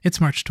It's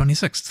March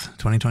 26th,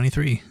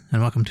 2023,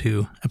 and welcome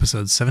to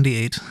episode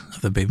 78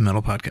 of the Baby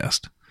Metal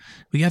Podcast.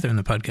 We gather in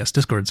the podcast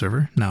Discord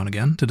server now and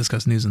again to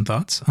discuss news and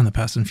thoughts on the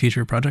past and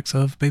future projects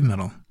of Baby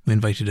Metal. We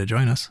invite you to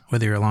join us,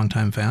 whether you're a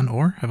longtime fan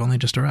or have only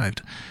just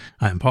arrived.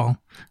 I am Paul,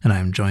 and I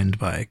am joined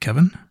by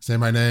Kevin. Say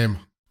my name.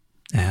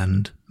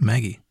 And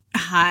Maggie.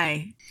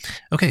 Hi.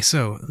 Okay,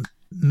 so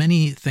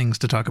many things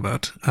to talk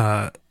about,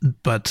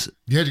 but...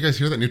 Yeah, did you guys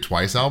hear that new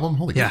Twice album?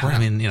 Holy crap. I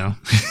mean,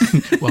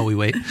 while we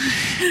wait.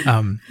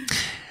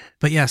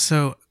 But yeah,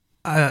 so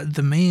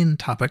the main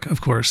topic, of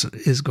course,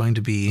 is going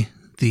to be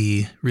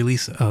the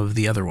release of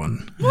the other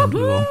one. And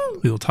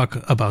we will talk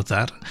about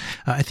that.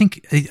 I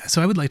think,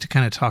 so I would like to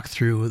kind of talk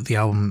through the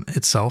album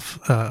itself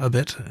a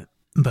bit,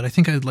 but I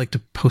think I'd like to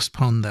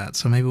postpone that.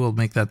 So maybe we'll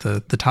make that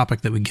the topic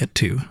that we get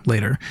to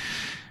later.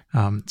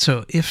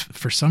 So if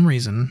for some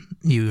reason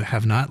you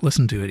have not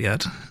listened to it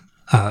yet,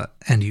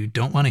 and you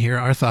don't want to hear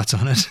our thoughts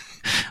on it,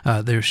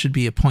 there should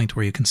be a point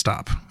where you can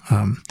stop.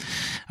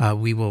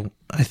 We will,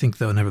 I think,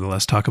 though,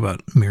 nevertheless, talk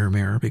about Mirror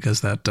Mirror,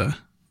 because that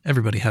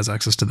everybody has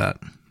access to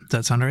that. Does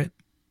that sound right?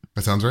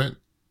 That sounds right.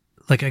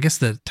 Like, I guess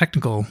the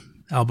technical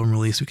album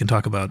release we can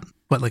talk about,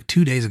 like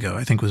 2 days ago,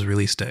 I think, was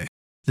release day.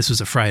 This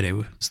was a Friday.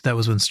 That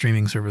was when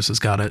streaming services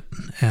got it,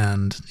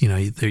 and,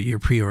 your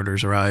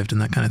pre-orders arrived and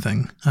that kind of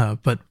thing.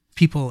 But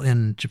people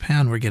in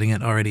Japan were getting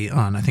it already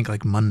on, I think,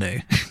 like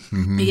Monday.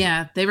 Mm-hmm.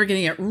 Yeah, they were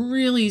getting it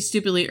really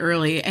stupidly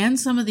early, and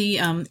some of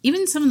the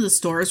even some of the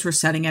stores were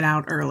setting it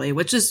out early,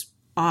 which is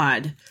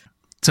odd.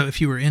 So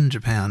if you were in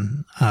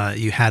Japan,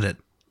 you had it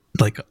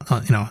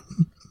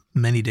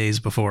many days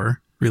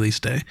before release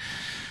day,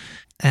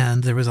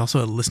 and there was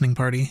also a listening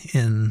party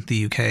in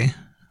the UK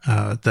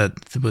that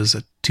was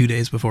 2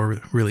 days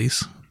before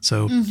release,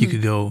 so you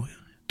could go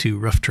to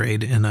Rough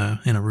Trade in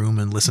a room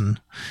and listen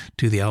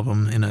to the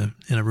album in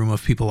a room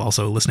of people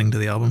also listening to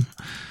the album.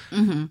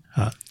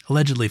 Mm-hmm.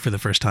 Allegedly for the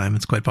first time.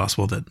 It's quite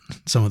possible that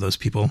some of those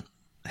people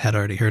had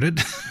already heard it,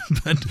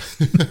 but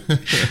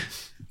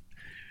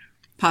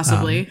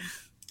possibly.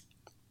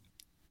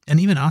 And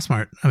even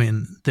Osmart, I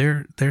mean,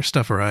 their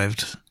stuff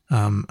arrived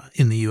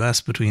in the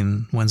US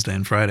between Wednesday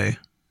and Friday,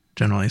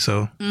 generally.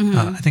 So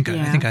I think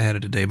I had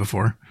it a day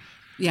before.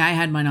 Yeah, I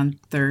had mine on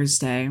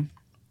Thursday.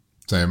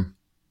 Same.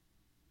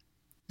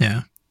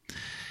 Yeah.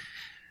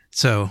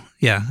 So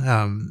yeah,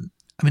 I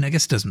mean, I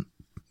guess it doesn't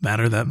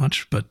matter that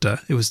much, but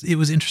it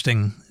was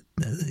interesting,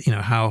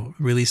 how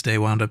release day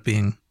wound up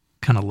being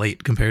kind of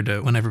late compared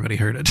to when everybody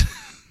heard it.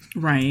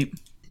 Right.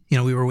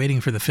 We were waiting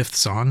for the fifth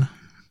song,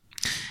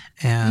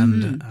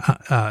 and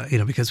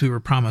because we were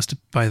promised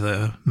by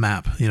the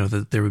map,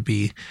 that there would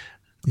be,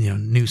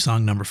 new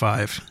song number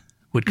 5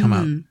 would come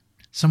out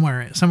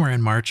somewhere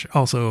in March.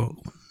 Also,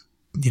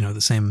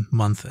 the same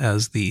month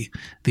as the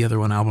other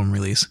one album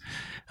release.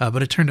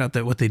 But it turned out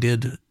that what they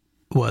did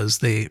was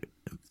they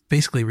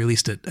basically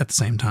released it at the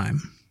same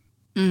time.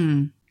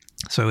 Mm.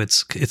 So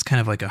it's kind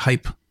of like a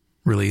hype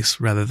release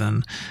rather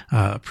than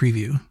a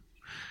preview.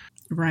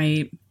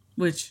 Right.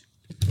 Which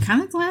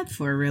kind of glad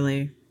for,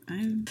 really.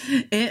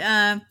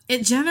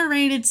 It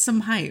generated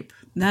some hype.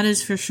 That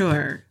is for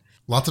sure.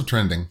 Lots of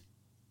trending.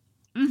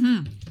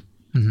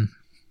 Mm-hmm. Mm-hmm.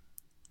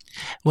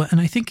 Well, and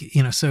I think,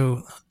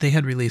 so they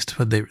had released,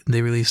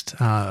 they released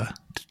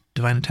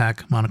Divine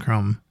Attack,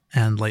 Monochrome,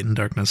 and Light and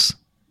Darkness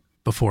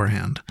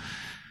beforehand.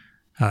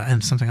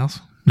 And something else?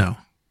 No.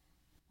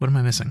 What am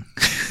I missing?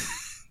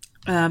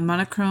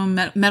 Monochrome,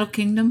 Metal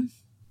Kingdom.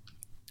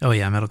 Oh,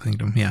 yeah, Metal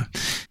Kingdom, yeah.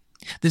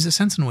 There's a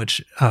sense in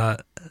which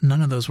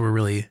none of those were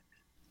really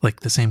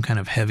like the same kind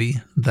of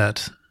heavy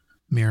that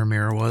Mirror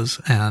Mirror was.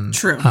 And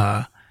true.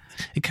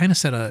 It kind of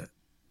set a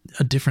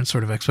different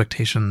sort of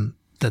expectation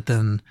that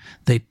then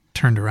they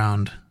turned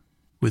around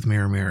with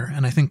Mirror Mirror.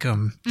 And I think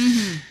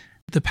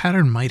the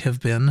pattern might have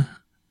been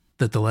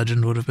that The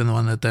Legend would have been the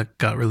one that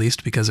got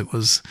released because it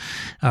was,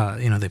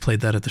 they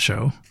played that at the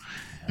show.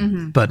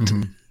 Mm-hmm.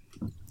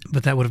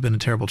 But that would have been a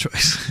terrible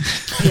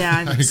choice. Yeah,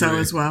 I think so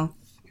as well.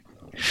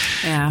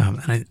 Yeah.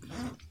 And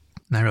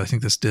I really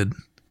think this did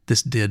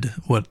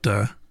what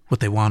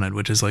they wanted,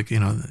 which is like,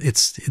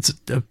 it's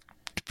a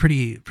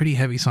pretty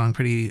heavy song,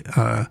 pretty,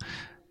 I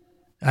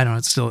don't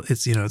know,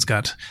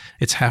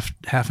 it's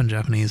half in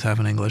Japanese, half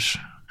in English.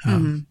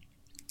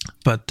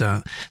 But,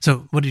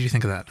 so what did you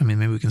think of that? I mean,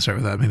 maybe we can start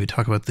with that. Maybe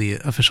talk about the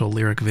official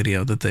lyric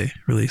video that they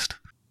released.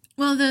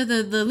 Well,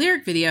 the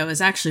lyric video is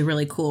actually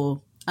really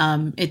cool.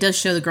 It does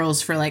show the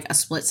girls for like a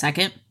split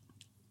second.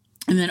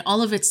 And then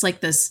all of it's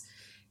like this,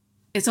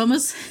 it's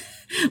almost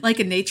like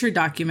a nature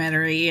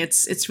documentary.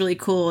 It's really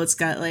cool. It's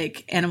got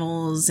like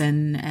animals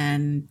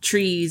and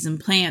trees and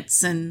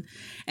plants. And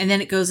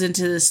then it goes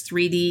into this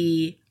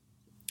 3D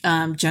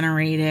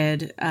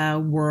generated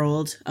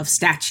world of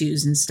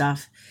statues and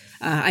stuff.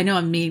 I know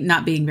I'm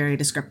not being very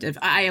descriptive.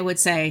 I would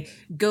say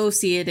go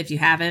see it if you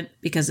haven't,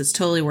 because it's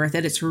totally worth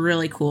it. It's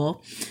really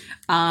cool.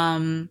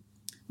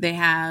 They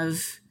have,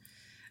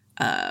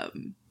 the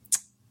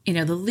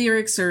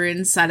lyrics are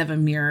inside of a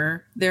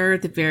mirror. They're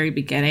at the very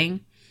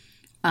beginning.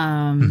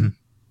 And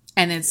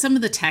then some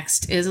of the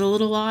text is a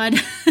little odd.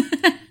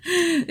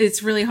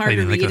 It's really hard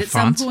to read at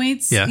some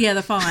points. Yeah,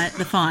 the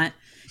font.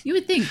 You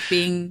would think,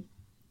 being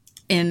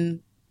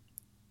in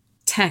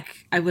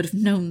tech, I would have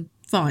known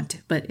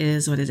font, but it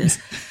is what it is.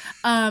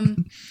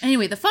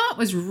 Anyway, the font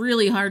was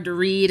really hard to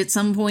read at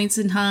some points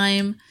in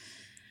time.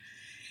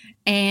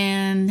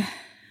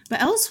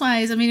 But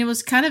elsewise, I mean, it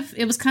was kind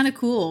of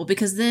cool,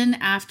 because then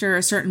after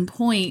a certain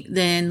point,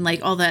 then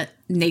like all that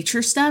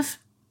nature stuff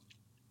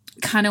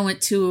kind of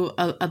went to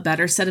a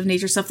better set of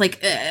nature stuff.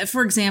 Like,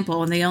 for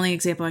example, and the only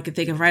example I could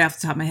think of right off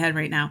the top of my head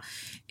right now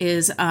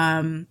is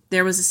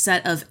there was a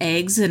set of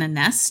eggs in a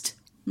nest,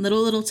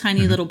 little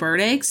tiny little bird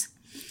eggs.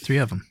 3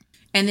 of them.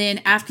 And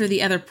then after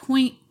the other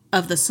point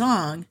of the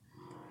song,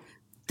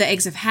 the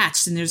eggs have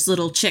hatched and there's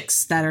little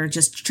chicks that are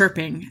just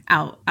chirping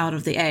out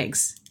of the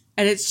eggs.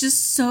 And it's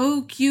just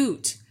so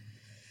cute.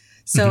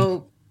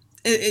 So,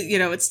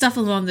 it's stuff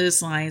along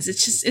those lines.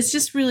 It's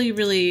just really,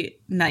 really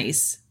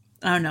nice.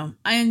 I don't know.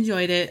 I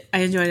enjoyed it. I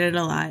enjoyed it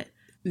a lot.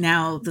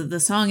 Now,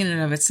 the song in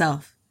and of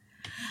itself,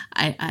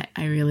 I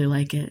really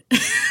like it.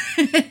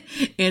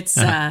 It's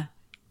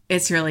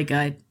really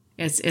good.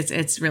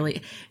 It's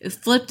really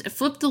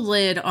flipped the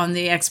lid on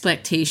the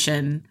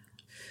expectation.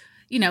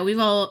 We've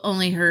all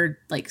only heard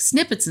like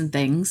snippets and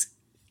things.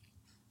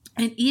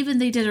 And even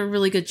they did a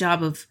really good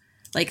job of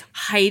like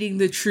hiding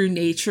the true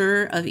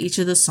nature of each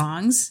of the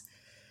songs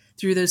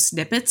through those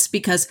snippets,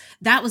 because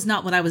that was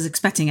not what I was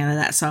expecting out of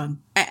that song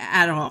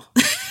at all.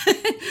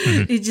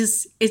 It's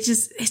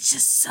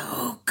just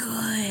so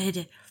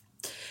good.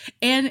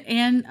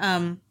 And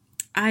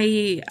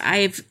I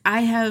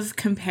have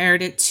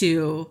compared it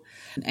to,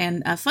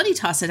 and Funny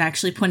Toss had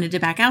actually pointed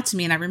it back out to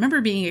me, and I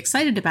remember being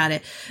excited about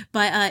it.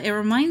 But it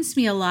reminds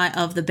me a lot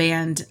of the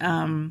band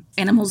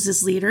Animals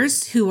as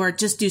Leaders, who are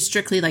just do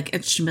strictly like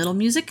instrumental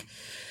music.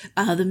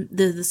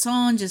 The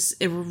song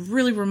it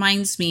really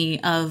reminds me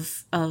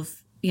of the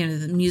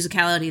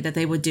musicality that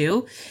they would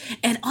do,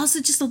 and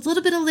also just a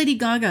little bit of Lady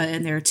Gaga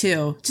in there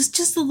too,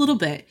 just a little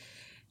bit.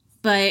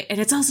 And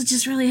it's also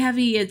just really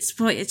heavy. It's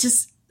good.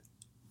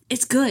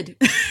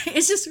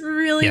 It's just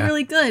really,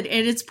 really good.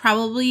 And it's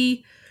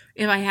probably,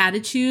 if I had to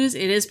choose,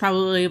 it is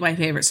probably my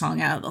favorite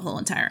song out of the whole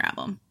entire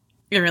album.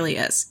 It really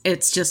is.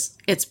 It's just,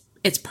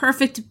 it's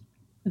perfect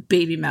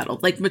baby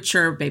metal, like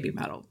mature baby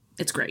metal.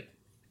 It's great.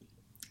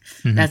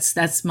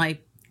 That's my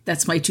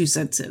 2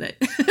 cents in it.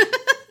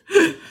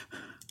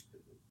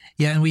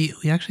 Yeah, and we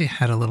actually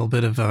had a little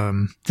bit of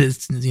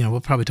this.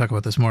 We'll probably talk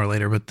about this more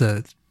later, but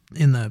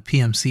in the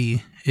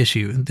PMC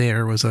issue,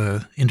 there was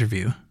a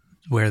interview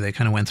where they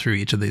kind of went through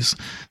each of these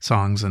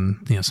songs and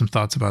some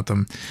thoughts about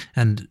them.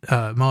 And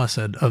Moa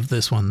said of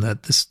this one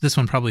that this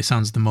one probably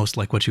sounds the most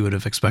like what you would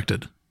have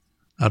expected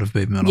out of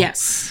baby metal.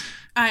 Yes,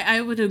 I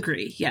would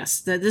agree.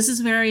 Yes, that this is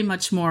very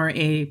much more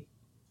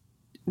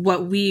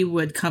what we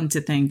would come to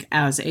think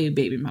as a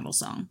baby metal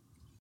song.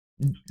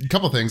 A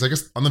couple of things, I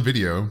guess, on the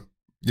video.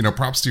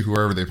 Props to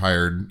whoever they've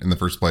hired in the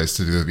first place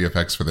to do the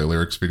VFX for their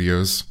lyrics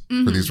videos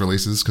for these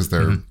releases, because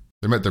they're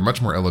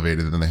much more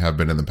elevated than they have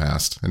been in the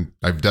past. And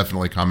I've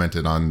definitely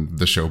commented on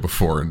the show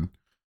before and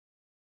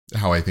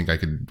how I think I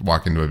could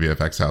walk into a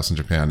VFX house in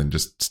Japan and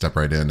just step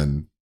right in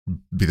and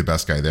be the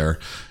best guy there,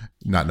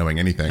 not knowing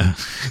anything.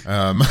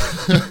 That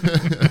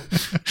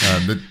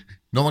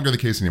no longer the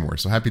case anymore.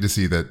 So happy to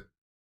see that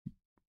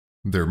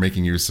they're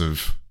making use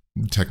of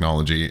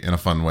technology in a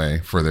fun way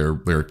for their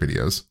lyric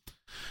videos.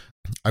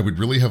 I would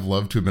really have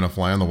loved to have been a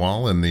fly on the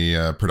wall in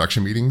the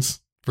production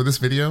meetings for this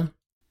video.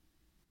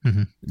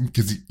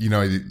 Because,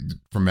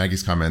 from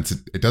Maggie's comments,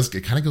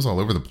 it kind of goes all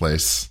over the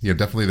place.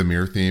 Definitely the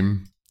mirror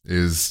theme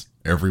is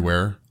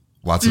everywhere.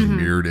 Lots of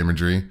mirrored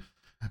imagery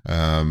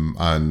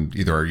on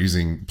either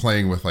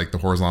playing with like the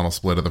horizontal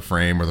split of the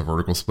frame or the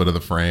vertical split of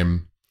the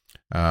frame.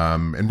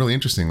 And really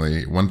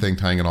interestingly, one thing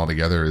tying it all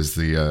together is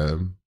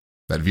that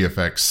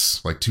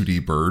VFX like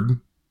 2D bird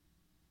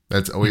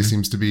that always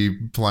seems to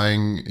be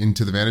flying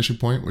into the vanishing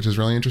point, which is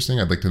really interesting.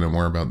 I'd like to know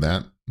more about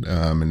that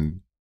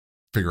and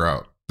figure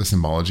out the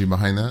symbology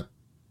behind that,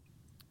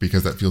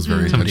 because that feels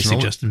very Somebody intentional.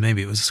 suggested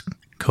maybe it was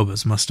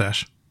Koba's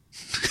mustache.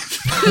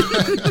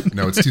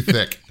 No, it's too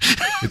thick.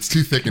 It's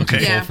too thick and too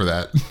full for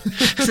that.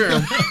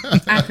 True.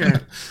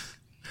 Accurate.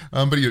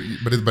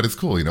 But it's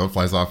cool, it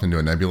flies off into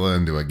a nebula,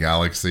 into a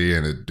galaxy,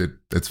 and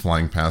it's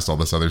flying past all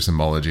this other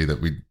symbology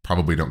that we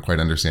probably don't quite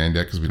understand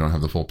yet because we don't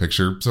have the full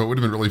picture. So it would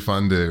have been really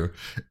fun to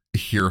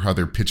hear how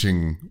they're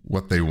pitching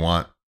what they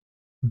want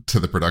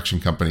to the production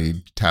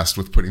company tasked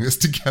with putting this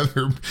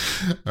together.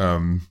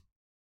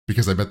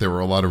 Because I bet there were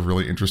a lot of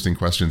really interesting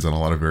questions and a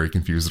lot of very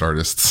confused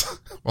artists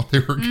while they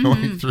were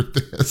going through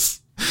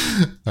this.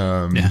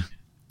 But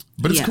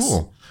it's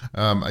cool.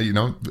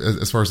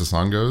 As far as the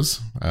song goes,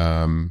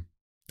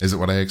 is it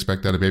what I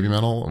expect out of baby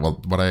metal?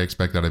 Well, what I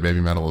expect out of baby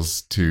metal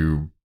is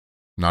to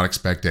not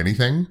expect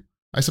anything,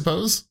 I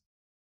suppose.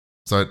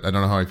 So I don't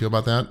know how I feel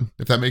about that,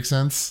 if that makes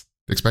sense.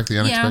 Expect the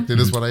unexpected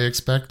is what I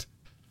expect.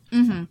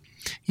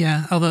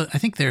 Yeah, although I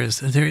think there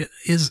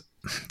is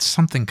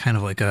something kind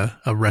of like a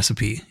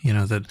recipe,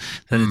 that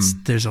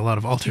there's a lot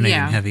of alternating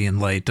heavy and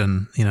light,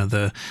 and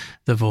the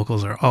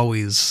vocals are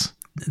always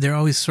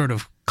sort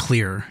of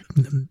clear.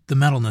 The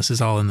metalness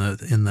is all in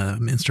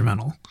the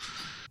instrumental.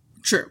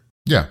 True.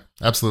 Yeah,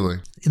 absolutely.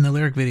 In the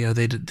lyric video,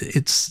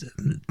 it's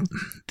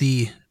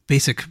the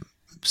basic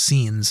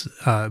scenes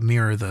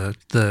mirror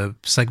the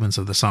segments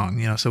of the song.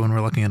 You know, so when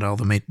we're looking at all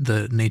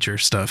the nature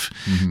stuff,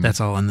 that's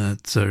all in the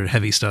sort of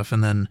heavy stuff,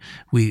 and then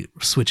we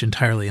switch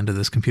entirely into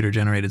this computer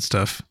generated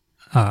stuff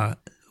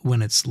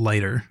when it's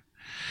lighter.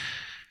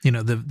 You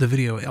know, the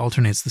video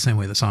alternates the same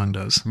way the song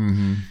does.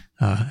 Mm-hmm.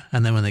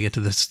 And then when they get to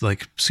this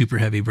like super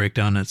heavy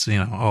breakdown, it's, you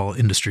know, all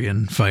industry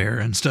and fire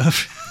and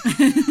stuff.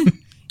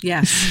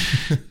 Yes.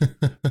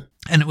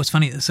 And it was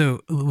funny.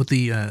 So with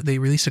they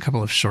released a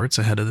couple of shorts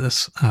ahead of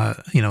this,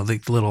 you know, the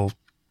little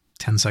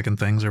 10-second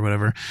things or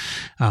whatever.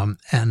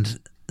 And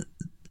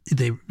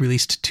they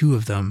released 2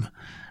 of them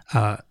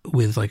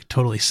with like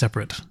totally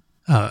separate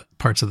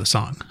parts of the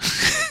song,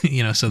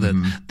 you know, so that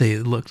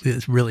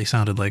it really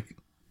sounded like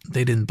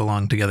they didn't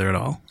belong together at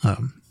all.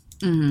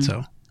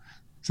 So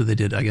they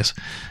did, I guess,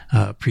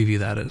 preview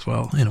that as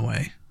well in a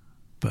way.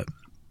 But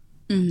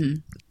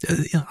on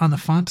the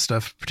font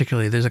stuff,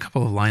 particularly, there's a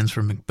couple of lines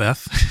from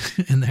Macbeth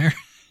in there.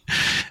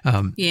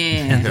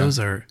 And those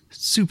are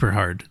super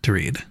hard to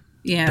read.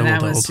 Yeah, double,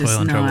 that was toil just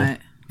and not...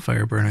 trouble,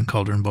 fire burn and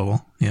cauldron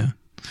bubble. Yeah.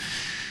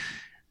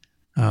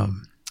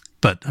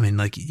 But, I mean,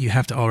 like, you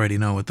have to already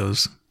know what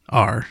those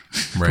are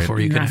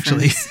before you can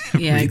actually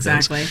Yeah, read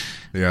exactly. those.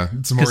 Yeah,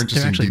 it's a more interesting.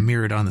 They're actually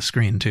mirrored on the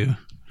screen, too.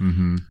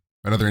 Mm-hmm.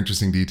 Another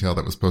interesting detail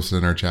that was posted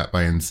in our chat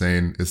by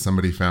Insane is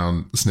somebody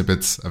found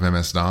snippets of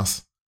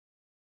MS-DOS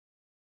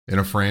in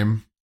a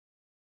frame.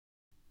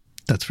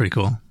 That's pretty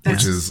cool.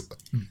 Which is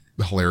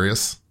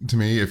hilarious to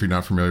me if you're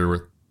not familiar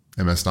with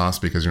MS-DOS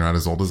because you're not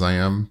as old as I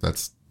am.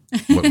 That's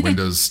what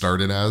Windows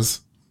started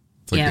as.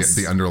 It's like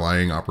the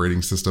underlying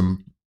operating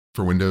system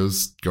for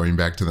Windows going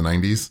back to the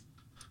 90s.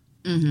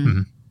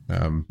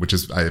 Which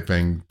is, I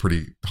think,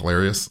 pretty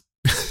hilarious.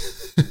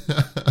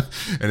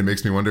 And it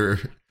makes me wonder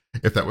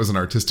if that was an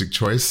artistic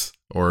choice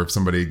or if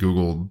somebody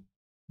Googled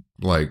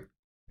like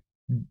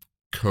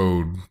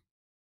code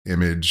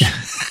image,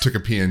 took a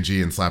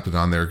PNG and slapped it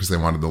on there because they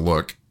wanted the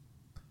look.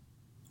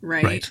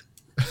 Right.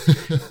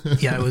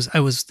 Yeah, I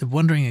was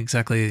wondering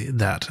exactly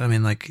that. I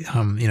mean, like,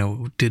 you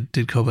know,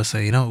 did Koba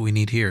say, you know, what we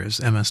need here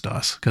is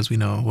MS-DOS because we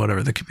know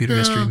whatever the Computer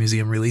History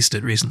Museum released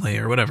it recently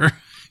or whatever.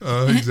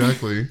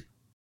 Exactly.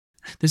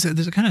 There's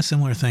a kind of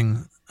similar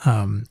thing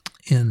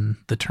in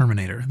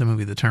the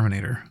movie The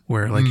Terminator,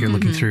 where like you're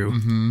looking through,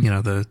 you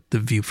know, the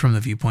view from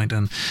the viewpoint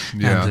and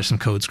there's some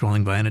code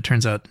scrolling by, and it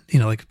turns out, you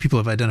know, like people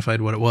have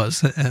identified what it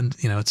was, and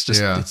you know, it's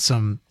just it's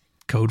some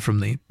code from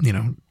the, you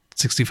know,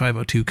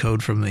 6502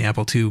 code from the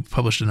Apple II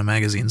published in a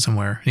magazine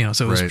somewhere, you know,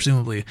 so it was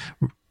presumably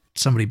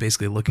somebody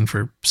basically looking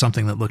for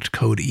something that looked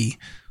code-y.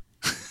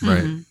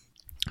 Right.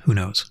 Who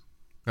knows?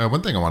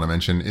 One thing I want to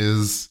mention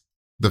is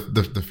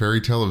the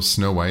fairy tale of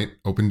Snow White,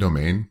 open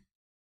domain.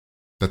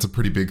 That's a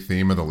pretty big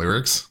theme of the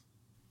lyrics.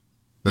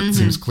 That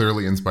seems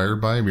clearly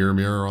inspired by Mirror,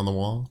 Mirror on the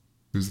Wall.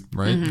 Who's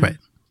right? Right.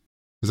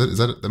 Is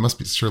that must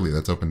be, surely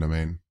that's open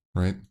domain,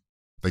 right?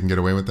 They can get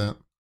away with that?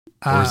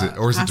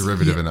 Or is it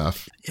derivative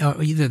enough?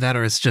 Either that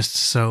or it's just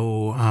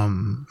so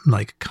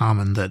like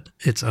common that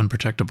it's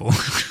unprotectable.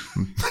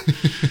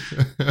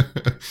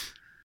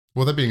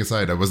 Well, that being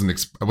aside,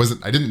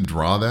 I didn't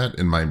draw that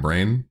in my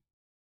brain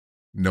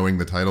knowing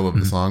the title of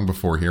the song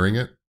before hearing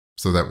it.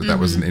 So that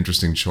was an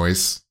interesting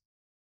choice.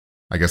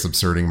 I guess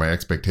absurding my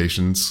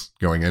expectations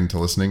going into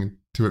listening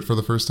to it for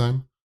the first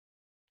time.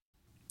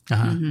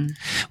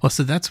 Well,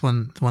 so that's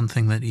one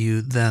thing that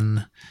you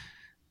then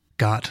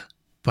got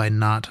by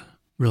not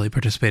really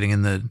participating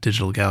in the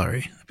digital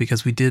gallery,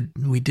 because we did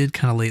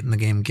kind of late in the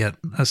game get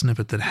a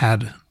snippet that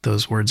had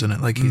those words in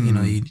it. Like, you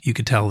know, you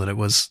could tell that it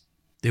was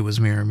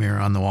Mirror, Mirror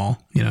on the Wall,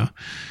 you know?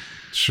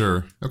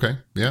 Sure. Okay.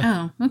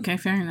 Yeah. Oh, okay.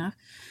 Fair enough.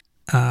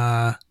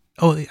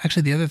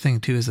 Actually the other thing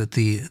too is that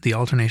the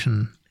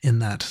alternation in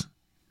that,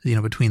 you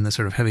know, between the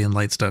sort of heavy and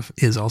light stuff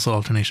is also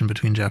alternation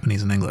between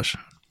Japanese and English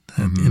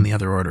in the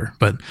other order.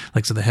 But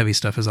like, so the heavy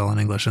stuff is all in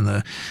English and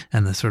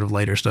the sort of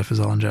lighter stuff is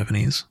all in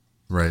Japanese.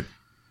 Right.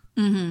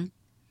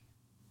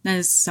 That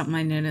is something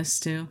I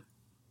noticed too.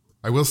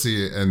 I will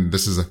see, and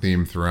this is a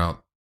theme throughout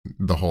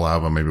the whole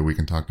album, maybe we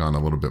can talk on a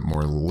little bit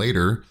more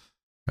later.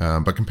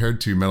 But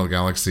compared to Metal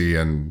Galaxy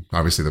and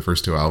obviously the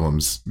first 2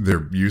 albums,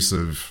 their use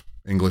of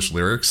English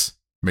lyrics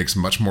makes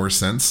much more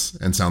sense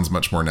and sounds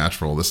much more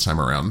natural this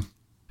time around.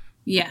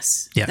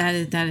 Yes. Yeah.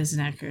 That is an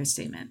accurate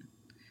statement.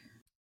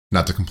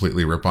 Not to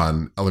completely rip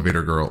on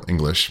Elevator Girl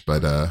English,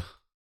 but oh,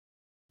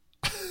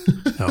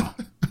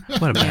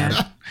 what a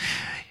bad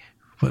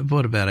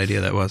what a bad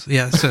idea that was.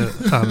 Yeah, so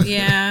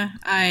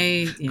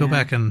go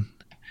back and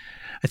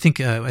I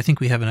think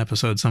we have an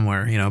episode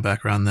somewhere, you know,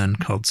 back around then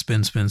called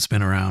Spin, Spin,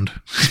 Spin Around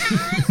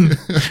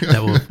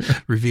that will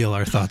reveal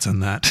our thoughts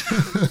on that.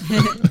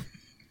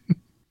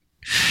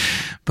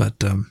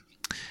 But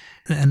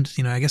and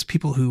you know, I guess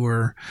people who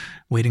were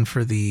waiting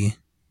for the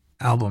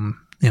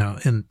album, you know,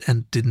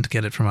 and didn't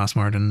get it from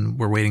Osmart and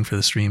were waiting for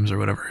the streams or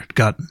whatever,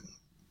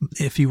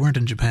 if you weren't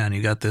in Japan,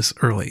 you got this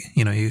early.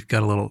 You know, you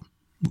got a little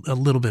a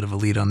little bit of a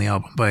lead on the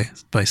album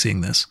by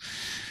seeing this.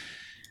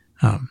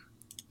 But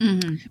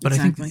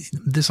exactly. I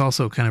think this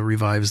also kind of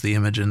revives the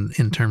image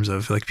in terms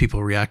of like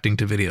people reacting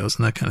to videos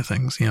and that kind of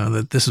things.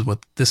 That this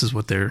is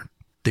what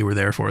they were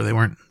there for. They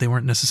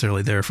weren't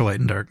necessarily there for Light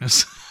and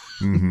Darkness.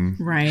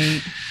 Mm-hmm.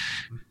 Right.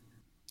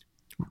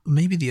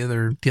 Maybe the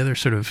other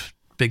sort of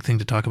big thing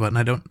to talk about, and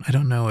I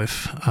don't know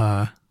if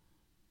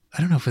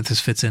this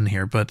fits in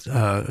here, but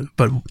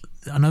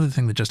another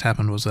thing that just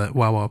happened was that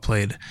Wow Wow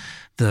played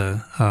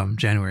the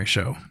January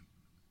show,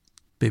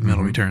 Baby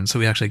Metal Returns. So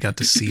we actually got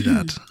to see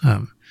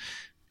that.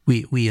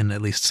 We and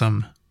at least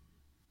some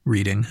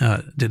reading.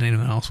 Did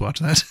anyone else watch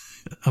that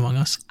among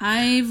us?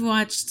 I've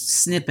watched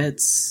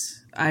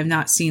snippets. I've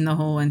not seen the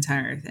whole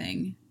entire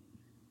thing.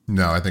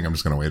 No, I think I'm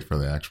just going to wait for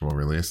the actual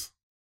release.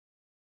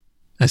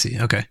 I see.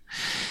 Okay.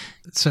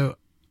 So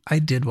I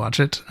did watch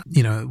it.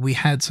 We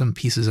had some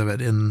pieces of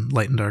it in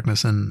Light and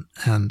Darkness and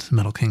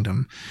Metal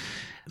Kingdom,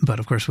 but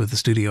of course with the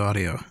studio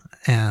audio.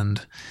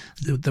 And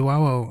the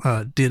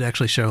WoW did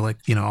actually show like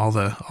all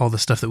the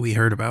stuff that we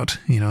heard about.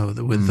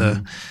 With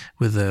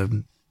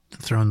the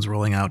thrones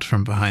rolling out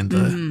from behind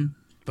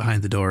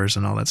the doors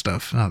and all that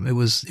stuff. It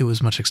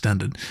was much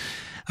extended.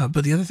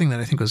 But the other thing that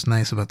I think was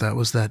nice about that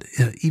was that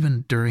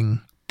even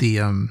during the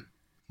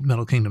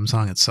Metal Kingdom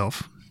song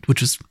itself,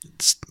 which is,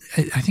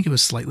 I think it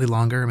was slightly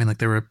longer. I mean, like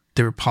there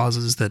were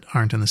pauses that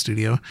aren't in the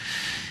studio.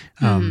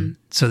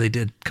 So they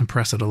did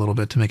compress it a little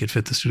bit to make it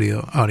fit the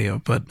studio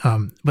audio, but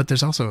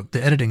there's also,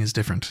 the editing is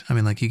different. I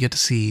mean, like you get to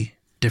see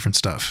different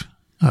stuff.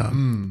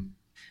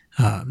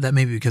 That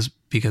may be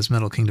because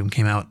Metal Kingdom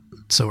came out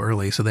so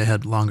early, so they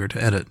had longer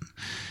to edit.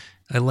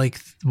 I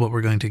like what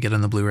we're going to get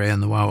on the Blu-ray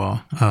and the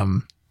WoW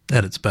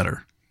edits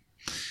better.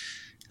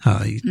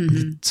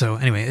 So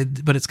anyway,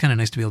 but it's kind of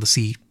nice to be able to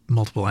see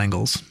multiple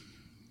angles.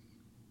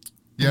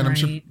 Yeah, and I'm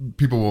sure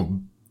people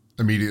will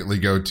immediately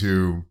go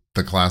to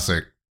the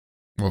classic.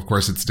 Well, of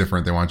course, it's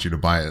different. They want you to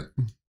buy it.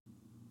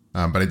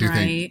 But I do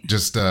think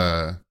just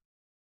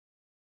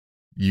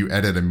you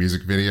edit a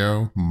music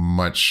video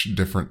much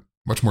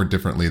more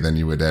differently than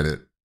you would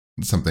edit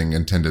something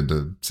intended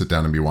to sit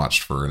down and be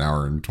watched for an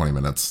hour and 20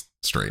 minutes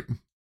straight.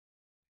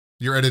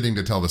 You're editing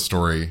to tell the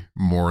story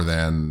more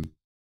than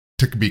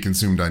to be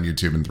consumed on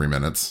YouTube in 3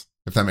 minutes,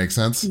 if that makes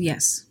sense.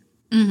 Yes.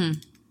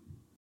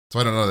 So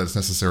I don't know that it's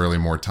necessarily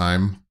more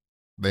time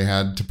they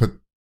had to put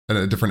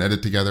a different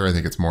edit together. I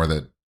think it's more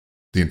that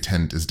the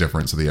intent is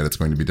different, so the edit's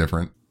going to be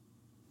different.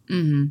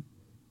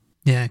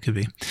 Yeah, it could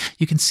be.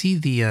 You can see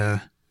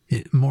the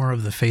more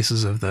of the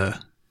faces of the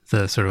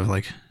sort of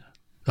like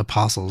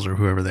apostles or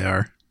whoever they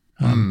are.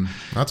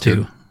 That's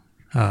too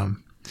good.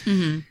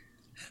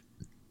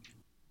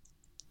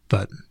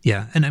 But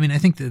yeah, and I mean, I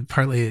think that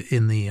partly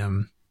in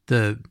the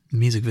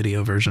music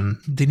video version,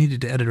 they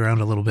needed to edit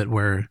around a little bit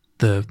where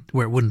it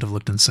wouldn't have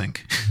looked in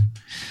sync.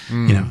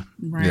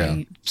 Right.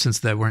 Yeah. Since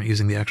they weren't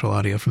using the actual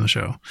audio from the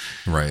show.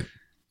 Right.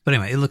 But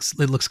anyway, it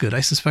looks good. I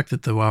suspect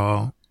that the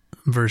WoW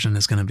version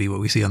is going to be what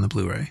we see on the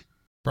Blu-ray.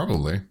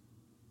 Probably.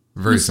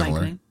 Very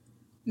similar. Likely.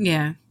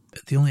 Yeah.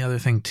 The only other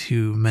thing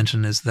to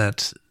mention is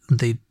that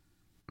they,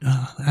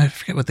 I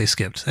forget what they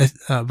skipped,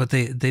 but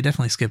they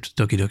definitely skipped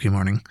Doki Doki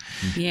Morning.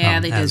 Yeah,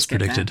 they did as skip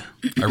predicted.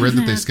 I read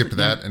that they skipped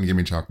that and Give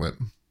Me Chocolate.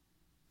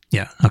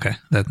 Yeah. Okay.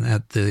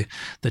 That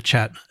the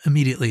chat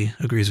immediately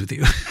agrees with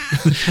you.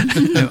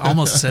 I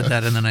almost said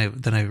that, and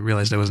then I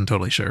realized I wasn't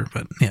totally sure.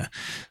 But yeah.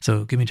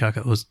 So Give Me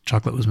Chocolate was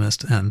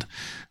missed, and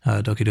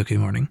Doki Doki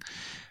Morning.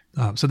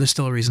 So there's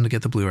still a reason to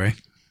get the Blu-ray.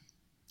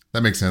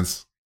 That makes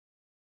sense.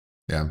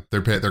 Yeah,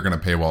 they're going to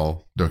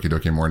paywall Doki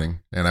Doki Morning,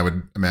 and I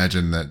would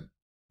imagine that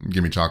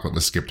Give Me Chocolate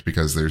was skipped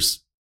because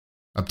there's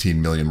up to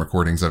 10 million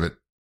recordings of it.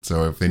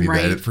 So if they need to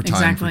edit for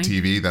time for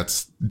TV,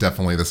 that's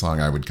definitely the song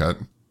I would cut.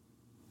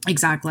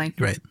 Exactly.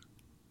 Right.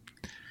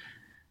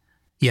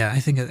 Yeah, I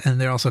think, and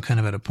they're also kind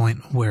of at a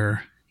point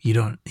where you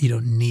don't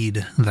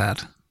need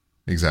that.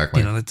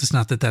 Exactly. It's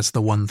not that that's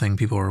the one thing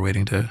people were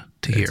waiting to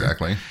hear.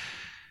 Exactly.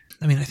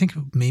 I mean, I think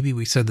maybe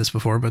we said this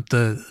before, but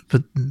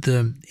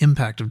the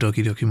impact of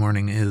Doki Doki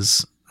Morning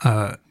is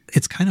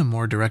it's kind of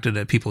more directed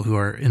at people who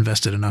are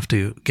invested enough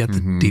to get the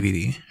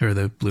DVD or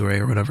the Blu-ray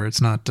or whatever.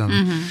 It's not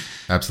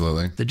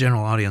absolutely the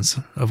general audience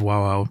of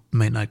WoW WoW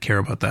might not care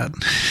about that.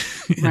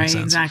 Right,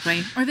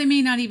 exactly. Or they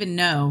may not even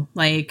know.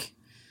 Like,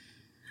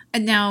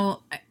 and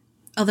now,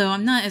 although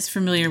I'm not as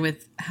familiar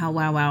with how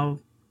WoW WoW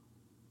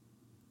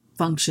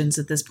functions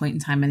at this point in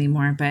time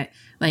anymore, but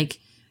like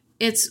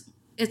it's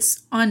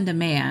on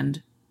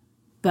demand,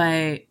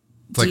 but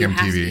it's like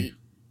MTV.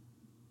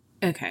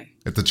 Okay.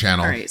 It's a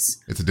channel. Right.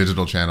 It's a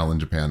digital channel in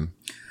Japan.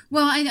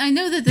 Well, I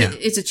know that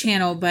it's a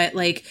channel, but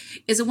like,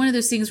 is it one of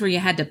those things where you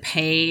had to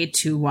pay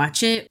to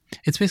watch it?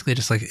 It's basically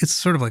just like, it's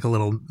sort of like a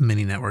little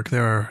mini network.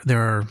 There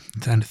are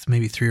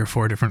maybe 3 or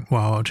 4 different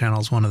WoW WoW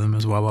channels. One of them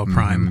is WoW WoW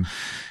Prime.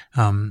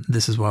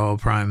 This is WoW WoW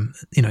Prime.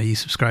 You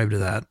subscribe to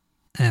that,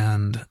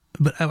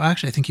 but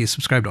actually, I think you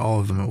subscribe to all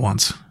of them at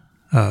once.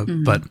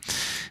 But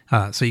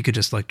so you could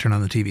just like turn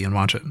on the TV and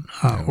watch it,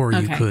 or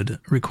you could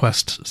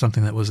request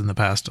something that was in the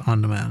past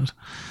on demand.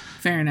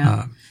 Fair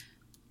enough.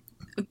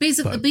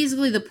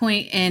 Basically, the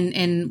point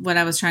in what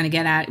I was trying to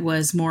get at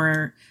was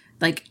more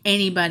like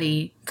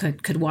anybody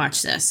could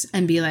watch this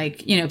and be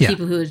like,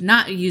 people who are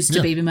not used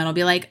to Baby Metal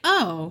be like,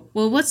 oh,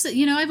 well, what's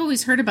the, I've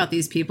always heard about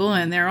these people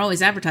and they're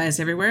always advertised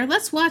everywhere.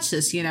 Let's watch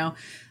this,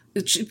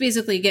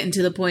 basically getting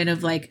to the point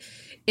of like,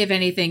 if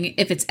anything,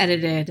 if it's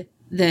edited,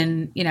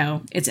 then,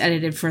 it's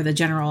edited for the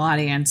general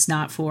audience,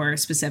 not for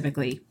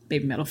specifically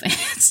Baby Metal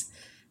fans.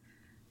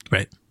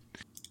 Right.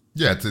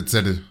 Yeah, it's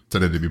edited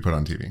to be put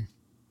on TV.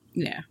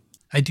 Yeah.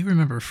 I do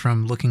remember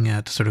from looking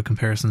at sort of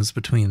comparisons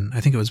between, I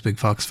think it was Big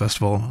Fox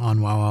Festival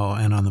on WoW WoW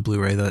and on the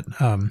Blu-ray, that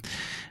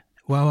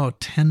WoW WoW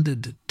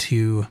tended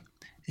to,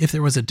 if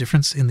there was a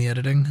difference in the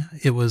editing,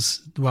 it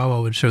was WoW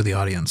WoW would show the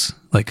audience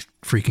like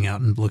freaking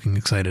out and looking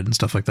excited and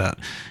stuff like that.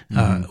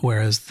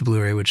 Whereas the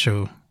Blu-ray would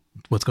show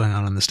what's going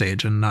on the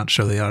stage and not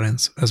show the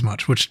audience as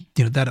much, which,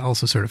 that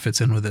also sort of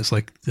fits in with this.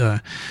 Like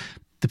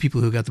the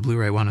people who got the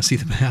Blu-ray want to see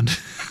the band.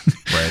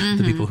 Right.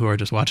 The people who are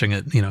just watching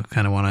it,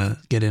 kind of want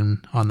to get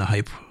in on the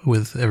hype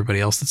with everybody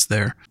else that's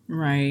there.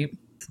 Right.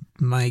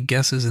 My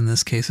guess is in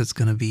this case, it's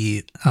going to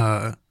be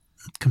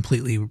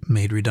completely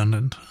made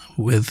redundant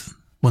with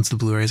once the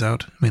Blu-ray's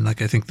out. I mean,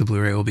 like, I think the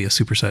Blu-ray will be a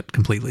superset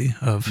completely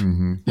of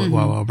what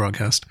WoW WoW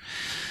broadcast.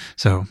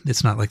 So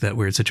it's not like that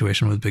weird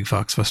situation with Big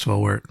Fox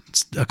Festival where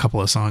it's a couple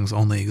of songs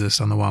only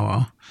exist on the WoW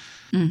WoW.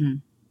 Mm-hmm.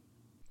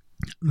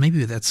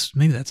 Maybe that's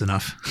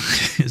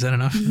enough. Is that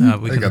enough? I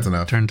think that's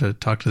enough. Turn to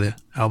talk to the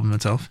album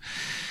itself.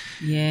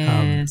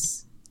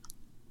 Yes.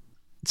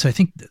 So I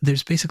think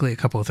there's basically a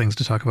couple of things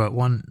to talk about.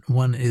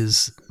 One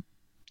is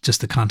just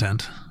the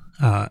content,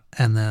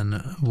 and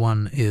then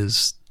one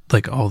is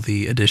like all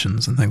the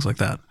additions and things like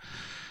that.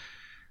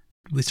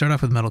 We start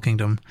off with Metal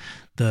Kingdom.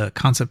 The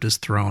concept is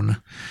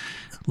Throne.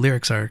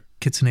 Lyrics are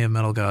Kitsune of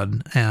Metal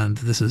God, and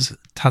this is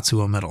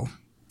Tatsuo Metal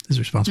is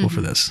responsible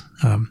for this.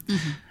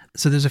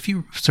 So there's a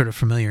few sort of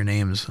familiar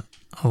names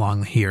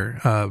along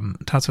here.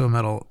 Tatsuo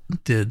Metal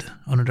did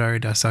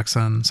Onodari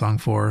Dasakusan, Song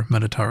 4,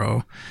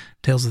 Metataro,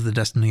 Tales of the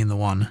Destiny and the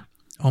One,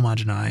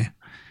 Omajanai,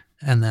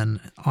 and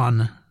then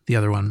on the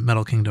other one,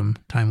 Metal Kingdom,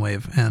 Time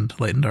Wave, and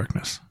Light and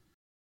Darkness.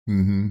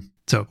 Mm-hmm.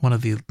 So one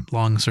of the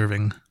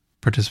long-serving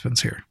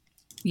participants here.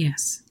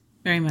 Yes,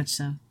 very much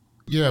so.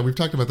 Yeah, we've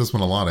talked about this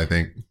one a lot, I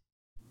think.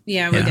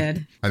 Yeah, we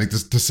did. I think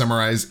just to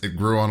summarize, it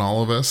grew on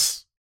all of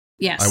us.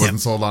 Yes. I wasn't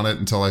sold on it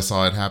until I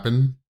saw it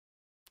happen.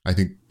 I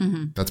think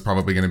that's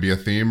probably going to be a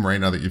theme right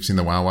now that you've seen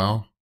the WoW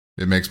WoW.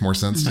 It makes more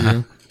sense to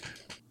you.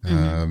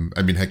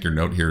 I mean, heck, your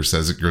note here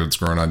says it's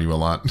growing on you a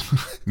lot.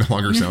 No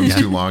longer sounds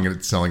too long and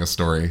it's telling a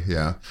story.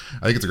 Yeah.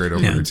 I think it's a great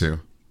opener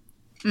too.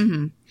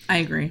 Mm-hmm. I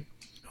agree.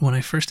 When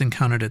I first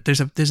encountered it, there's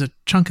a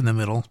chunk in the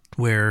middle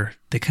where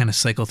they kind of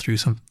cycle through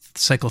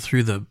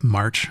the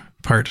march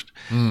part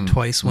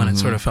twice when it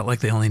sort of felt like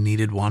they only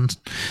needed one.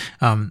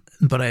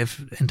 But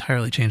I've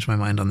entirely changed my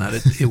mind on that.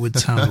 It would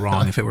sound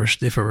wrong if it were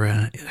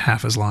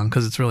half as long,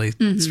 because it's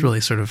really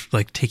sort of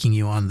like taking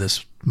you on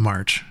this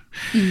march,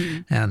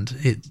 and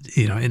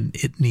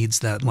it needs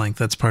that length.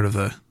 That's part of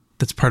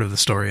the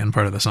story and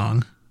part of the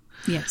song.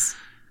 Yes.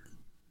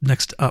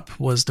 Next up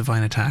was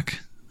Divine Attack.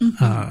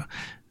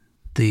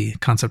 The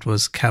concept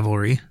was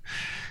cavalry.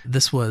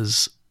 This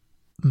was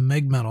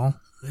Meg Metal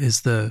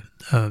is the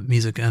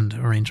music and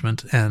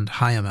arrangement, and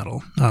Haya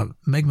Metal.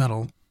 Meg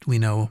Metal we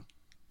know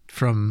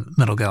from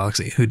Metal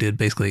Galaxy, who did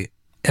basically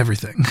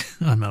everything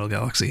on Metal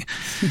Galaxy.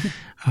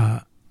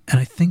 And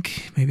I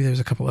think maybe there's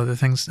a couple other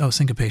things. Oh,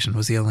 Syncopation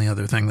was the only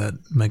other thing that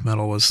Meg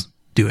Metal was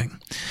doing.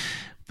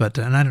 But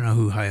and I don't know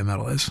who Haya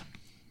Metal is.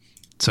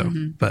 So,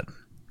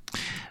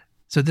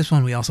 So this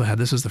one we also had.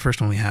 This was the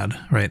first one we had,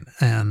 right?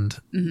 And,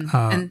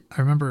 I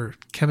remember,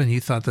 Kevin, you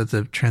thought that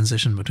the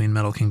transition between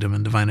Metal Kingdom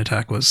and Divine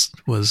Attack was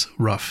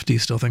rough. Do you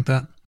still think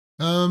that?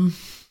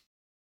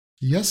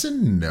 Yes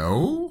and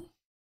no.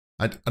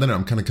 I don't know.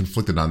 I'm kind of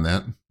conflicted on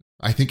that.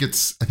 I think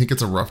it's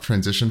a rough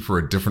transition for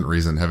a different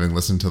reason, having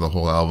listened to the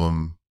whole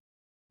album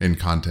in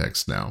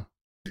context now.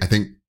 I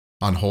think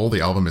on whole,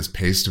 the album is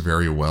paced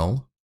very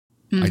well.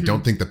 I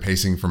don't think the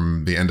pacing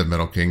from the end of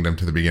Metal Kingdom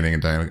to the beginning of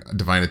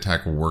Divine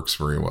Attack works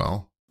very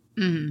well.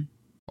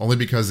 Only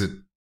because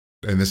and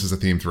this is a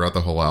theme throughout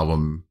the whole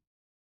album,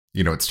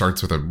 it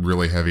starts with a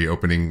really heavy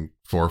opening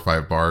 4 or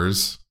 5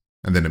 bars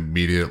and then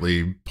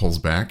immediately pulls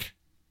back.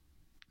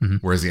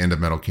 Whereas the end of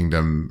Metal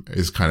Kingdom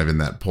is kind of in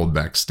that pulled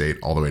back state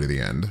all the way to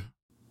the end.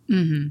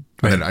 And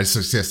then I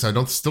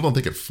still don't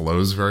think it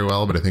flows very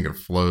well, but I think it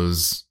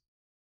flows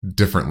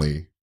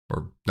differently,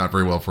 or not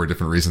very well for a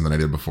different reason than I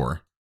did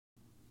before.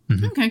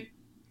 Okay.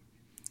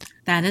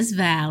 That is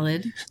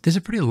valid. There's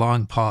a pretty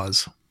long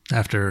pause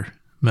after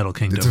Metal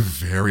Kingdom. It's a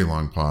very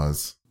long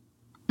pause.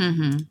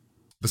 The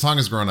song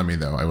has grown on me,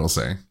 though, I will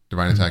say.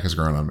 Divine Attack has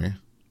grown on me.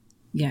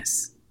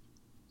 Yes.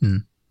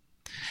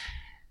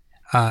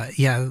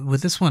 Yeah,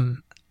 with this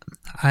one,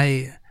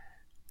 I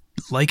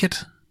like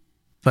it,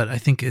 but I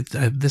think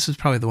this is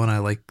probably the one I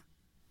like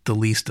the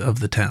least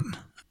of the 10.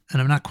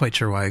 And I'm not quite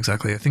sure why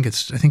exactly. I think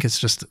it's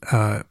just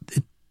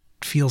it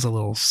feels a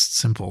little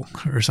simple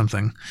or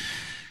something.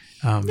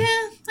 Yeah,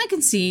 I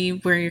can see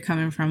where you're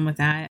coming from with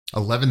that.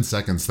 11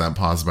 seconds, that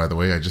pause, by the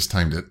way. I just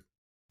timed it.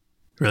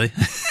 Really?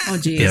 Oh,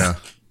 geez. Yeah.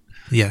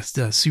 Yes,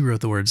 Sue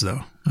wrote the words,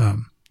 though.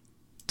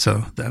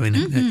 So, I mean,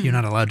 you're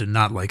not allowed to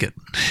not like it.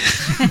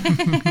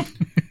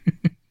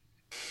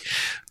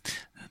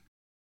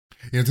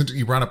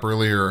 You brought up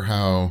earlier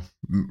how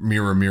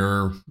Mirror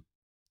Mirror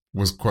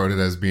was quoted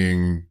as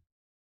being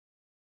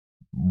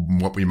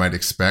what we might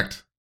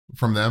expect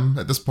from them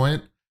at this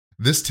point.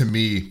 This, to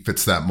me,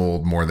 fits that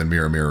mold more than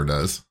Mirror Mirror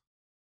does.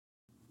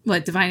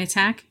 What, Divine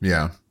Attack?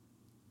 Yeah.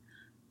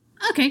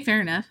 Okay,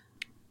 fair enough.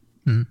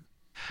 Mm.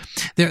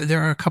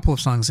 There are a couple of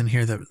songs in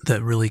here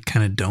that really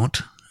kind of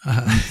don't.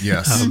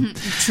 Yes.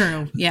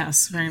 True.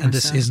 Yes, very much and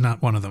this so. is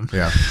not one of them.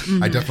 Yeah.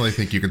 I definitely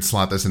think you could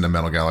slot this into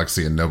Metal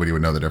Galaxy and nobody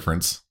would know the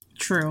difference.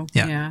 True.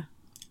 Yeah. Yeah.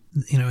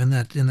 You know, in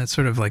that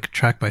sort of like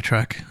track by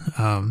track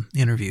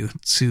interview,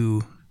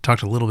 Sue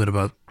talked a little bit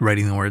about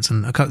writing the words,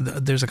 and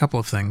there's a couple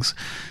of things,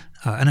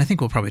 and I think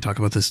we'll probably talk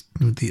about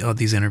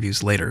these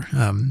interviews later.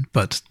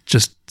 But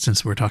just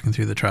since we're talking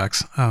through the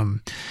tracks,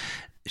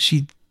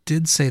 she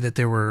did say that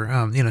there were,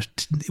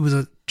 it was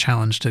a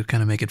challenge to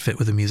kind of make it fit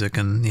with the music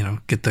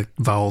and get the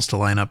vowels to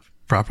line up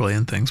properly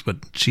and things. But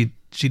she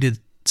did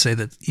say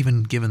that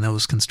even given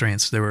those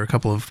constraints, there were a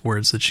couple of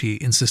words that she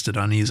insisted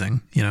on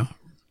using.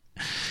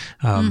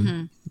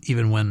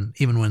 Even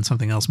when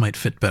something else might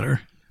fit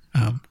better,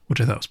 which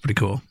I thought was pretty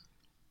cool.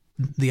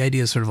 The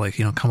idea is sort of like,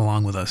 come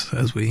along with us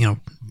as we,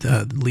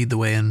 lead the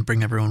way and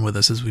bring everyone with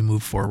us as we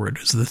move forward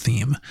is the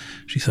theme,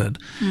 she said.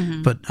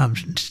 But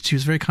she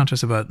was very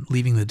conscious about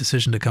leaving the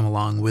decision to come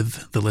along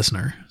with the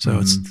listener. So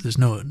there's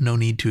no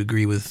need to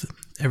agree with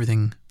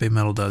everything Baby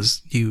Metal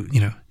does. You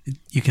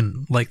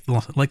can like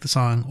the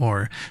song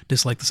or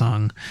dislike the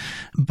song,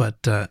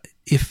 but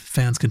if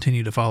fans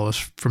continue to follow us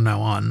from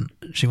now on,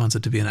 she wants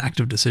it to be an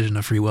active decision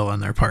of free will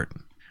on their part.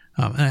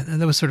 And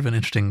that was sort of an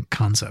interesting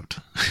concept,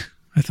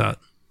 I thought.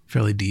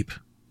 Fairly deep.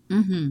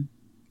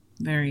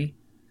 Very.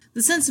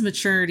 The sense of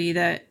maturity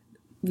that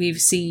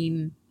we've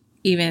seen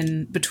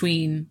even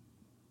between,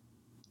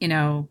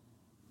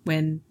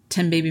 when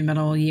 10 Baby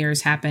Metal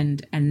years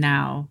happened and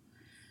now,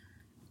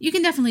 you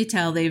can definitely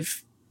tell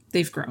they've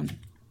grown.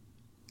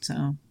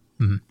 So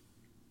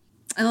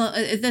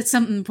that's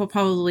something we'll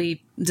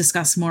probably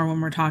discuss more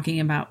when we're talking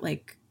about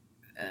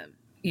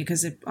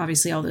because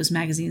obviously all those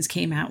magazines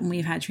came out and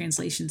we've had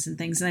translations and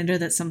things. And I know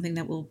that's something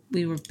that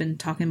we've been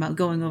talking about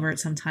going over at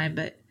some time,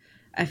 but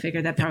I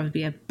figured that'd probably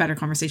be a better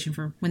conversation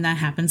for when that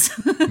happens.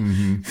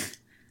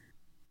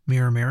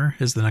 Mirror Mirror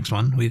is the next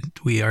one.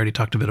 We already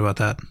talked a bit about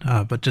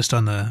that, but just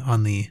on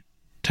the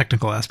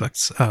technical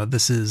aspects,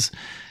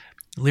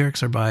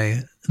 lyrics are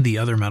by The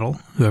Other Metal,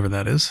 whoever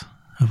that is,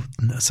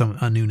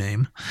 a new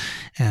name,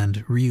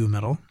 and Ryu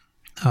Metal.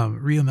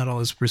 Ryu Metal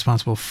is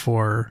responsible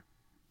for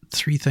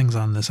 3 things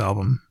on this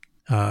album: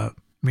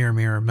 Mirror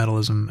Mirror,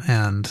 Metalism,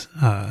 and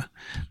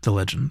The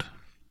Legend.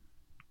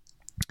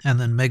 And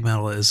then Meg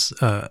Metal is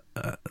Meg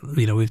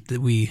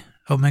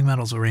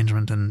Metal's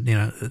arrangement, and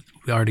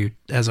we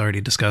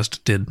already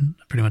discussed, did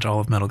pretty much all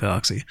of Metal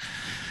Galaxy.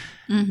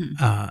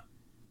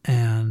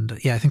 And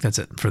I think that's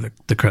it for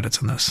the credits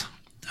on this.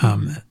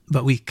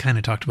 But we kind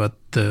of talked about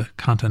the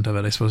content of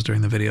it, I suppose,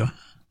 during the video.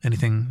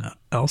 Anything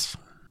else?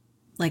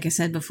 Like I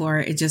said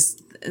before,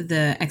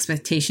 the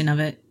expectation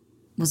of it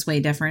was way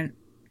different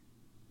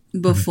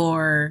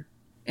before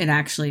it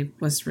actually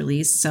was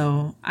released.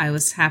 So I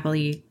was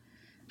happily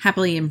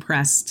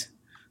impressed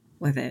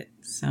with it.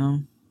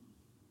 So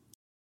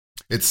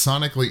it's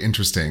sonically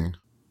interesting.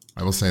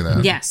 I will say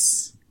that.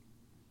 Yes.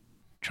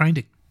 Trying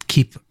to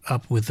keep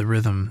up with the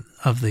rhythm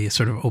of the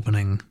sort of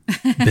opening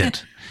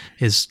bit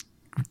is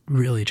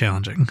really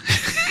challenging.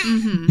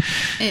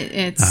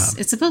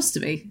 It's supposed to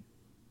be.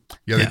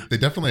 Yeah, they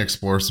definitely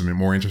explore some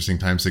more interesting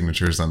time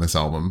signatures on this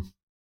album,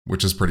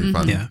 which is pretty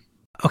fun. Yeah.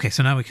 Okay,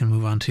 so now we can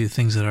move on to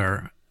things that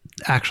are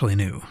actually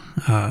new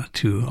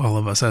to all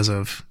of us as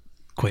of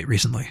quite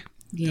recently.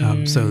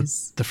 Yes. So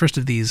the first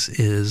of these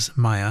is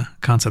Maya,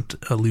 Concept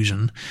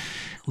Illusion.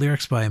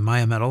 Lyrics by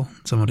Maya Metal,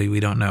 somebody we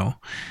don't know.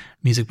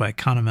 Music by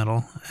Kana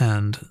Metal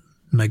and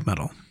Meg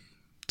Metal.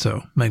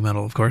 So Meg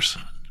Metal, of course,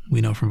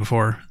 we know from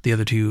before. The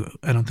other two,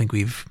 I don't think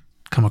we've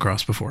come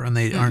across before, and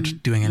they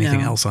aren't doing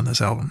anything else on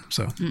this album.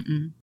 So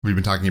we've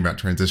been talking about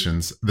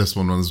transitions. This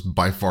one was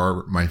by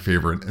far my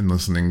favorite in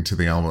listening to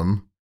the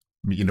album.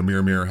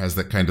 Mirror Mirror has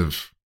that kind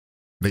of,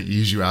 they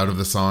ease you out of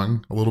the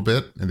song a little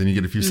bit, and then you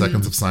get a few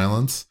seconds of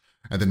silence,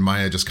 and then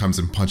Maya just comes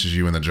and punches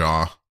you in the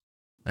jaw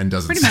and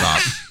doesn't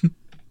stop.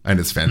 And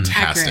it's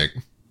fantastic.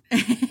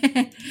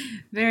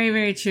 Very,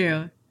 very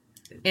true.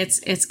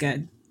 It's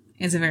good.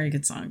 It's a very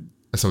good song.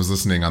 So I was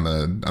listening on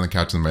the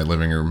couch in my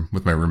living room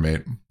with my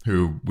roommate,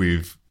 who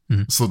we've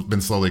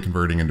been slowly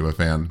converting into a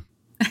fan.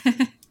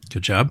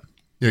 Good job.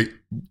 Yeah,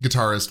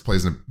 guitarist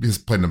he's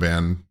played in a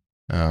band,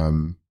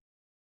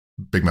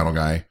 big metal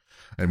guy,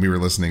 and we were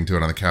listening to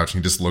it on the couch,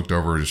 and he just looked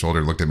over his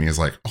shoulder, looked at me, and was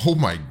like, "Oh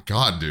my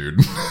god, dude!"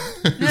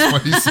 is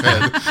what he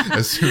said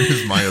as soon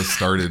as Maya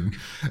started,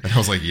 and I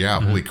was like,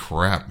 "Yeah, holy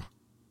crap!"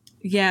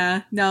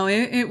 Yeah, no,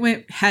 it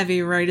went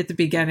heavy right at the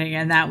beginning,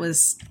 and that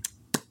was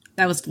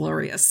That was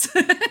glorious.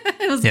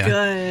 It was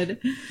good.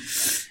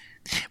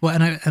 Well,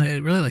 and I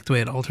really like the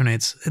way it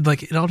alternates.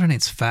 It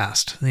alternates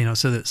fast,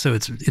 so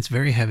it's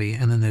very heavy,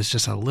 and then there's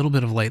just a little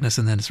bit of lightness,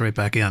 and then it's right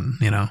back in,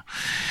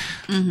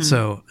 Mm-hmm.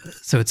 So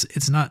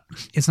it's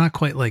not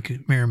quite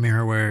like Mirror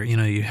Mirror where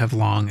you have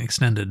long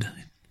extended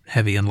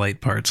heavy and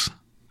light parts.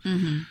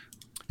 Mm-hmm.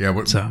 Yeah,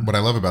 what I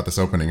love about this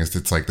opening is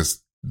it's like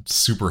this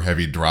super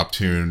heavy drop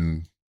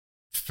tune,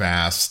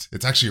 fast.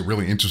 It's actually a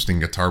really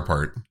interesting guitar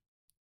part.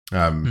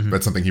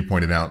 But something he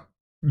pointed out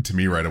to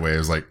me right away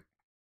is like,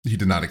 he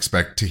did not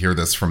expect to hear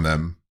this from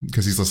them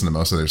because he's listened to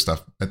most of their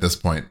stuff at this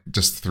point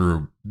just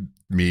through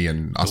me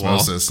and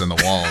osmosis and the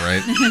wall,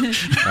 right?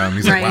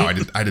 He's like, wow,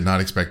 I did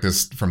not expect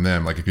this from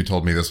them. Like, if you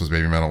told me this was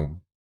Baby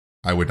Metal,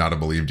 I would not have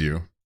believed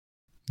you.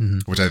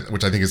 Mm-hmm.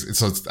 Which I think is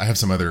so. I have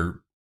some other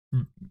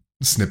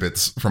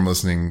snippets from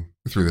listening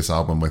through this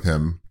album with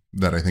him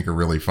that I think are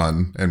really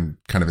fun and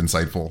kind of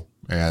insightful,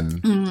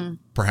 and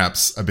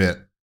perhaps a bit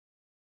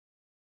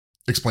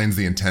explains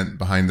the intent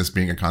behind this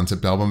being a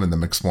concept album and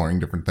them exploring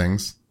different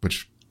things,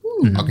 which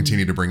I'll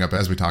continue to bring up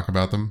as we talk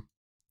about them.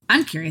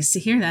 I'm curious to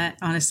hear that,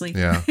 honestly.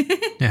 Yeah.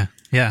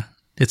 Yeah.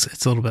 It's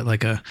a little bit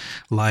like a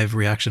live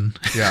reaction.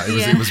 Yeah,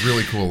 it was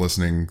really cool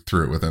listening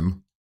through it with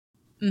him.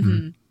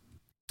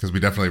 Because we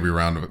definitely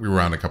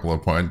rewound a couple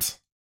of points.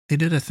 They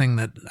did a thing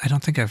that I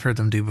don't think I've heard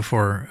them do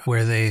before,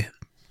 where they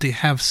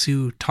have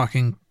Sue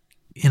talking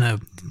in a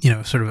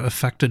sort of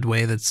affected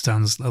way that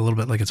sounds a little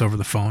bit like it's over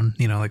the phone,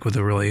 like with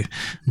a really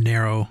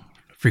narrow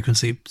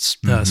frequency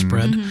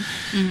spread,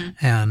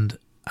 and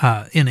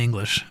in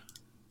English,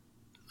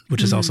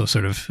 which is also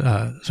sort of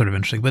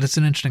interesting. But it's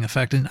an interesting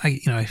effect, and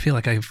I feel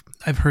like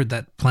I've heard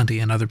that plenty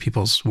in other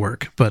people's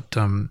work, but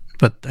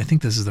I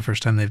think this is the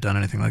first time they've done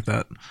anything like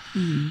that.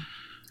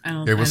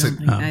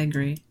 I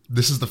agree.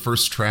 This is the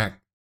first track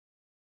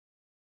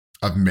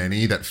of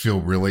many that feel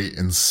really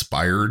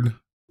inspired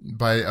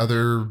by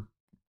other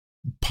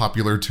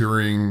popular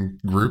touring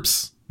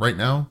groups right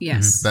now.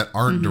 Yes. That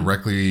aren't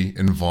directly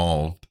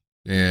involved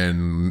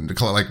in,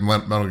 like,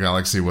 Metal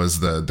Galaxy was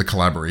the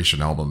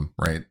collaboration album,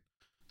 right?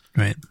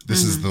 Right.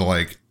 This is the,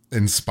 like,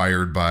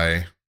 inspired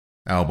by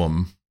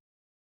album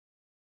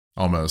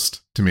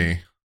almost to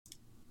me.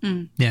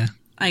 Yeah.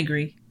 I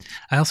agree.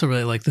 I also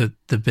really like the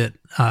bit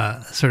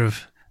sort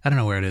of, I don't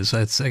know where it is.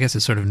 I guess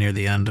it's sort of near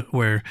the end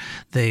where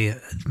they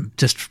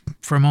just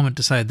for a moment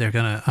decide they're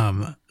going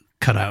to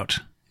cut out.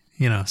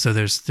 So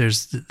there's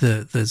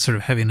the sort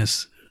of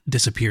heaviness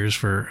disappears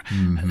for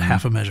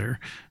half a measure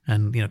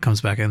and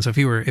comes back in. So if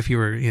you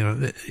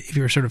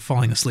were sort of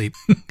falling asleep,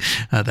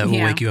 that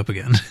will wake you up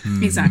again.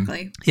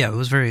 Exactly. Yeah,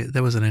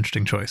 that was an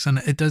interesting choice, and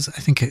it does.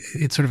 I think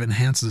it sort of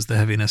enhances the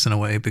heaviness in a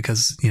way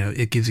because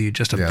it gives you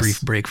just a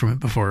brief break from it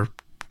before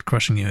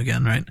crushing you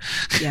again, right?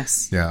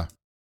 Yes. Yeah.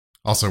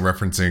 Also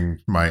referencing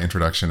my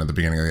introduction at the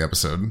beginning of the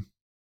episode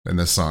in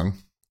this song.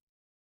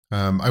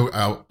 I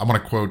want to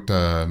quote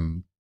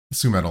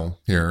Sue Metal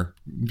here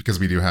because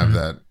we do have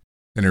that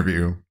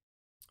interview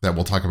that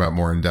we'll talk about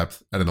more in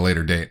depth at a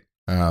later date.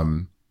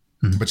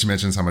 But she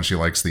mentions how much she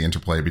likes the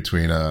interplay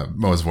between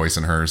Moa's voice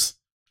and hers.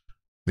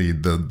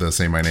 The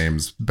Say My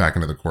Names back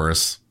into the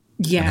chorus.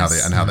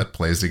 Yes. And how that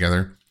plays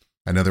together.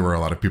 I know there were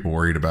a lot of people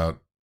worried about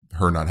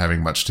her not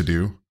having much to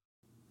do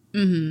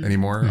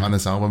anymore on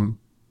this album.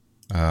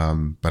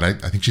 But I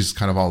think she's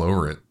kind of all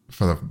over it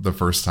for the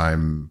first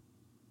time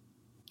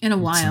in a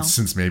while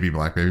since maybe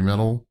Black Baby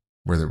Metal,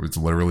 where there was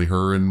literally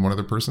her and one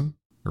other person,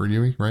 or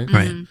Yui, right?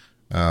 Right.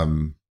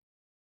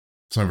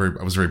 So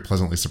I was very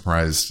pleasantly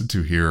surprised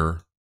to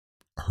hear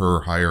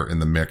her higher in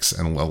the mix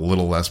and a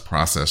little less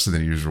processed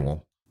than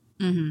usual.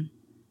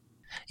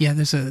 Yeah,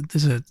 there's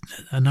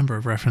a number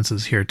of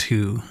references here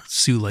to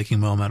Sue liking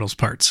Moa Metal's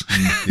parts.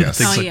 Yes.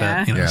 Things like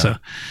that. So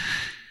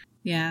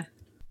yeah.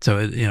 So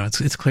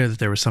it's clear that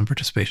there was some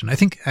participation. I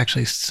think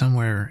actually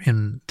somewhere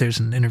there's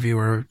an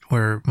interview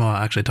where Moa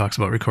actually talks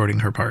about recording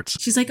her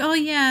parts. She's like, "Oh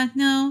yeah,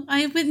 no,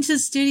 I went into the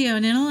studio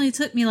and it only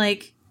took me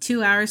like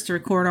 2 hours to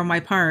record all my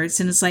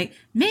parts." And it's like,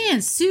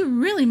 man, Sue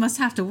really must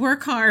have to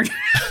work hard.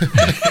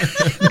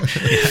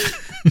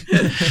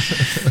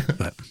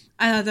 But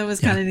I thought that was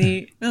kind of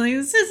neat. Like,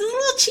 it's a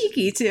little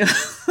cheeky too.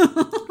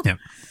 Yeah.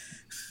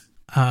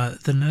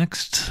 The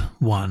next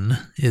one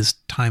is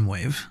Time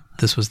Wave.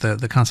 This was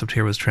the concept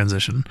here was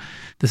transition.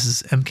 This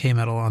is MK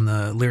Metal on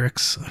the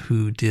lyrics,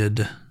 who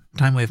did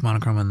Time Wave,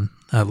 Monochrome,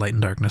 and Light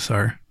and Darkness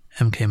are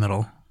MK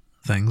Metal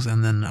things.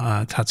 And then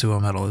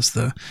Tatsuo Metal is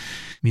the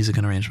music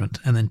and arrangement.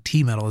 And then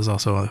T Metal is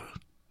also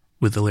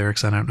with the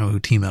lyrics. I don't know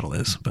who T Metal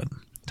is, but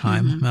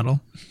Time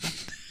Metal,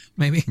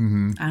 maybe.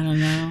 I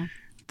don't know.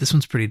 This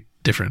one's pretty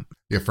different.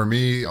 Yeah, for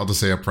me, I'll just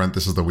say up front,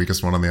 this is the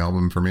weakest one on the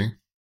album for me.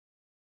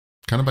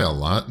 Kind of by a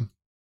lot.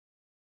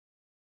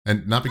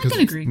 And not because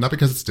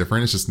it's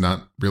different, it's just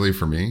not really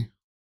for me,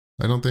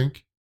 I don't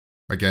think.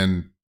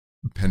 Again,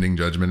 pending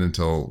judgment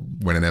until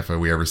when and if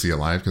we ever see it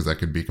live, because that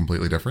could be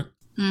completely different.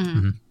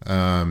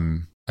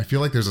 I feel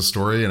like there's a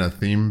story and a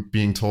theme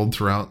being told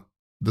throughout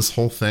this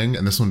whole thing,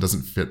 and this one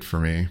doesn't fit for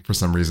me for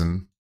some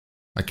reason.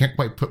 I can't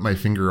quite put my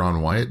finger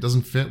on why it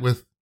doesn't fit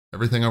with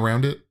everything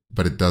around it.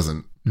 but it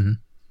doesn't.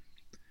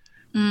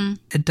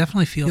 It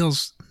definitely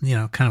feels,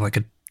 kind of like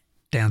a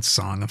dance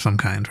song of some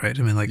kind, right?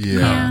 I mean, like,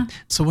 Yeah.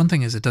 so one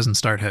thing is it doesn't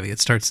start heavy.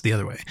 It starts the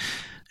other way.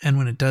 And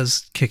when it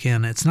does kick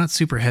in, it's not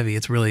super heavy.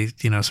 It's really,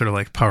 sort of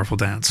like powerful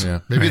dance.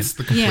 Yeah. Maybe right? it's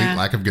the complete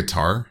lack of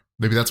guitar.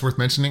 Maybe that's worth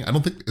mentioning. I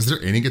don't think, is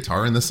there any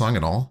guitar in this song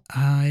at all?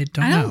 I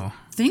don't know.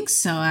 Think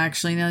so,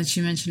 actually, now that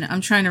you mention it.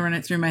 I'm trying to run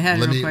it through my head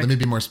Let real quick. me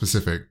be more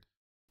specific.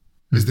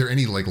 Is there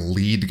any like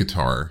lead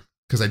guitar?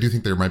 Because I do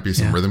think there might be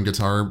some rhythm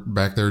guitar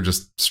back there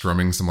just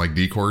strumming some like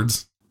D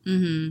chords.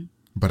 Mm-hmm.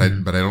 But I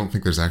don't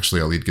think there's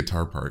actually a lead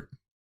guitar part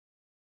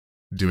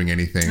doing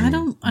anything I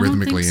don't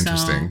rhythmically think so.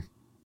 interesting,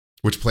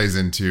 which plays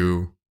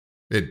into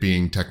it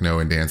being techno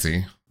and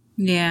dancey.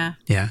 Yeah.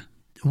 Yeah.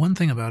 One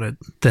thing about it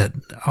that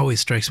always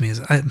strikes me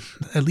is,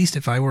 at least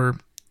if I were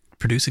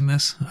producing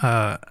this,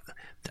 I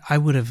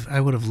would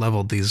have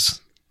leveled these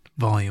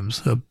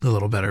volumes a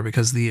little better,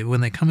 because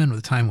when they come in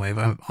with Time Wave,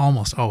 I'm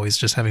almost always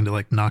just having to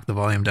like knock the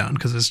volume down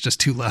because it's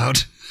just too loud.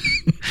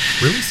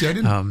 Really? See, I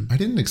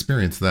didn't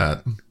experience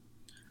that.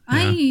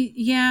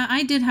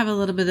 I did have a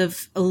little bit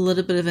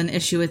of an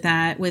issue with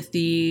that, with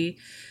the,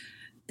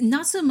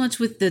 not so much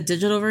with the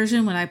digital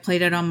version when I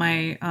played it on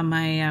my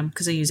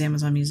because I use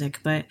Amazon Music,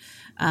 but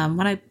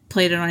when I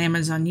played it on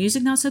Amazon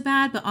Music, not so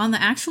bad, but on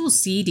the actual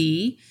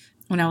CD,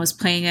 when I was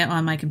playing it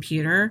on my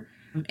computer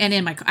and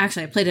I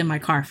played it in my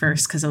car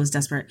first because I was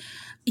desperate.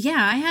 Yeah,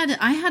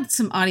 I had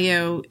some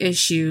audio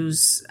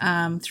issues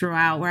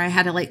throughout where I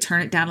had to like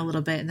turn it down a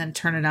little bit and then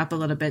turn it up a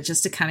little bit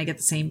just to kind of get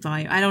the same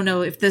volume. I don't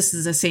know if this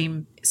is the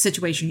same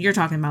situation you're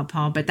talking about,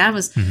 Paul, but that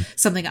was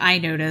something I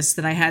noticed,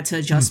 that I had to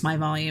adjust my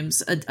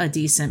volumes a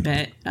decent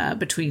bit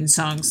between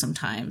songs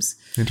sometimes.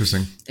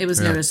 Interesting. It was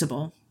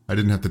noticeable. I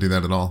didn't have to do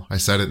that at all. I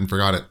said it and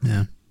forgot it.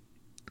 Yeah.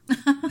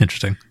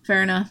 Interesting.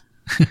 Fair enough.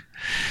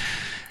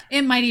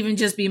 It might even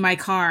just be my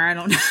car. I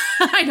don't know.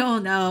 I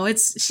don't know.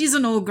 She's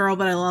an old girl,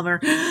 but I love her.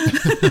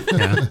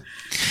 Yeah.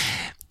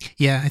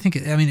 Yeah, I think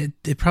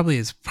it probably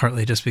is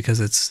partly just because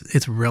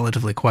it's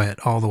relatively quiet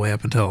all the way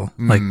up until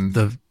like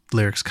the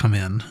lyrics come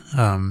in.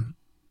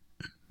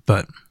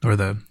 But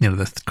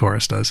the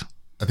chorus does.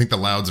 I think the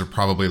louds are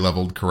probably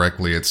leveled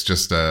correctly. It's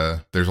just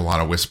there's a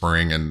lot of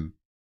whispering and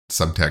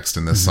subtext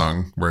in this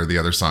song, where the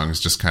other songs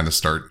just kind of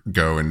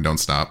go and don't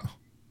stop.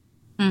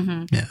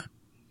 Mm-hmm. Yeah.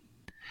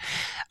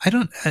 I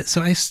don't.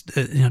 So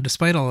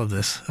despite all of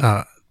this,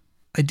 I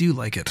do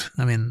like it.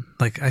 I mean,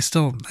 like I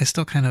still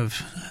kind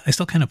of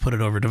put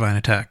it over Divine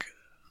Attack.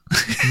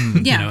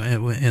 Yeah,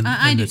 in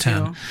I do the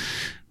 10. too.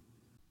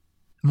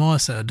 Moa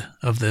said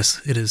of this,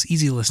 it is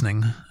easy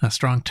listening.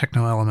 Strong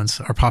techno elements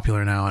are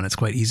popular now, and it's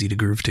quite easy to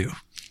groove to.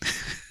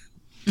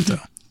 So.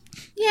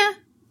 Yeah,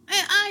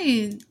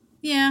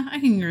 I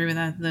can agree with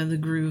that. The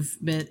groove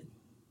bit.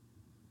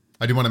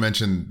 I do want to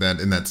mention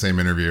that in that same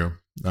interview,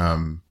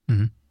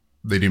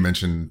 they do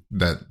mention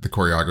that the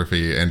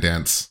choreography and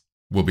dance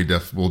will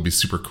be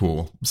super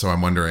cool. So I'm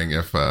wondering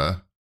if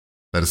that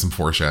is some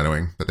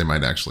foreshadowing that they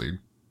might actually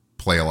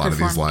play a lot of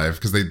these live,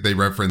 because they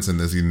reference in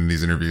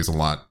these interviews a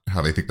lot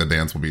how they think the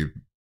dance will be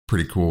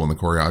pretty cool and the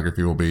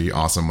choreography will be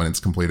awesome when it's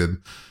completed.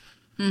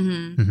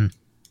 Mm-hmm. Mm-hmm.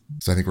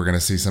 So I think we're going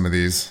to see some of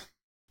these.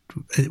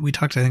 We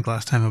talked, I think,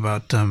 last time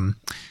about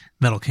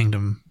Metal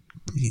Kingdom.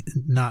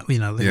 Not, we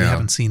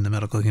haven't seen the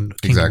Metal Kingdom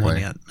one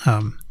yet.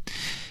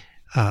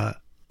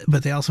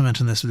 But they also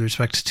mentioned this with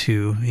respect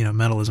to,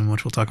 Metalism,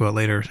 which we'll talk about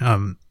later,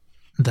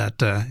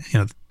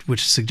 that,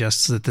 which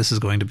suggests that this is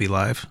going to be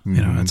live,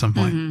 at some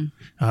point,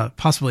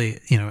 possibly,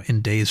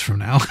 in days from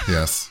now.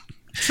 Yes.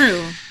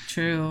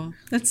 True.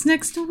 That's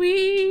next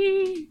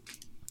week.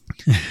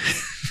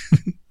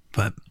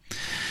 But,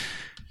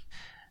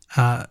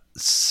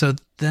 so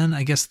then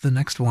I guess the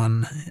next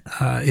one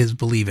is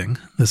believing.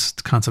 This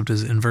concept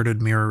is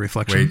inverted mirror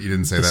reflection. Wait, you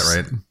didn't say that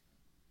right?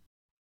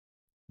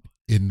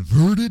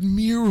 Inverted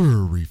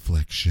mirror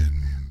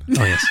reflection.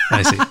 Oh, yes.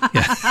 I see.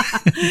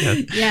 Yeah.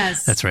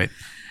 Yes. That's right.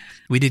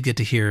 We did get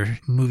to hear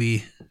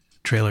movie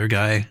trailer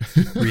guy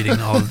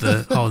reading all of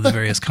the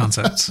various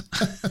concepts.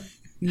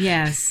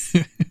 Yes.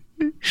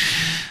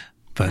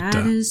 But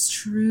that is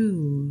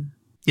true.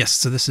 Yes,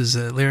 so this is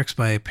lyrics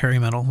by Perry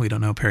Metal. We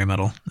don't know Perry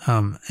Metal.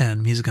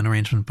 And music and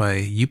arrangement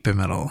by Yuppe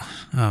Metal,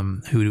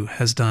 who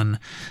has done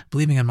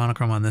Believing and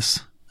Monochrome on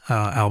this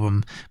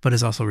album, but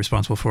is also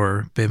responsible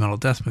for Bay Metal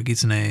Death,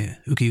 Magitsune,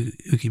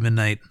 Uki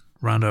Midnight,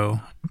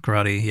 Rondo,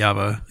 Karate,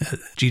 Yava,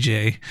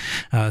 GJ,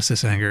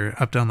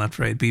 Sisanger, Up Down Left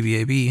Right,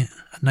 BBAB,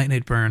 Night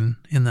Night Burn,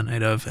 In the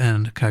Night Of,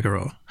 and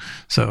Kagero.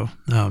 So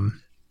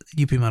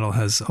Yuppe Metal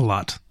has a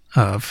lot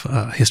of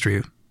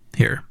history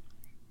here.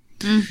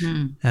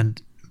 Mm-hmm.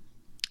 And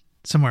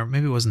somewhere,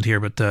 maybe it wasn't here,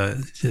 but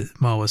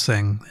Mo was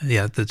saying,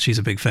 that she's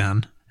a big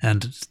fan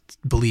and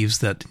believes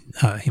that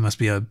he must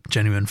be a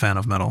genuine fan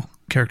of metal,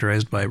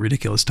 characterized by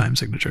ridiculous time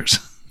signatures.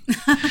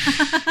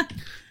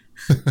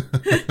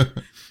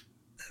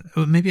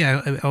 maybe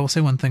I'll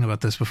say one thing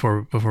about this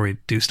before we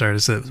do start,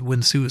 is that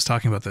when Sue was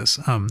talking about this,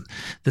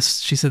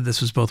 she said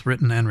this was both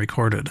written and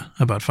recorded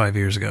about 5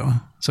 years ago.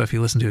 So if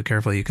you listen to it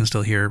carefully, you can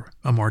still hear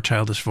a more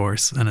childish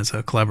voice, and it's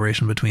a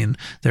collaboration between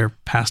their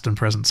past and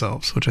present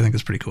selves, which I think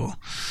is pretty cool.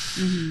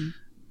 Mm-hmm.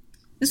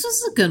 This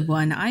was a good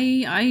one.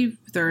 I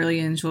thoroughly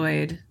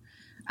enjoyed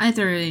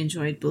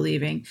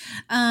Believing.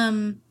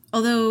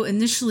 Although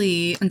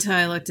initially, until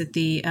I looked at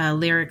the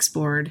lyrics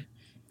board,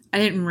 I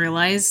didn't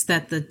realize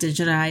that the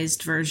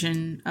digitized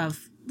version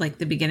of like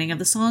the beginning of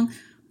the song,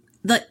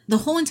 the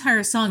whole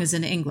entire song is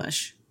in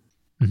English.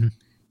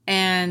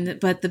 Mm-hmm.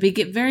 But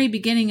the very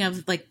beginning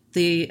of like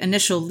the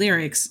initial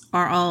lyrics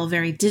are all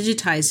very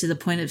digitized to the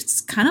point of it's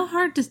kind of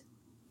hard to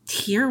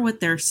hear what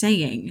they're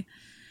saying.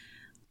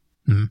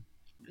 Mm-hmm.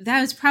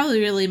 That was probably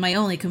really my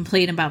only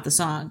complaint about the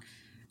song.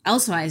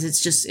 Elsewise,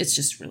 it's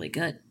just really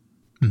good.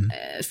 Mm-hmm.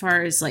 As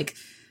far as like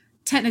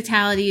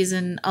technicalities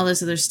and all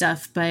this other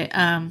stuff, but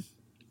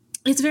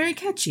it's very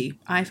catchy.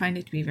 I find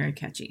it to be very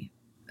catchy.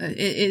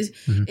 It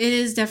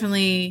is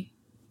definitely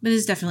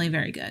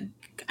very good.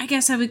 I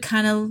guess I would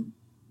kind of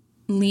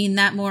lean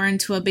that more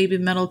into a baby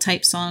metal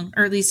type song,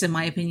 or at least in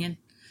my opinion.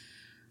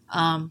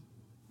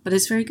 But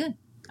it's very good.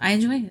 I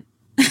enjoy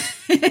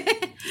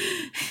it.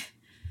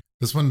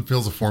 This one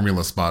feels a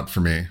formula spot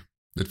for me.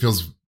 It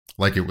feels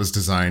like it was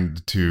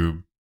designed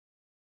to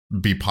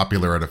be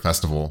popular at a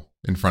festival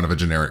in front of a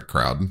generic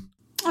crowd.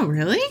 Oh,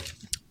 really?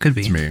 Could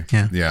be. To me.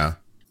 Yeah.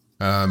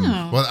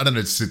 Well, I don't know.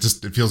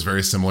 It feels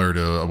very similar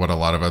to what a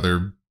lot of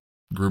other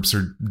groups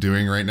are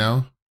doing right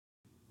now.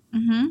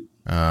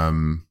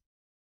 Mm-hmm.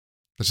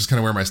 That's just kind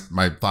of where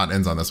my thought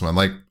ends on this one.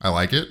 Like, I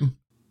like it.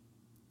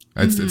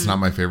 It's not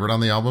my favorite on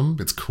the album.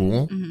 It's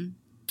cool,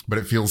 but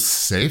it feels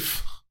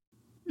safe.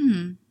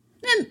 Mm-hmm.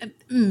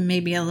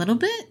 Maybe a little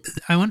bit.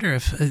 I wonder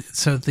if the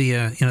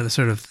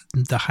sort of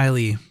the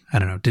highly, I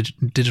don't know,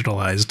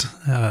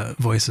 digitalized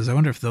voices. I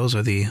wonder if those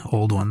are the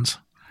old ones.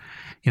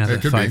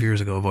 The 5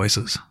 years ago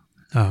voices.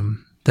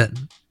 That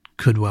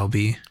could well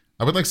be.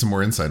 I would like some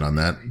more insight on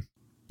that.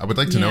 I would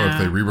like to know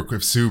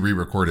if Sue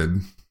re-recorded.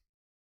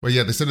 Well,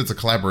 yeah, they said it's a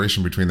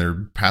collaboration between their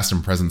past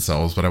and present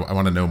selves, but I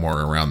want to know more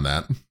around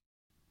that.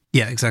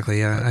 Yeah, exactly.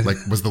 Yeah,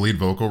 was the lead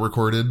vocal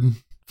recorded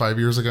 5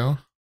 years ago?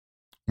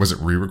 Was it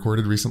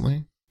re-recorded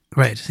recently?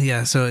 Right.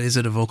 Yeah. So is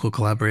it a vocal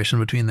collaboration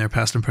between their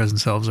past and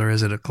present selves, or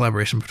is it a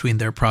collaboration between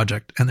their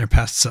project and their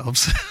past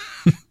selves?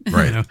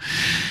 Right.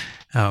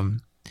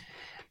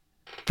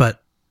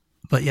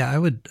 But yeah,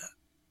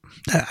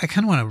 I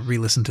kind of want to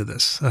re-listen to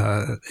this,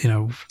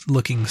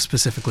 looking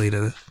specifically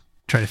to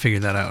try to figure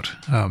that out.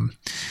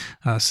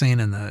 Sane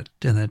in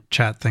the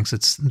chat thinks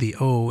it's the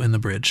O in the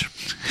bridge.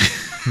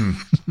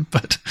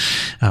 But,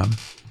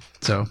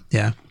 so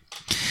yeah.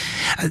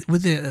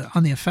 With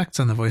on the effects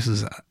on the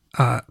voices,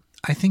 I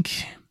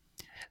think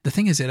the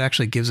thing is, it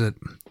actually gives it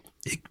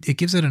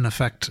an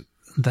effect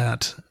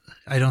that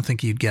I don't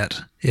think you'd get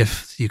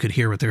if you could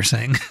hear what they're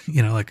saying.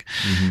 I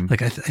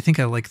think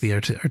I like the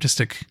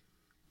artistic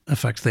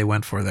effect they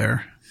went for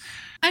there.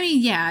 I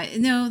mean, yeah,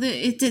 no,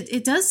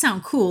 it does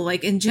sound cool.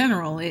 Like in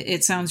general,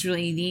 it sounds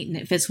really neat and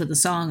it fits with the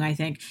song. I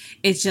think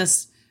it's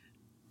just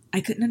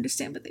I couldn't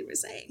understand what they were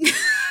saying.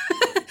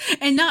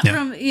 And not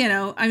from,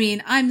 I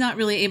mean, I'm not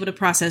really able to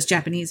process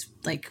Japanese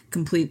like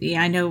completely.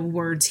 I know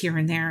words here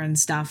and there and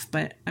stuff,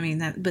 but I mean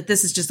but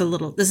this is a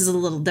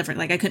little different.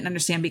 Like I couldn't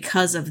understand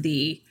because of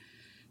the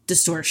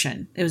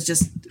distortion. It was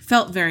just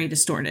felt very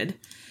distorted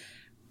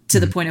to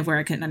the point of where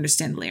I couldn't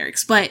understand the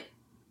lyrics. But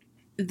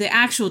the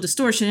actual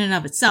distortion in and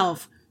of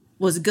itself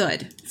was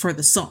good for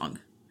the song.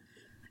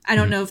 I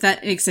don't know if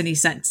that makes any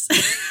sense.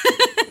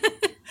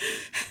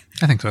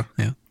 I think so.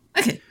 Yeah.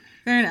 Okay.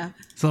 Fair enough.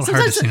 It's a little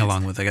hard to sing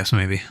along with, I guess,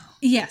 maybe.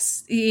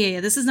 Yes.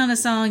 Yeah. This is not a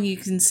song you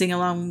can sing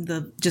along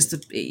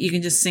you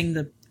can just sing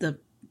the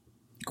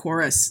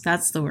chorus.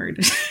 That's the word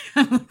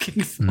I'm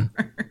looking for.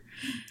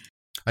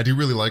 I do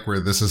really like where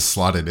this is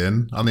slotted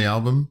in on the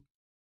album.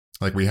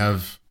 Like we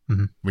have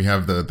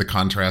the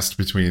contrast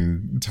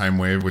between Time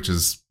Wave, which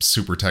is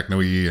super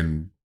techno-y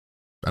and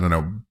I don't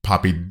know,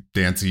 poppy,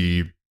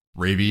 dancey,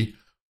 ravey.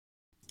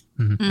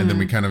 And then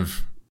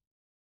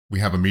we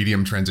have a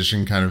medium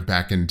transition kind of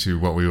back into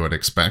what we would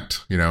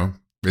expect.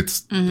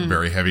 It's a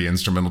very heavy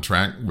instrumental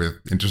track with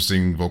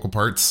interesting vocal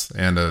parts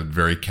and a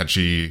very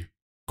catchy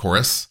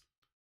chorus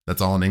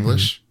that's all in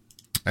English.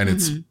 And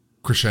it's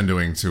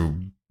crescendoing to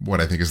what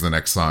I think is the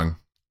next song.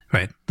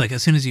 Right. Like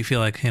as soon as you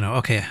feel like,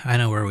 okay, I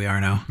know where we are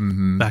now,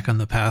 back on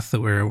the path that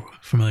we're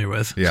familiar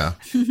with. Yeah.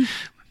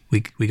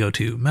 we go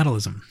to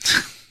metalism.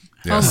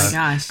 Yes. Oh my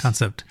gosh.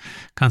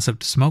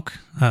 Concept smoke.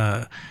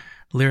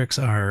 Lyrics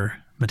are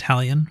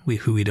Metallion,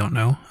 who we don't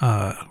know.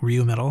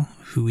 Ryu Metal,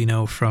 who we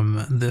know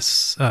from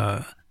this,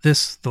 The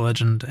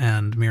Legend,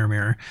 and Mirror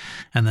Mirror,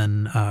 and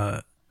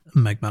then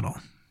Meg Metal.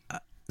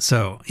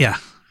 So yeah,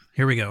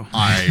 here we go.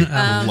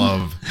 I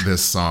love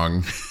this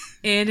song.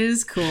 It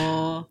is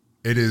cool.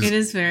 It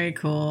is very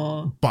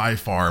cool. By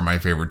far my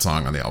favorite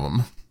song on the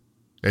album.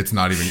 It's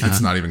not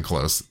even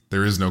close.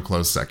 There is no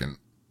close second.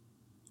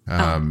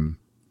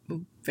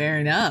 Fair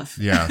enough.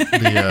 Yeah.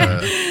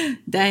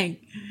 Dang.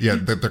 Yeah,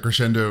 the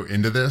crescendo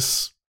into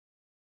this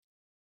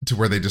to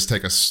where they just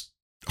take a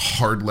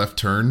hard left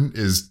turn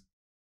is,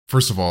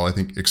 first of all, I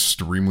think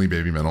extremely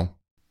baby metal.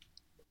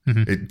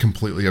 Mhm. It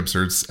completely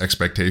absurds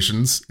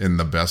expectations in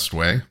the best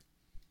way.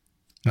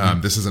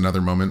 This is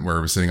another moment where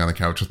I was sitting on the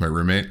couch with my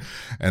roommate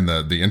and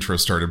the intro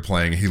started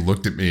playing. He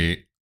looked at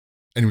me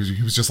and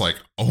he was just like,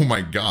 oh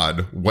my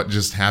God, what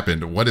just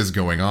happened? What is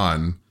going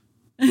on?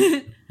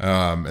 And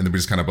then we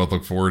just kind of both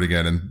looked forward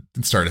again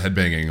and started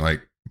headbanging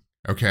like,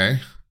 okay,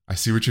 I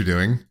see what you're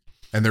doing.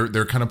 And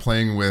they're kind of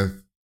playing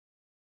with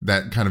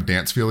that kind of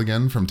dance feel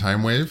again from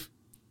Time Wave.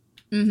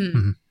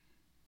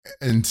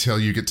 Until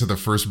you get to the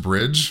first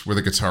bridge where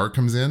the guitar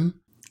comes in.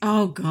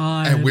 Oh,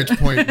 God. At which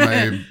point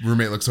my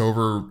roommate looks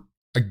over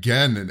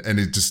again and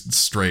it just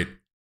straight,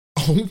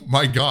 oh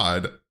my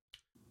God,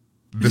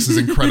 this is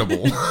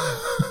incredible.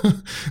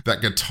 That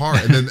guitar.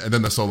 And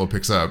then the solo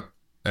picks up.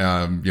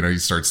 He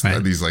starts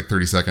these like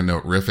 30-second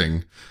note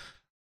riffing.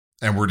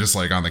 And we're just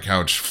like on the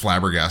couch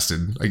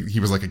flabbergasted. Like, he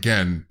was like,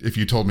 again, if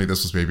you told me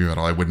this was baby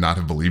metal, I would not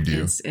have believed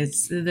you.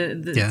 It's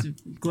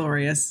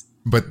glorious.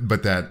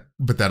 But that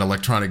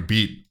electronic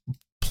beat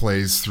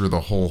plays through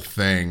the whole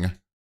thing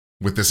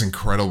with this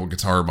incredible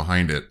guitar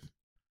behind it.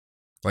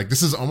 Like,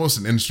 this is almost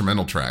an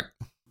instrumental track.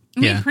 I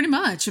mean, pretty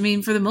much. I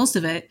mean, for the most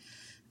of it,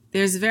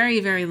 there's very,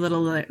 very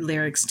little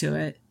lyrics to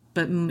it.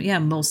 But yeah,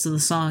 most of the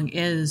song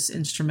is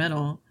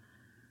instrumental.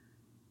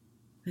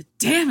 But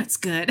damn, it's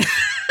good.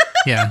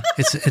 Yeah,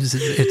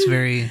 it's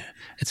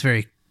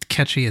very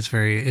catchy.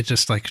 It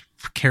just like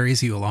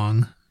carries you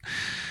along.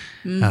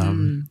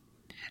 And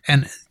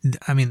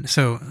I mean,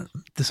 so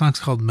the song's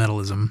called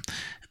Metalism.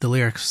 The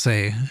lyrics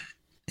say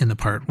in the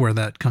part where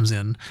that comes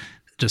in,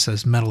 it just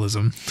says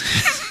metalism.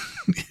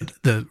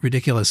 The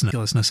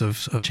ridiculousness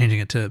of changing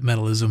it to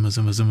metalism.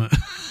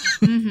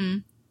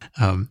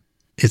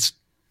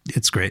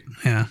 It's great.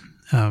 Yeah.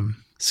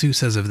 Sue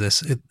says of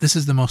this, this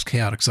is the most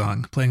chaotic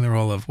song, playing the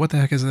role of what the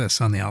heck is this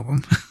on the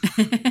album.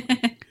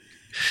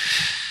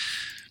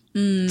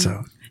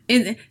 So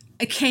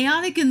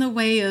chaotic in the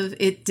way of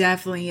it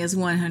definitely is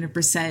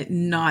 100%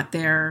 not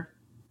their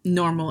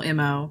normal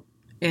MO.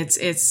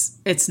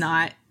 It's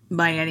not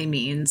by any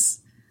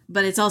means,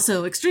 but it's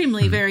also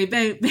extremely very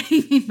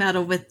baby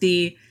metal with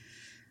the,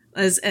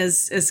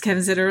 as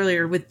Kevin said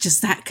earlier, with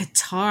just that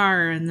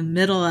guitar in the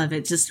middle of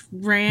it, just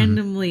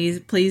randomly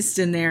placed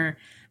in there.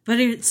 But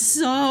it's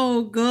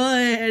so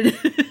good.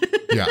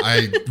 Yeah,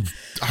 I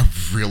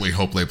really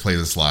hope they play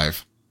this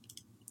live.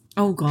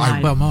 Oh,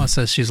 God. Well, Moa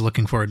says she's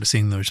looking forward to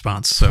seeing the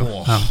response,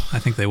 so I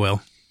think they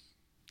will.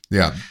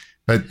 Yeah.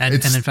 But and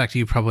in fact,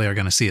 you probably are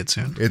going to see it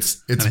soon.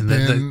 It's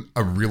been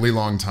a really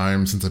long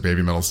time since a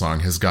baby metal song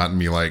has gotten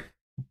me like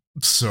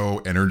so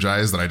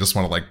energized that I just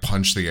want to like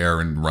punch the air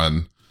and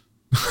run.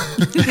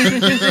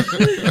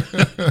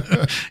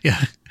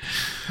 Yeah.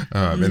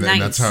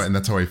 Nice. And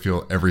that's how I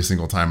feel every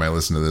single time I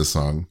listen to this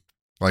song.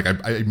 Like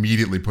I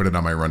immediately put it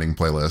on my running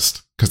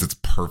playlist because it's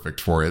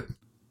perfect for it.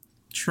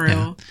 True.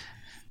 Yeah.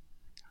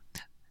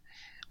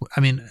 I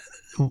mean,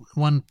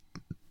 one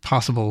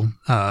possible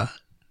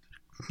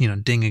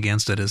ding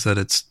against it is that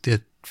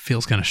it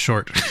feels kind of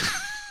short.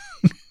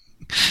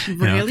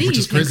 Really? Which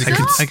is crazy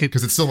So?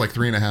 because it's still like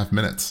 3.5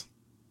 minutes.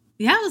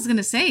 Yeah, I was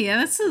gonna say,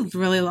 that's a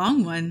really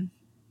long one.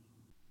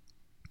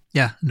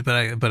 Yeah,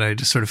 but I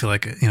just sort of feel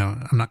like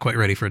I'm not quite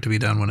ready for it to be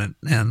done when it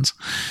ends.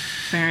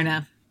 Fair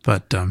enough.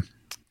 But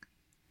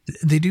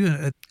they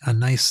do a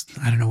nice,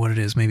 I don't know what it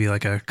is, maybe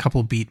like a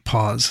couple beat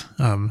pause,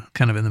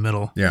 kind of in the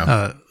middle.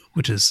 Yeah.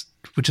 Which is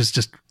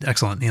just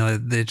excellent.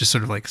 They just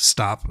sort of like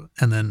stop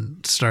and then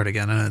start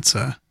again, and it's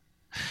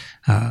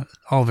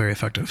all very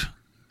effective.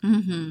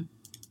 Mm-hmm.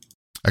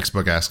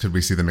 Xbox asked, could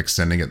we see them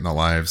extending it in the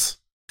lives?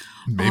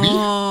 Maybe.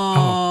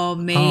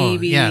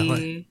 Maybe.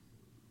 Yeah,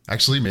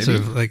 Actually, maybe. Sort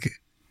of like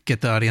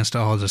get the audience to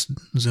all just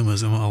zoom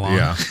along.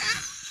 Yeah.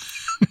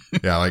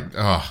 Yeah, like,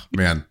 oh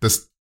man,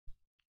 this.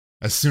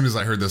 As soon as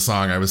I heard this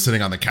song, I was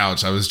sitting on the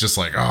couch. I was just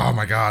like, oh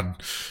my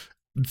God,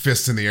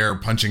 fists in the air,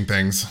 punching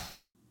things.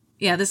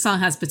 Yeah, this song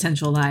has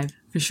potential live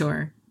for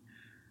sure.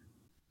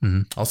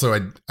 Mm-hmm. Also,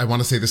 I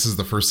want to say this is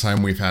the first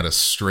time we've had a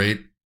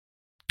straight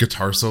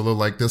guitar solo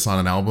like this on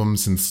an album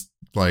since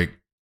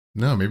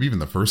maybe even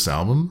the first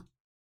album.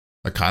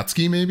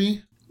 Akatsuki,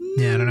 maybe?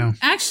 Yeah, I don't know.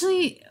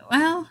 Actually,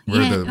 well,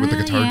 with the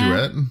guitar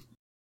yeah. duet.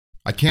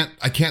 I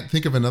can't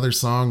think of another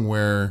song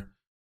where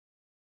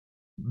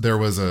there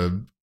was a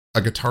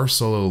guitar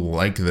solo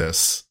like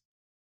this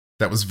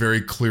that was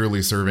very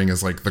clearly serving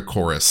as like the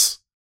chorus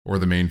or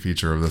the main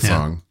feature of the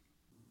song.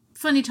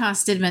 Funny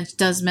Toss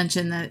does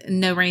mention that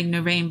No Rain,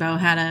 No Rainbow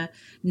had a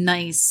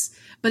nice,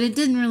 but it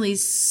didn't really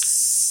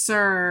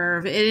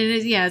serve.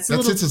 It's a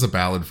little That sits as a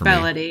ballad for me.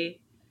 ballady.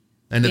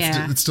 And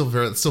it's still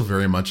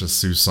very much a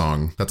Sue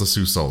song. That's a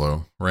Sue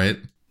solo, right?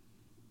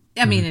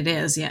 I mean, it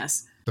is,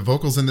 yes. The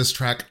vocals in this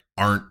track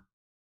aren't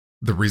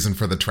the reason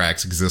for the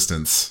track's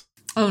existence.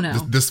 Oh, no.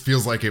 This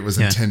feels like it was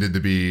intended to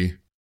be,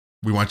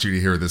 we want you to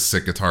hear this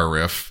sick guitar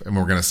riff, and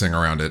we're going to sing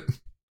around it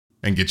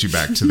and get you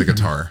back to the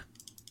guitar.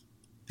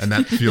 And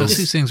that feels...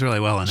 She sings really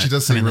well in it. She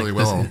does sing really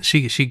well.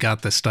 She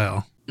got this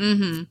style.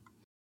 Mm-hmm.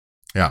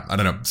 Yeah, I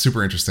don't know.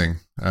 Super interesting.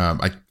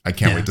 I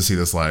can't wait to see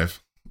this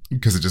live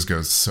because it just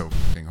goes so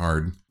fucking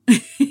hard.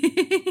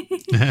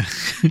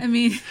 I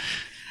mean,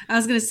 I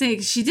was gonna say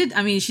she did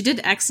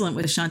excellent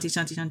with Shanti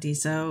Shanti Shanti.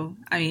 So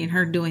I mean,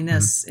 her doing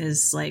this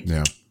is like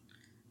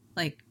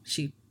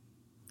she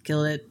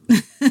killed it.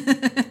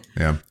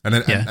 Yeah, and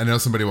then I know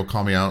somebody will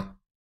call me out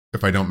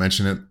if I don't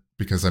mention it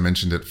because I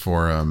mentioned it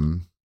for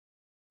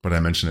but I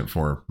mentioned it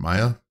for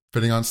Maya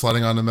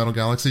slotting onto Metal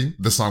Galaxy.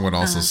 This song would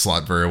also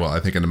slot very well,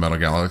 I think, into Metal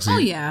Galaxy. Oh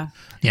yeah,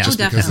 just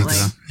definitely.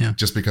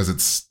 Just because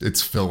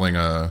it's filling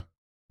a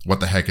what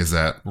the heck is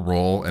that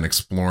role and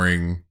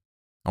exploring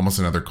almost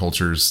another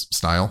culture's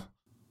style.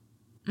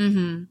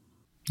 Mm-hmm.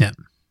 Yeah.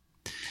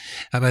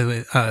 By the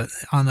way,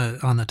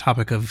 on the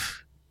topic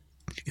of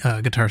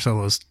guitar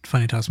solos,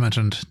 Funny Toss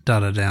mentioned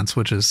Dada Dance,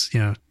 which is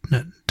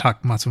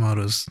Tak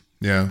Matsumoto's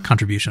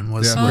contribution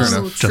was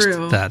just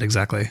true. that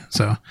exactly.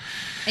 So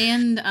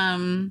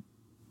and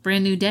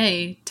Brand New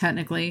Day,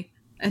 technically,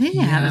 I think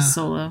they had a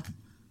solo.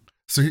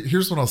 So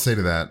here's what I'll say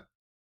to that: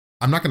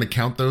 I'm not going to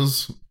count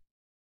those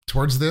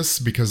towards this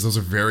because those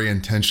are very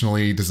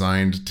intentionally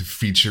designed to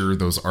feature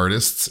those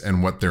artists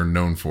and what they're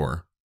known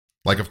for.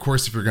 Like, of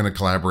course, if you're going to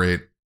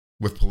collaborate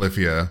with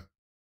Polyphia,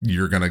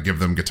 you're going to give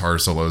them guitar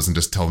solos and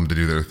just tell them to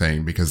do their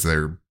thing because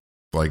they're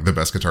like the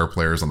best guitar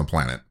players on the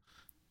planet.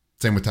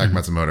 Same with Tak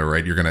Matsumoto,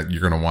 right? You're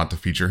going to want to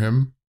feature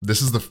him.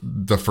 This is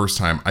the first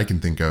time I can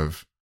think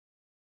of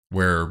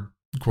where,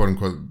 quote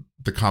unquote,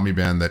 the Kami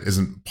band that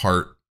isn't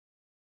part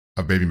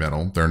of Baby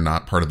Metal, they're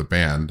not part of the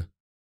band,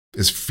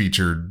 is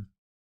featured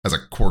as a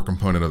core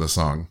component of the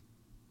song.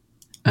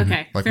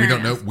 Okay. Like we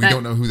don't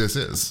know who this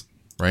is,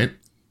 right?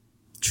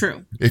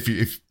 True.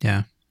 If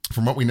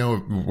from what we know,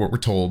 what we're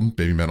told,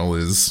 Baby Metal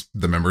is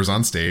the members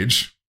on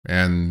stage,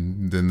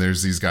 and then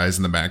there's these guys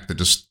in the back that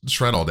just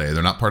shred all day.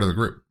 They're not part of the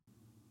group.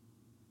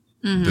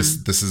 Mm-hmm.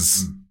 This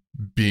is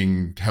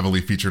being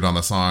heavily featured on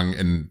the song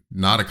and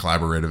not a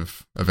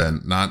collaborative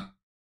event, not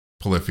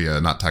Polyphia,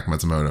 not Tak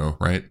Matsumoto,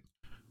 right?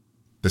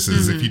 This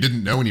is, if you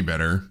didn't know any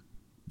better,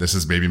 this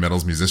is Baby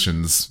Metal's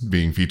musicians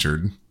being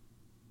featured.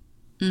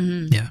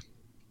 Mm-hmm. Yeah.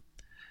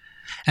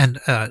 And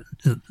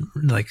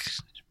like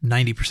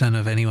 90%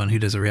 of anyone who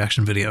does a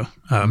reaction video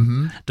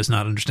does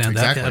not understand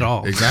that at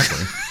all.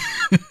 Exactly.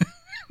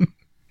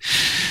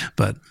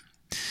 But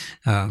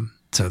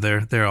so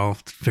they're all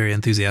very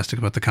enthusiastic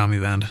about the Kami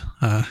band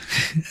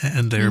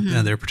and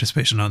their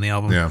participation on the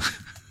album. Yeah.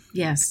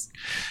 Yes.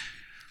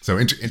 So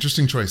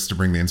interesting choice to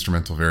bring the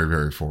instrumental very,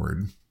 very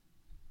forward.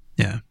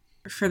 Yeah.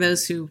 For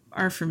those who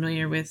are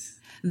familiar with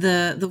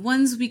the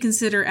ones we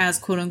consider as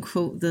quote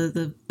unquote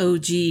the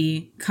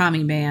OG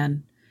Kami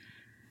band,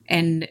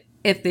 and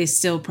if they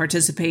still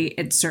participate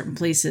in certain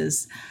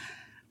places,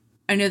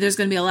 I know there's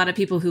going to be a lot of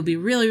people who'll be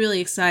really,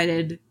 really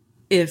excited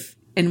if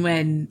and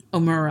when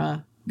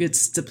Omura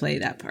gets to play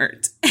that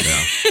part.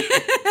 Yeah.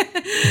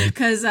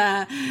 Because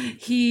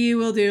he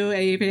will do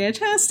a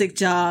fantastic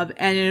job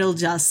and it'll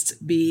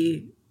just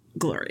be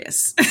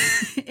glorious.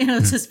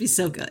 It'll just be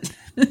so good.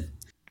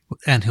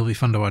 And he'll be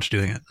fun to watch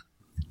doing it.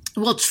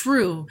 Well,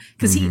 true,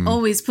 because he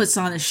always puts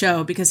on a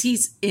show because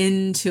he's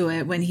into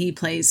it when he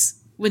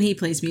plays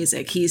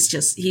music. He's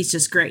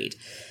just great.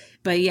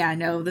 But yeah,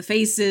 no, the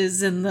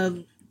faces and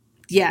the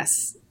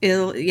yes.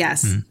 You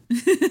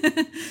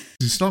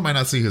still might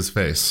not see his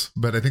face,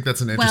 but I think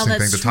that's an interesting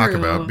thing to talk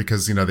about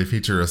because they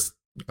feature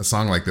a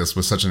song like this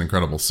with such an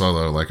incredible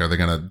solo. Like, are they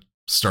going to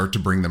start to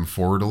bring them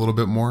forward a little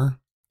bit more?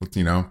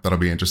 That'll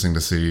be interesting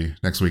to see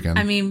next weekend.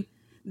 I mean,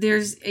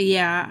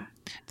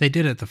 they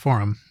did at the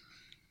Forum,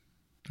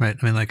 right?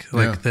 I mean, like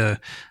the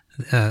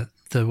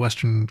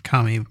Western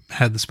Kami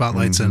had the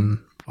spotlights and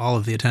all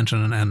of the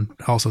attention and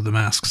also the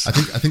masks. I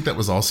think that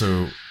was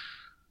also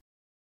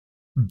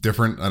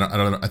different. I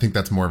don't know. I think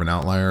that's more of an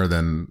outlier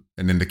than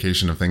an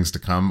indication of things to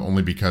come,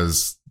 only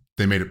because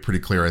they made it pretty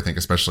clear, I think,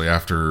 especially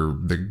after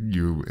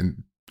you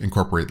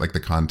incorporate like the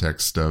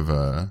context of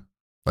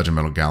Legend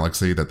Metal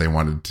Galaxy, that they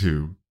wanted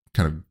to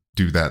kind of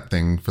do that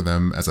thing for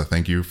them as a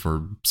thank you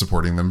for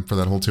supporting them for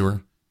that whole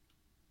tour.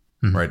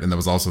 Mm-hmm. Right. And that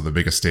was also the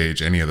biggest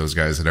stage any of those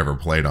guys had ever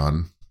played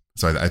on.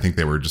 So I think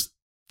they were just,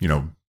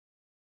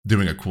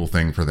 doing a cool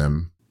thing for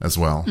them as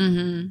well.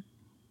 Mm-hmm.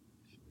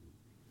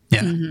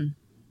 Yeah. Mm-hmm.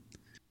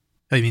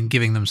 I mean,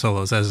 giving them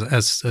solos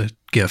as a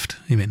gift.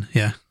 You mean,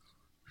 yeah.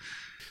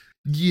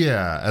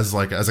 Yeah, as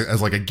like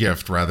a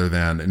gift rather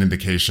than an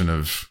indication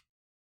of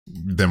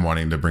them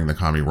wanting to bring the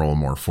Kami role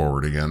more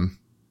forward again.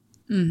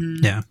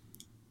 Mm-hmm. Yeah.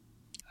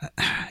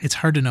 It's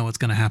hard to know what's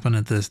going to happen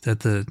at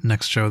the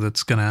next show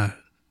that's going to,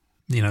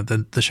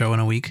 the show in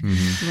a week.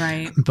 Mm-hmm.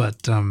 Right.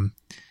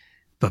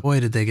 But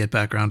boy, did they get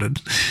backgrounded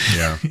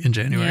in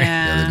January.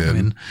 Yeah, they did. I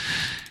mean,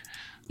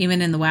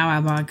 even in the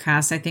Wow Wow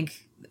podcast, I think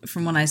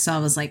from what I saw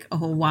was like a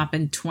whole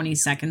whopping 20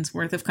 seconds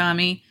worth of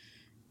Kami.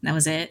 That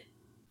was it.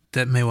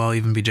 That may well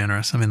even be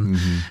generous. I mean,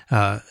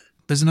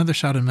 there's another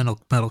shot in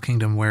Metal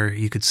Kingdom where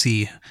you could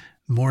see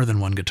more than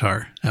one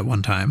guitar at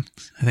one time.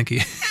 I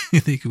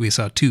think we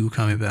saw two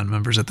Kami band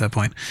members at that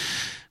point.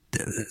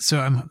 So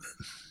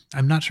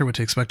I'm not sure what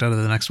to expect out of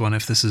the next one.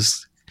 If this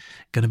is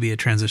going to be a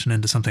transition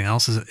into something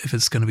else, if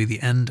it's going to be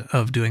the end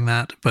of doing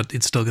that, but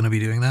it's still going to be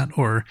doing that,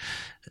 or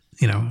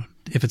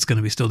if it's going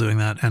to be still doing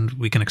that, and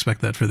we can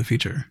expect that for the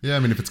future. Yeah, I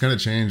mean, if it's going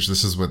to change,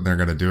 this is what they're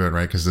going to do it,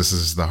 right? Because this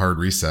is the hard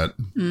reset.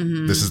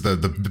 Mm-hmm. This is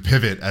the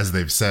pivot, as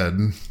they've said.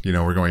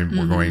 We're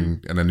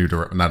going in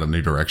a not a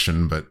new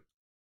direction, but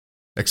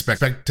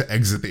expect to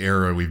exit the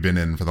era we've been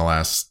in for the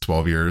last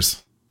 12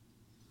 years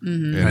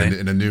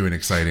in a new and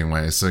exciting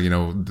way. So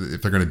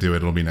if they're going to do it,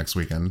 it'll be next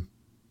weekend.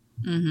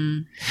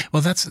 Mm-hmm.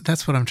 Well,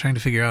 that's what I'm trying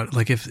to figure out.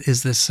 Like,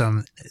 is this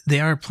they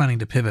are planning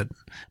to pivot,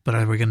 but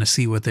are we going to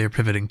see what they're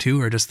pivoting to,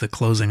 or just the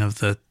closing of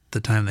the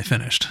time they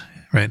finished?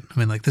 Right. I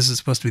mean, like, this is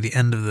supposed to be the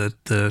end of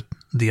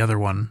the other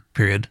one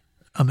period.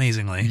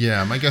 Amazingly.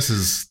 Yeah, my guess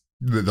is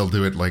that they'll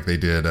do it like they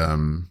did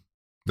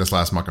this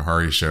last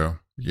Makahari show.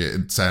 Yeah,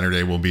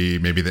 Saturday will be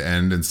maybe the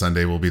end, and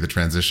Sunday will be the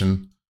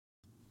transition.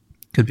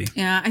 Could be.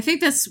 Yeah, I think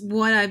that's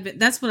what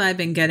I've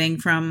been getting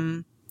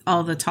from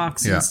all the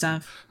talks and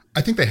stuff. I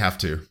think they have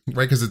to,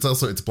 right? Because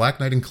it's Black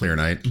Night and Clear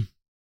Night.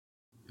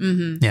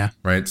 Mm-hmm. Yeah.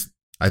 Right?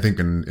 I think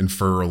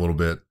infer a little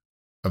bit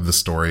of the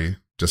story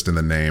just in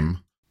the name.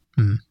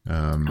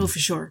 Mm-hmm. For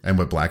sure. And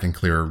what Black and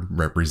Clear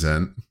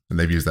represent. And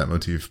they've used that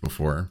motif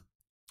before.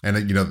 And,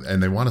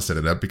 and they want to set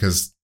it up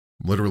because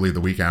literally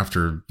the week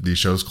after these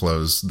shows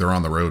close, they're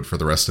on the road for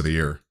the rest of the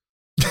year.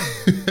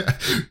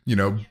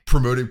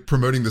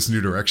 Promoting this new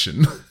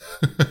direction.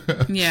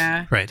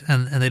 Yeah. Right.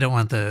 And they don't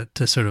want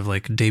to sort of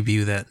like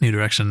debut that new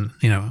direction,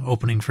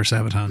 opening for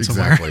Sabaton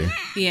exactly. somewhere.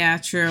 Yeah,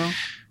 true.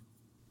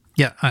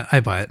 Yeah, I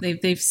buy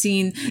it.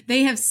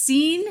 They have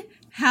seen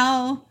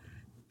how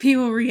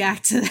people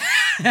react to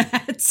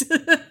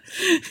that.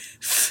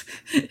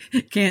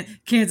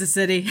 Kansas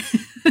City.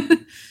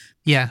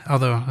 Yeah,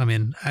 although, I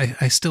mean,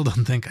 I still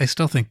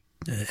think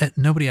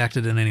nobody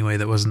acted in any way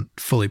that wasn't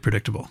fully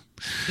predictable.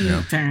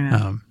 Yeah, fair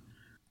enough.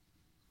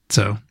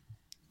 So,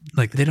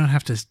 like, they don't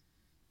have to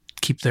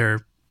keep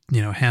their,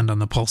 hand on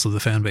the pulse of the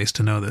fan base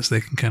to know this.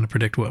 They can kind of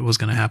predict what was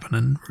going to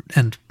happen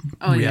and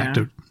react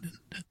to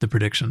the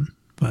prediction.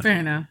 But, fair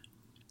enough.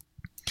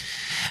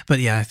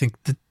 But yeah, I think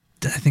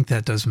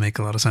that does make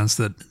a lot of sense.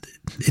 That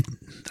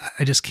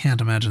I just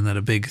can't imagine that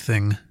a big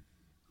thing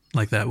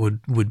like that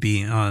would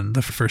be on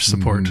the first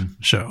support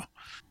show.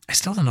 I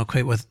still don't know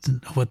quite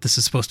what this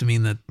is supposed to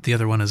mean, that the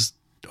other one is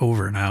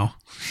over now,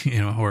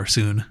 or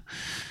soon.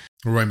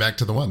 We're going back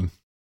to the one.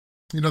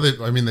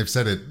 They've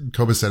said it.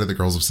 Koba said it. The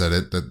girls have said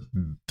it, that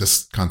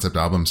this concept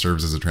album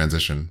serves as a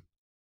transition.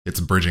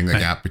 It's bridging the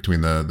gap between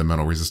the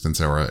Metal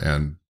Resistance era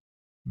and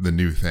the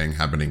new thing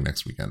happening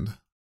next weekend.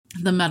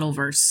 The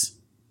Metalverse.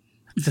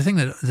 The thing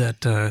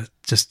that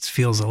just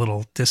feels a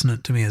little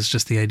dissonant to me is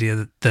just the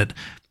idea that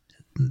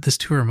this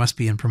tour must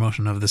be in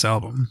promotion of this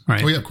album,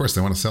 right? Oh yeah, of course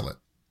they want to sell it.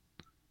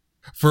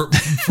 For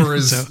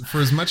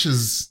as much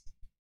as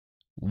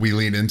we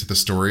lean into the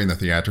story and the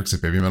theatrics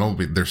of Baby Metal,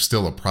 they're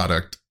still a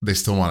product. They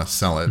still want to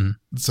sell it.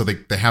 Mm-hmm. So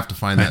they have to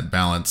find that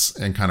balance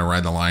and kind of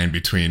ride the line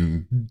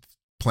between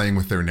playing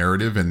with their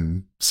narrative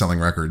and selling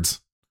records.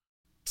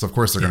 So of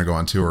course they're going to go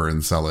on tour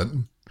and sell it.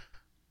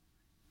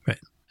 Right.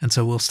 And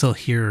so we'll still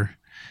hear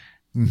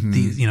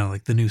these,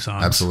 like the new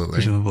songs, absolutely,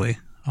 presumably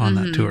on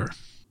that tour.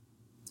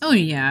 Oh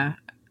yeah.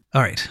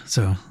 All right.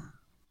 So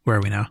where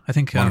are we now? I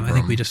think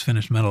we just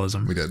finished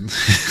Metalism. We did.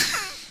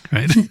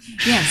 Right?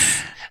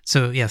 Yes.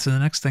 So the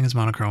next thing is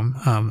Monochrome,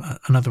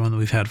 another one that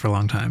we've had for a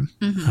long time.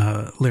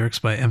 Mm-hmm. Lyrics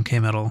by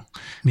MK Metal,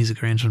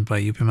 music arrangement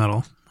by UP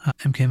Metal.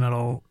 MK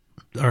Metal,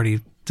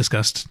 already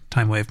discussed,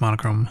 Time Wave,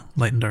 Monochrome,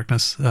 Light and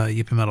Darkness,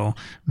 UP Metal,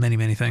 many,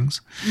 many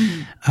things,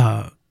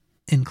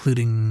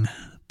 including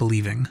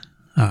Believing.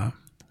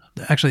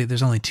 Actually,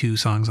 there's only 2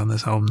 songs on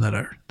this album that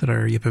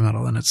are UP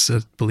Metal, and it's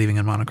Believing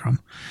and Monochrome.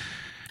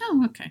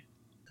 Oh, okay.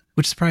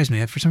 Which surprised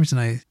me. For some reason,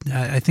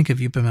 I think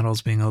of UP Metal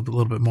as being a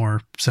little bit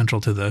more central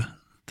to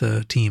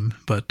the team,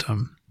 but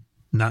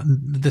not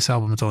this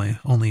album. It's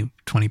only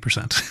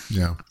 20%.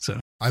 Yeah. So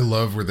I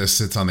love where this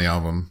sits on the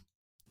album.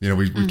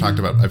 We've talked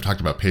about, I've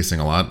talked about pacing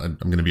a lot. I'm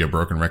going to be a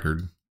broken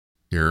record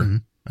here.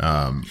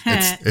 Mm-hmm.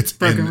 It's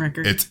broken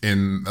record. It's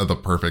in the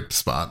perfect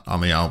spot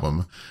on the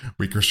album.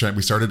 We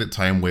started at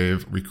Time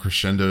Wave, we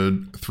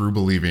crescendoed through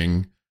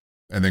Believing,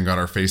 and then got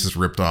our faces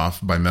ripped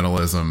off by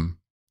Metalism,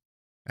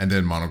 and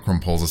then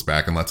Monochrome pulls us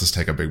back and lets us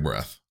take a big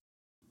breath.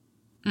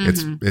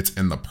 Mm-hmm. It's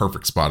in the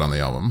perfect spot on the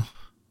album.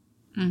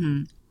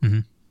 Mm-hmm. Mm-hmm.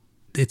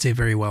 It's a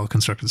very well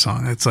constructed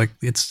song.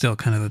 It's still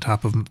kind of the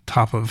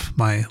top of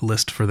my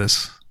list for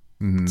this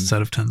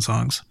set of 10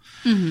 songs.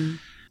 Mm-hmm.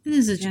 It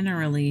is a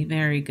generally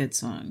very good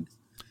song.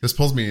 This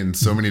pulls me in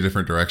so many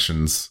different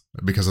directions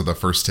because of the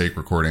first take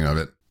recording of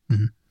it.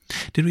 Mm-hmm.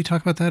 Did we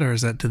talk about that, or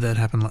did that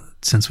happen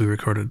since we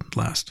recorded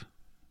last?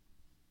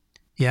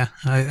 Yeah,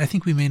 I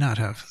think we may not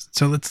have.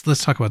 So let's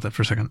talk about that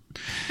for a second.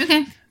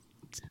 Okay.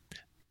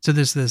 So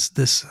there's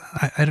this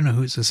I don't know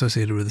who's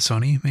associated with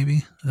Sony,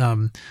 maybe. The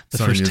Sony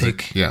first Music.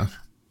 take.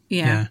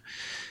 Yeah.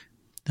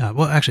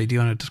 Well, actually, do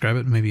you want to describe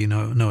it? Maybe you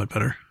know it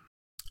better.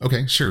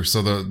 Okay, sure.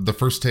 So the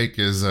first take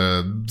is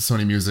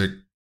Sony Music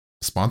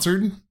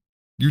sponsored.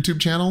 YouTube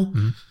channel,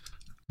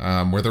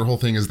 where their whole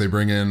thing is they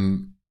bring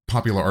in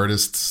popular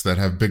artists that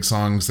have big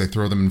songs. They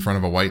throw them in front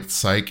of a white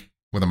psych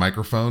with a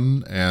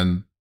microphone,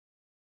 and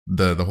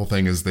the whole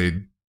thing is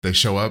they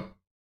show up,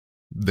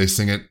 they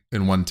sing it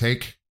in one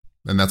take,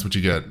 and that's what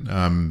you get.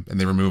 And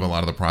they remove a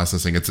lot of the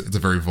processing. It's a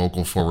very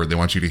vocal forward. They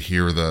want you to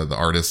hear the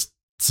artist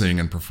sing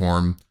and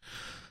perform.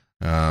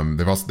 They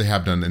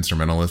have done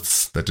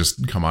instrumentalists that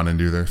just come on and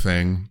do their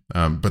thing.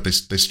 But they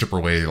strip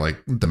away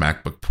like the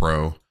MacBook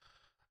Pro,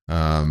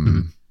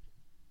 the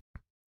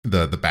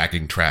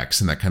backing tracks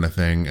and that kind of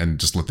thing, and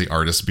just let the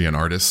artist be an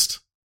artist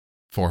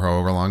for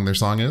however long their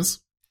song is.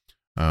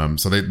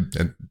 So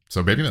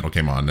Baby Metal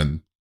came on,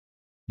 and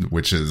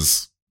which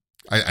is,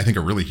 I think,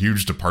 a really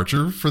huge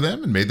departure for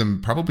them, and made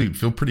them probably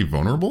feel pretty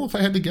vulnerable, if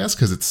I had to guess,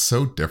 because it's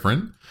so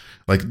different.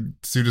 Like,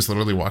 Sue just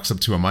literally walks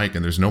up to a mic,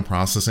 and there's no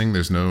processing,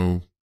 there's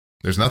nothing,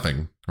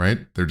 right?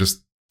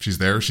 She's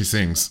there, she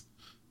sings.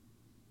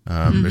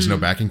 There's no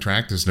backing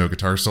track, there's no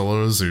guitar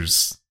solos,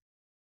 it's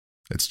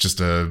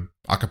just a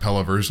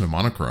acapella version of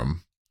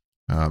Monochrome.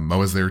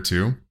 Mo is there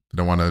too. I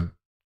don't want to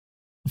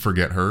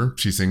forget her.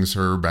 She sings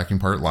her backing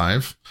part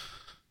live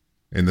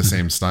in the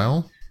same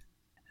style.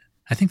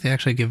 I think they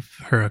actually give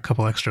her a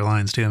couple extra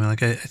lines too. I mean,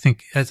 like, I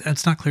think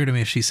it's not clear to me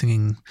if she's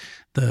singing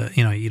the,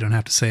 you don't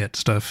have to say it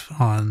stuff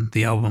on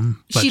the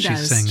album, but she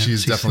does.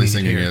 She's definitely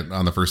singing it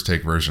on the first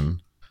take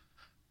version.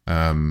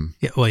 Yeah.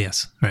 Well,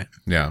 yes. Right.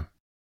 Yeah.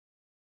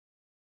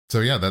 So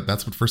yeah,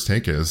 that's what First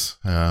Take is.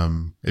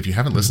 If you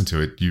haven't listened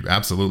to it, you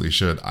absolutely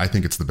should. I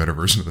think it's the better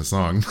version of the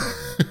song.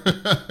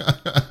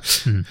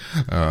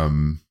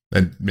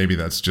 And maybe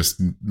that's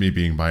just me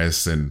being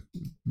biased and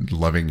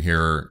loving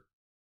hear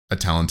a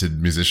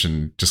talented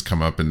musician just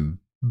come up and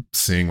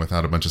sing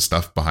without a bunch of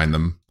stuff behind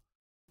them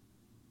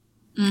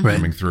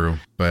coming through.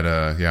 But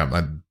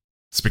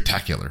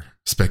spectacular.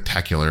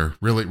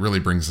 Really, really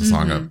brings the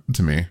song up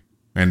to me.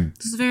 And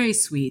it's very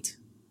sweet.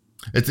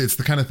 It's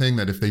the kind of thing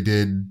that if they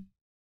did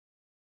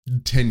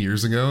 10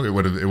 years ago, it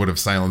would have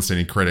silenced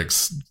any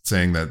critics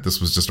saying that this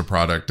was just a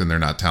product and they're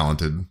not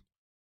talented.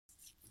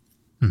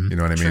 You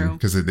know what I mean?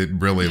 Because it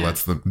really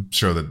lets them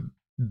show that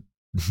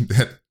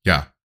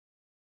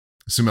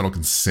Sue Metal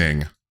can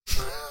sing.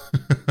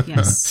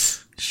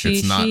 Yes.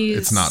 She's not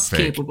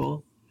fake.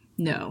 Capable.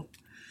 No.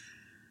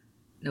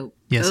 Nope.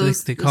 Yeah, so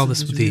they call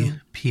this the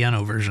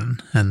piano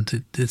version,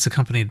 and it's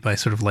accompanied by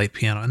sort of light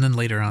piano, and then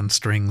later on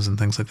strings and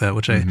things like that,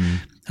 which I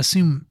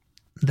assume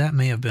that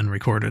may have been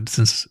recorded,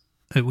 since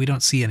we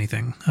don't see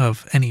anything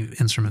of any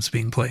instruments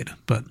being played.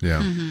 But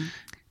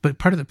but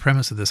part of the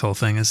premise of this whole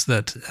thing is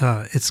that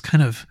it's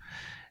kind of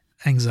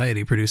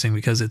anxiety producing,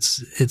 because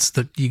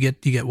you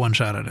get one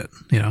shot at it.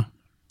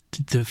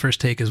 The first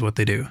take is what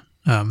they do.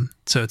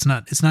 So it's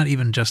not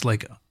even just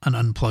like an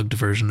unplugged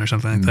version or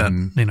something like that.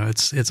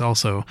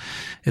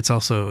 It's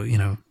also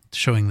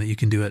showing that you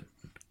can do it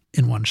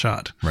in one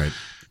shot. Right.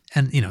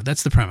 And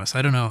that's the premise.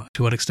 I don't know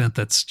to what extent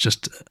that's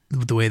just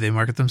the way they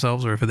market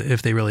themselves, or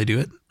if they really do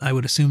it. I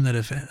would assume that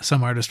if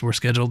some artist were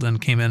scheduled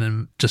and came in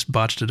and just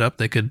botched it up,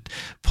 they could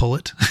pull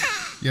it.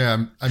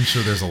 Yeah, I'm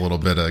sure there's a little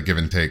bit of give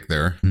and take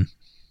there.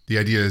 The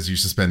idea is you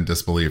suspend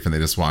disbelief and they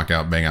just walk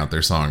out, bang out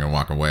their song, and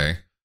walk away.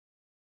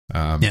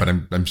 But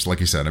I'm like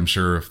you said, I'm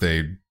sure if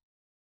they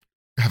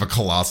have a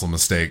colossal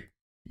mistake,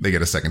 they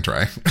get a second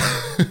try.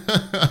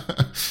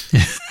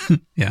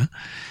 Yeah.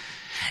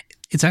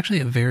 It's actually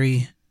a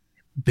very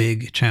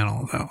big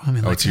channel, though. I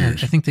mean, it's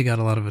huge. I think they got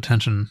a lot of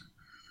attention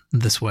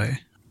this way.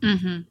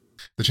 The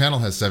channel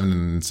has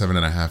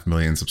 7.5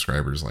 million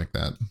subscribers like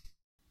that.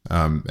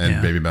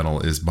 Baby Metal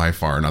is by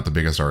far not the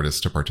biggest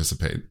artist to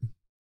participate.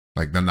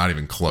 Like, they're not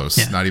even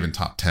close. Not even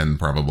top 10,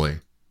 probably.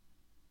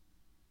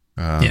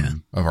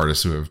 Of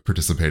artists who have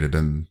participated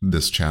in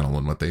this channel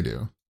and what they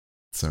do.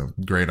 So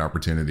great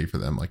opportunity for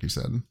them, like you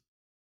said.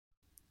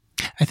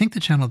 I think the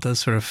channel does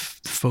sort of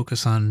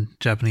focus on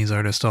Japanese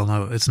artists,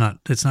 although it's not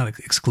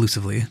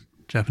exclusively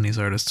Japanese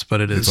artists,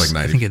 but it is. It's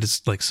like I think it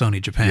is like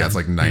Sony Japan. Yeah, it's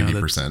like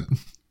 90%.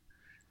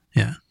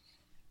 Yeah.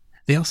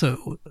 They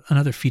also,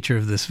 another feature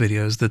of this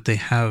video is that they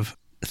have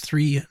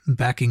 3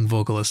 backing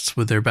vocalists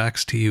with their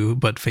backs to you,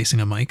 but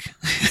facing a mic,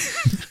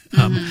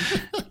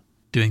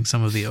 doing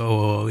some of the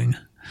oh-oh-ohing,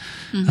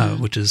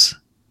 which is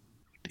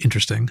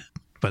interesting,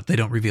 but they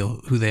don't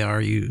reveal who they are.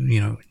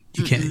 You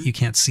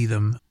can't see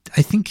them.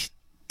 I think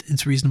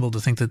it's reasonable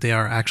to think that they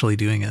are actually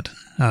doing it,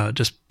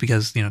 just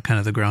because, kind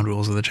of the ground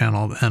rules of the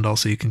channel, and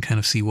also you can kind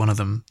of see one of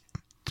them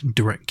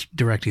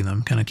directing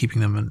them, kind of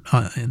keeping them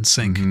in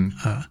sync.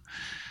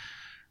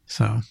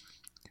 So,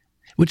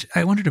 which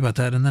I wondered about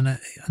that, and then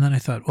I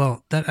thought,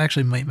 well, that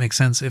actually might make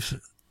sense if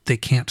they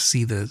can't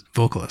see the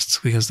vocalists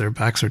because their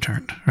backs are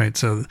turned, right?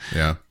 So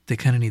they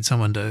kind of need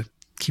someone to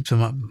keep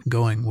them up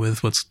going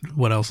with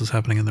what else is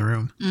happening in the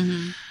room.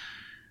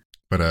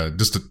 But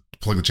just to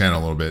plug the channel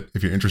a little bit,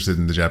 if you're interested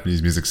in the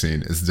Japanese music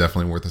scene, it's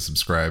definitely worth a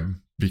subscribe,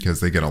 because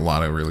they get a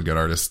lot of really good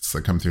artists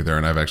that come through there,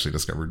 and I've actually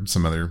discovered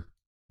some other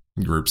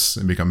groups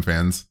and become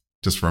fans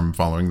just from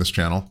following this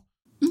channel.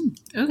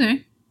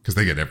 Okay. Because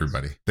they get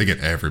everybody.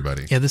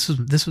 Yeah, this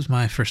was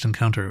my first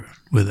encounter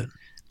with it.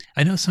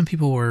 I know some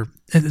people were.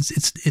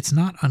 It's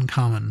not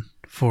uncommon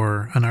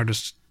for an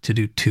artist to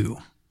do two,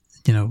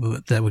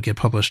 that would get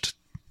published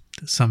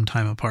some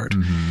time apart.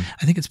 Mm-hmm.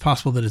 I think it's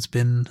possible that it's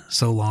been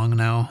so long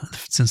now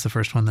since the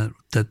first one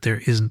that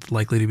there isn't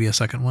likely to be a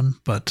second one.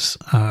 But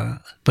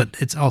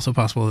it's also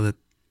possible that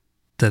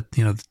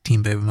the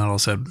Team Baby Metal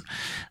said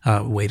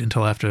wait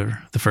until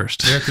after the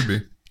first. Yeah, it could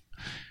be.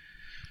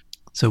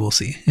 So we'll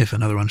see if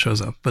another one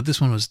shows up. But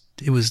this one was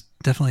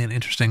definitely an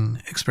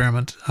interesting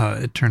experiment.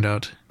 It turned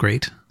out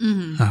great.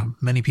 Mm-hmm.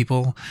 Many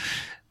people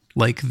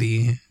like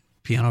the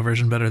piano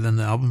version better than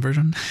the album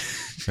version.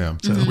 Yeah,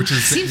 Mm-hmm. which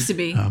is seems to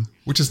be.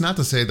 Which is not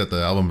to say that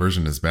the album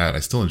version is bad. I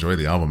still enjoy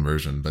the album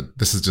version, but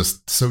this is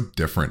just so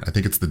different. I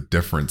think it's the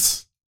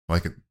difference.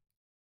 Like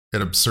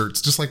it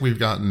absurds, just like we've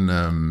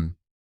gotten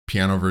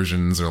piano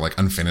versions or like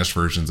unfinished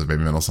versions of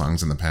Baby Metal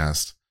songs in the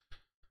past.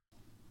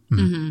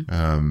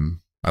 Mm-hmm.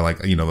 I like,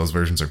 those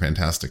versions are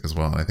fantastic as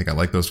well. I think I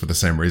like those for the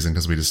same reason,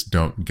 because we just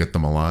don't get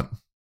them a lot.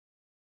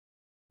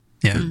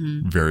 Yeah.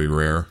 Mm-hmm. Very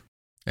rare.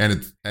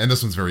 And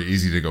this one's very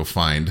easy to go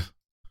find.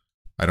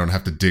 I don't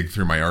have to dig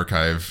through my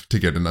archive to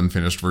get an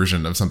unfinished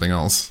version of something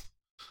else.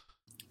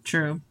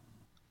 True.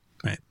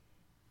 Right.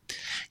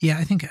 Yeah,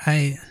 I think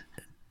I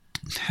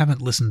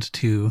haven't listened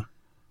to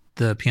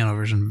the piano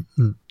version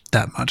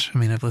that much. I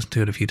mean, I've listened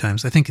to it a few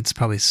times. I think it's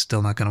probably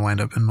still not going to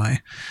wind up in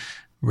my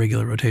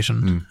regular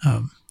rotation.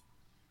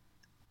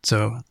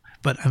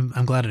 But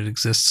I'm glad it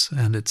exists,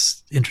 and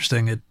it's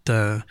interesting. It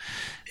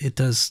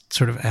does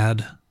sort of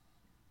add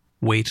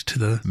weight to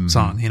the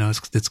song.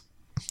 It's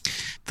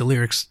the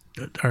lyrics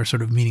are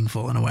sort of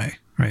meaningful in a way,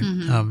 right?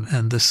 Mm-hmm.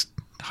 And this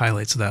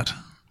highlights that.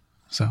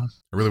 So I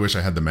really wish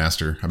I had a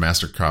master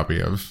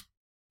copy of,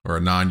 or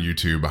a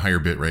non-YouTube, a higher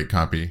bitrate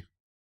copy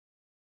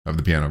of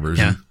the piano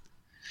version. Yeah.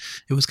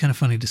 It was kind of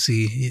funny to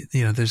see,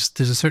 there's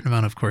a certain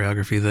amount of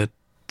choreography that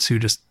Sue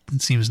just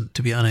seems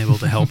to be unable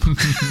to help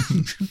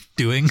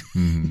doing.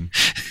 Mm-hmm.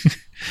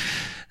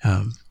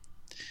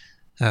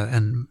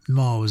 And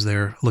Ma was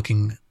there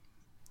looking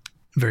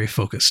very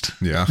focused.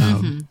 Yeah.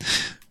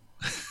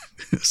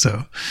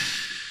 So,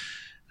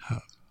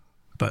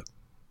 but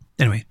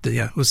anyway,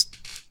 it was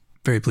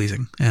very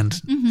pleasing,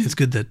 and it's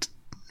good that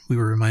we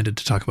were reminded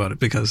to talk about it,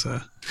 because I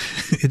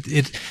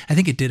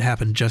think it did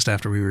happen just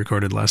after we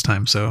recorded last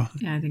time. So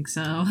Yeah, I think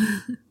so.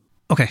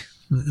 okay,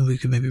 we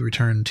could maybe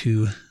return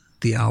to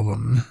the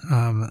album.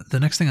 The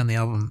next thing on the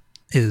album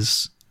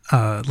is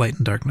Light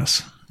and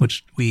Darkness,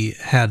 which we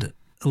had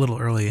a little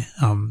early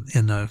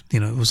in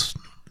it was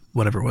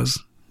whatever it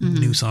was,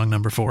 new song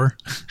number 4.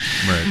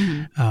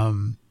 Right.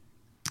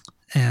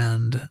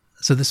 And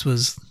so this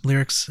was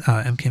lyrics,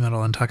 MK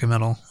Metal and Taka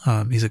Metal,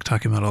 music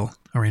Taka Metal,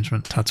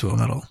 arrangement Tatsuo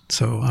Metal.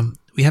 So I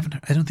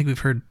don't think we've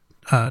heard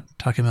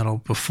Taka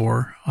Metal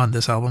before on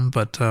this album,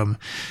 but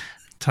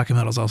Taka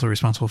Metal is also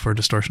responsible for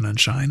Distortion and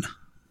Shine.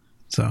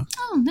 So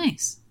Oh,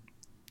 nice.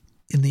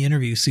 in the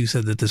interview, Sue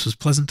said that this was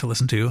pleasant to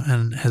listen to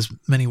and has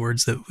many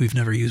words that we've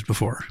never used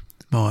before.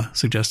 Moa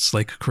suggests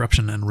like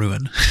corruption and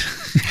ruin.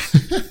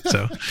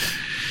 So,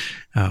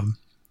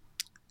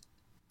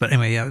 but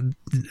anyway, yeah.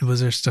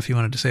 Was there stuff you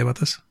wanted to say about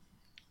this?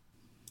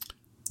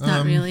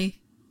 Not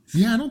really.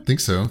 Yeah, I don't think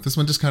so. This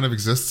one just kind of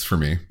exists for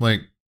me.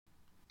 Like,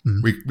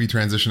 we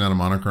transition out of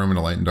monochrome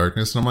into Light and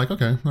Darkness, and I'm like,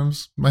 okay,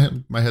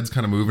 my head's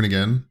kind of moving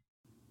again.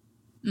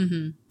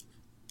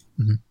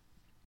 Mm-hmm.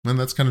 And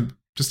that's kind of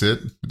just it.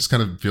 It just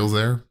kind of feels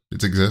there.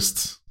 It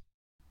exists.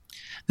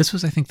 This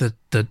was, I think,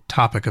 the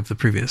topic of the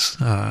previous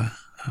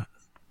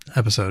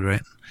episode,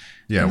 right?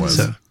 Yeah, it was.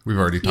 So- We've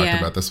already talked Yeah.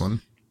 about this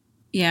one.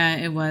 Yeah,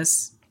 it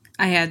was.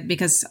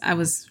 Because I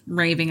was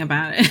raving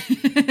about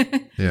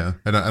it. Yeah,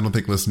 and I don't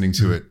think listening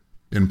to it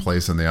in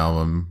place on the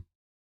album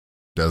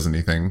does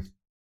anything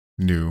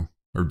new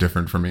or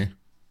different for me.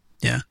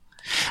 Yeah,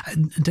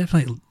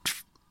 definitely.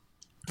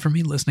 For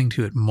me, listening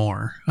to it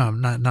more,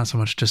 not so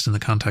much just in the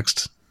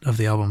context of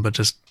the album, but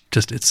just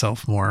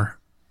itself more,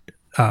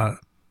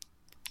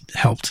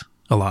 helped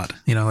a lot.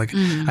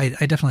 I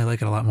definitely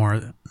like it a lot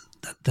more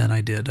than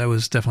I did. I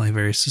was definitely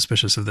very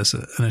suspicious of this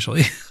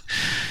initially.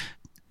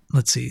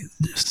 Let's see.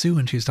 Sue,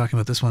 when she was talking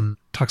about this one,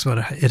 talks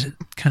about it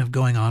kind of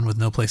going on with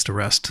no place to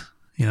rest.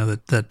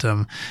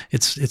 That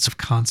it's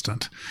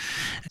constant.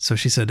 So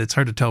she said, it's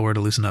hard to tell where to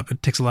loosen up.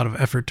 It takes a lot of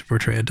effort to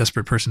portray a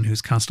desperate person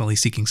who's constantly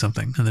seeking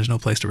something, and there's no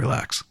place to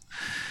relax.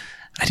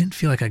 I didn't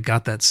feel like I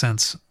got that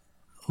sense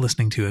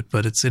listening to it,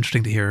 but it's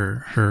interesting to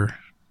hear her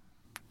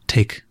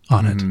take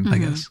on it, I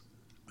guess.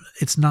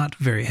 It's not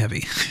very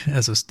heavy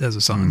as a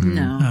song.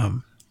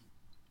 No.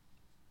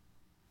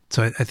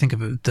 So I think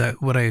of it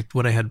that what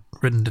I had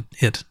written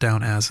it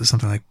down as is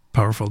something like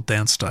powerful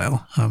dance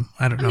style.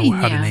 I don't know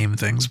how to name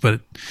things,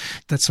 but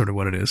that's sort of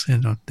what it is.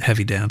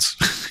 Heavy dance,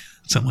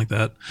 something like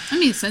that.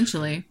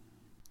 Essentially.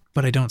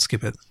 But I don't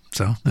skip it.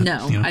 So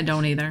No, I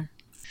don't either.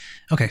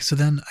 Okay, so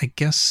then I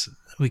guess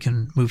we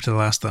can move to the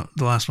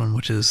last one,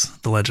 which is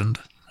The Legend.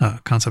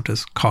 Concept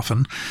is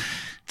Coffin.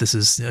 This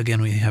is,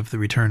 again, we have the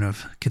return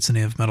of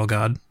Kitsune of Metal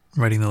God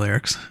writing the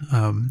lyrics,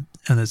 and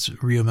it's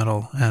Ryo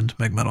Metal and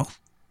Meg Metal.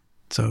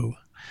 So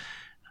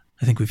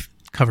I think we've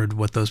covered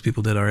what those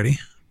people did already.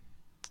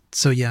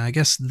 So yeah, I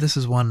guess this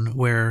is one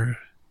where,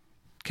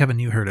 Kevin,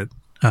 you heard it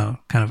kind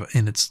of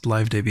in its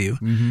live debut.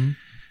 Mm-hmm.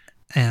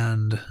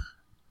 And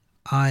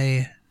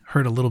I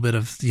heard a little bit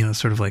of,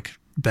 sort of like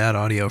bad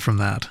audio from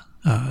that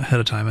ahead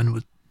of time,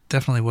 and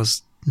definitely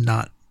was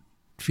not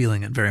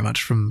feeling it very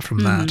much from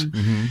that.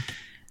 Mm-hmm.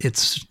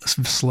 It's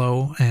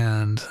slow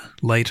and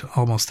light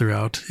almost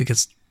throughout. It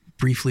gets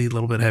briefly a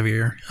little bit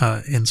heavier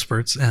in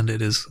spurts, and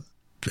it is,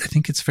 I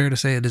think it's fair to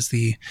say, it is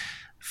the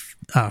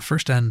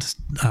first and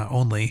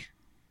only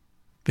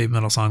Baby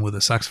Metal song with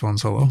a saxophone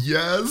solo.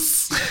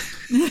 Yes.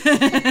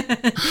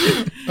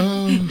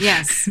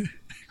 Yes.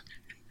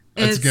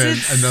 That's good.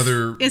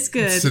 It's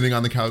good. Sitting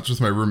on the couch with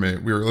my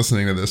roommate, we were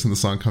listening to this and the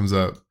song comes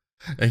up.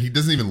 And he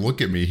doesn't even look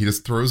at me. He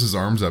just throws his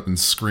arms up and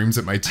screams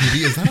at my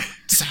TV. Is that a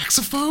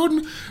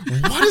saxophone?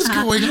 What is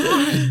going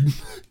on?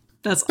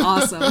 That's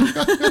awesome.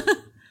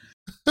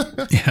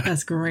 Yeah.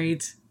 That's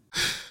great.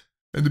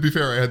 And to be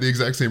fair, I had the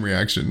exact same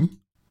reaction.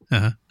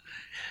 Uh-huh.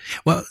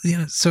 Well,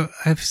 so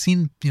I've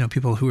seen,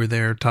 people who were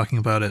there talking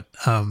about it,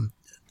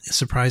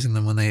 surprising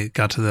them when they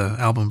got to the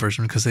album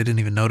version because they didn't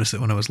even notice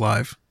it when it was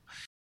live.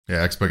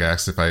 Yeah, Xbox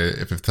asked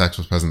if text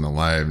was present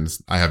live, and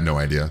I have no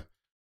idea.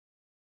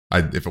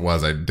 If it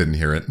was, I didn't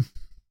hear it.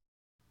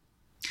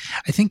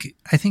 I think,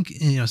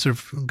 sort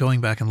of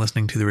going back and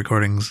listening to the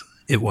recordings,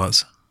 it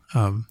was.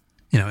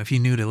 If you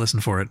knew to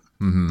listen for it,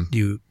 mm-hmm.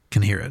 you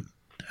can hear it.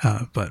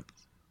 But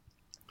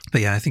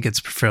yeah, I think it's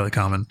fairly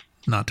common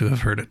not to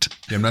have heard it.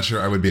 Yeah, I'm not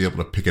sure I would be able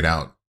to pick it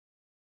out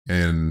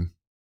in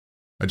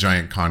a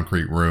giant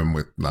concrete room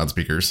with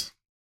loudspeakers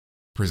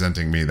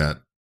presenting me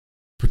that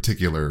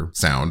particular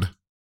sound.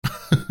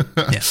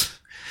 Yeah.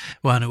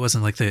 Well, and it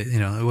wasn't like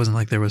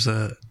there was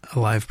a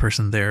live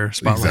person there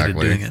spotlighted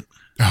doing it.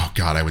 Oh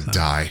God, I would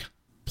die.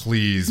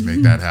 Please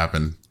make that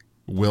happen.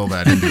 Will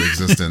that into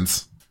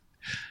existence.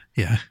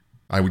 Yeah.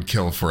 I would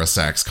kill for a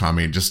sax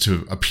commie just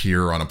to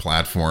appear on a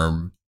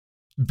platform,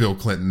 Bill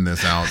Clinton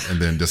this out, and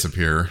then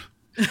disappear.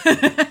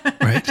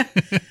 Right.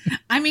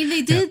 I mean,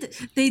 they did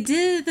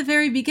at the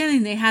very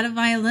beginning. They had a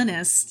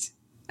violinist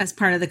as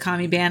part of the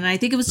commie band, and I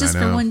think it was just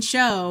for one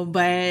show,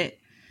 but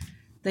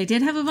they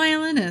did have a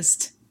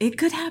violinist. It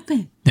could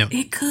happen. Yep.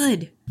 It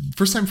could.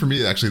 First time for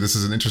me, actually, this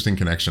is an interesting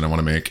connection I want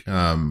to make.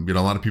 A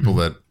lot of people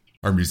that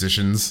are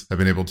musicians have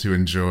been able to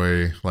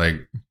enjoy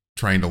like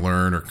trying to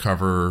learn or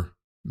cover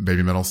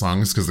Baby Metal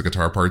songs because the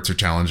guitar parts are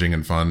challenging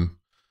and fun.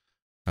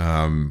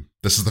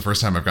 This is the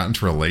first time I've gotten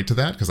to relate to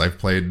that because I've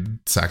played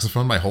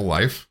saxophone my whole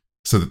life.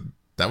 So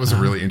that was a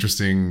really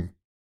interesting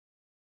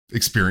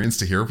experience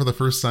to hear for the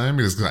first time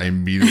because I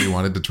immediately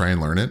wanted to try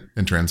and learn it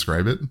and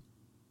transcribe it.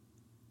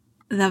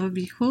 That would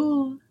be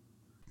cool.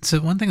 So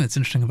one thing that's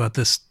interesting about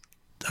this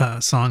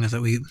song is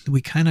that we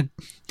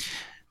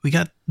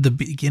got the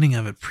beginning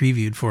of it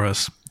previewed for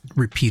us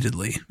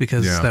repeatedly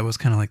because that was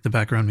kind of like the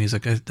background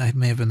music. I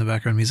may have been the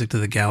background music to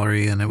the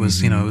gallery, and it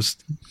was it was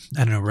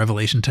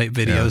Revelation type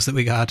videos that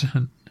we got.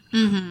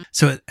 Mm-hmm.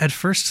 So at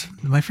first,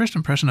 my first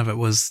impression of it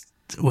was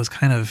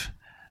kind of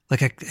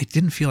like I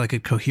didn't feel like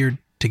it cohered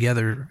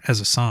together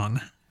as a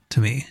song to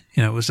me.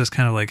 It was just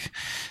kind of like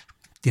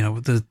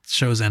the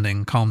show's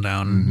ending, calm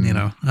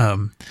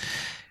down,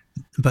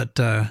 But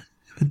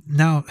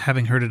now,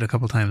 having heard it a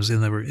couple times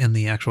in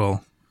the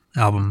actual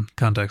album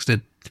context,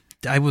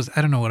 I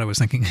don't know what I was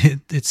thinking.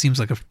 It seems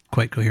like a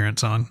quite coherent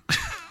song,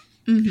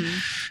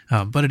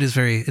 but it's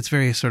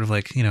very sort of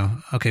like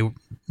okay,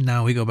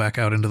 now we go back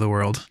out into the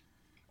world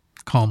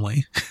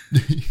calmly.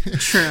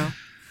 True.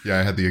 Yeah,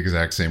 I had the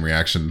exact same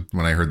reaction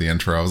when I heard the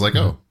intro. I was like,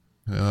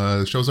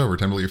 the show's over.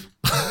 Time to leave.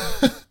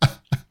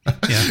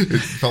 Yeah,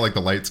 it felt like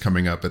the lights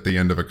coming up at the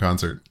end of a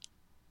concert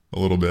a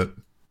little bit.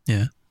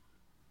 Yeah.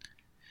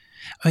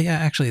 Oh yeah,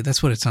 actually,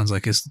 that's what it sounds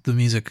like. Is the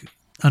music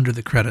under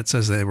the credits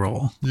as they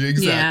roll? Yeah,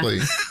 exactly.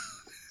 Yeah.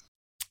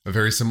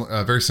 Very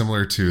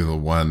similar to the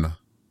one.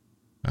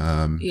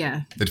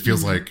 It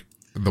feels like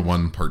the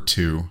one part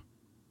 2,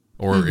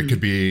 or it could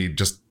be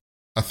just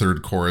a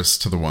third chorus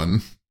to the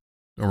one,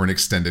 or an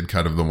extended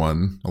cut of the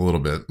one a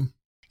little bit.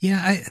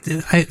 Yeah,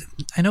 I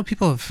know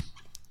people have.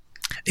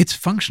 It's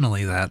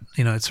functionally that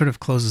it sort of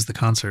closes the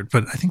concert,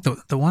 but I think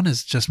the one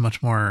is just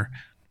much more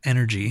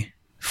energy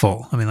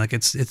full. I mean, like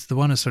it's the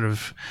one is sort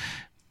of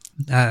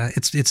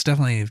it's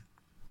definitely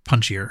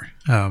punchier.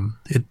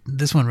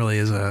 This one really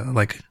is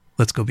like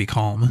let's go be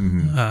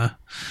calm.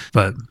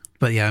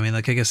 But yeah, I mean,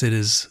 like I guess it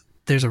is.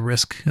 There's a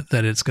risk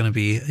that it's going to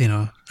be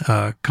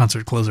a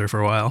concert closer for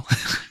a while.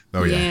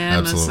 Oh yeah,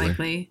 absolutely. Most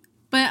likely.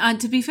 But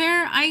to be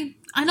fair, I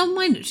don't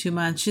mind it too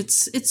much.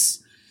 It's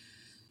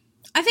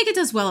I think it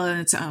does well on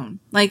its own.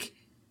 Like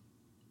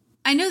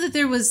I know that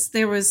there was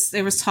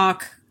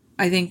talk,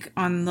 I think,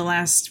 on the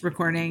last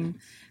recording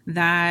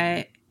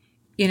that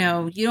you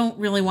don't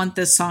really want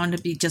this song to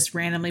be just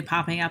randomly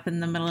popping up in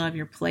the middle of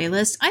your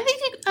playlist. I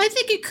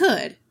think it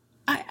could.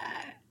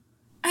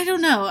 I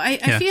don't know.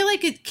 I feel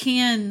like it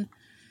can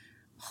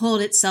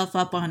hold itself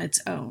up on its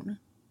own.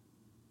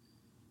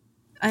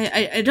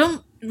 I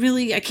can't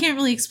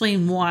really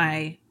explain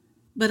why,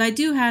 but I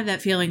do have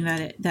that feeling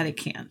that it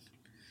can.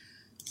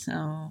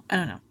 So I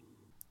don't know.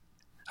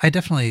 I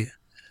definitely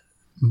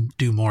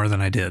do more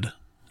than I did.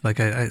 Like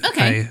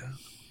Okay.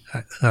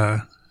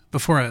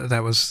 Before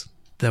that was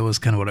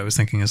kind of what I was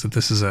thinking, is that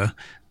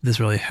this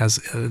really has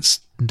its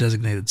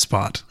designated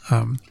spot,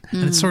 and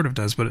it sort of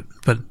does, but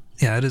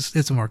yeah,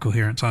 it's a more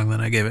coherent song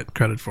than I gave it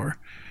credit for.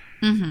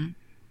 Mm-hmm.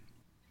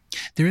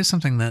 There is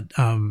something that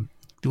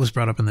was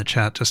brought up in the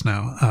chat just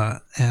now,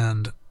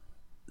 and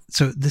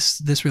so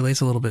this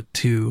relates a little bit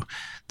to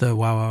the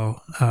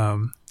Wow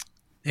Wow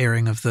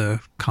airing of the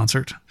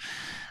concert.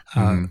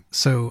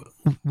 So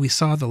we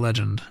saw the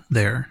legend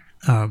there,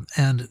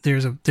 and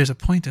there's a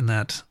point in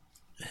that,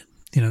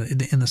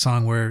 in the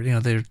song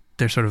where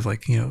they're sort of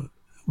like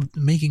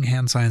making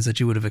hand signs that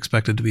you would have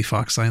expected to be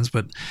fox signs,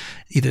 but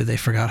either they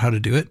forgot how to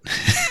do it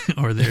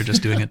or they're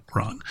just doing it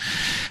wrong.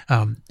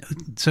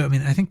 So I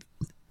mean,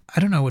 I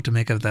don't know what to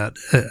make of that.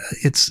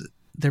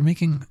 They're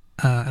making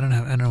I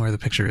don't know where the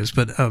picture is,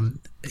 but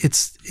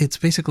it's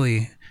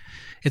basically,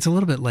 it's a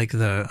little bit like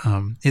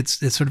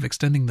it's sort of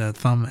extending the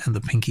thumb and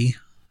the pinky.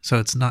 So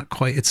it's not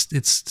quite,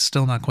 it's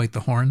still not quite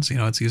the horns,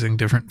 it's using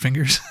different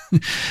fingers.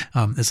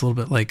 It's a little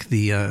bit like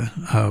the,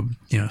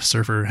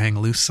 surfer hang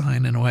loose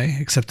sign in a way,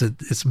 except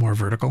that it's more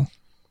vertical.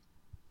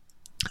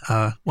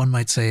 One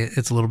might say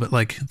it's a little bit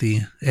like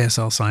the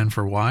ASL sign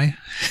for Y.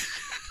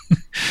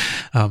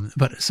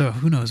 But so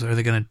who knows? Are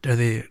they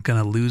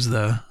gonna lose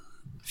the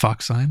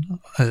fox sign?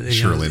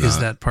 Surely not. Is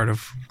that part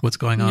of what's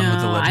going on with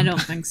the legend? I don't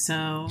think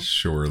so.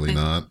 Surely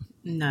not.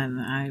 No,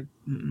 I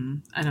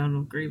don't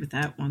agree with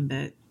that one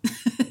bit.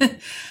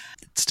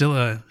 It's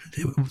still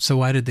so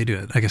why did they do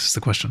it? I guess is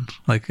the question.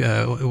 Like,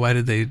 why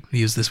did they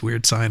use this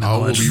weird sign?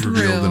 All will be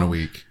revealed in a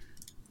week.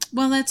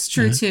 Well, that's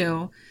true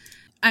too.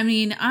 I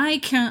mean, I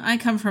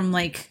come from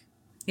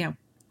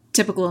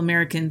typical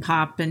American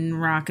pop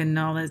and rock and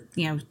all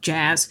that,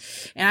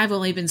 jazz, and I've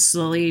only been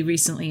slowly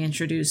recently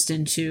introduced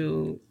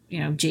into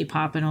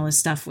J-pop and all this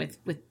stuff with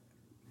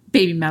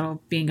Baby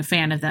Metal, being a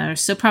fan of that.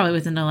 So probably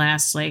within the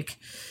last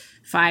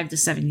 5 to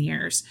 7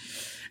 years.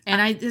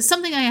 And it's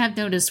something I have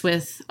noticed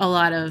with a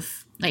lot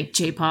of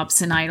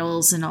J-pops and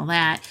idols and all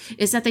that,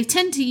 is that they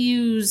tend to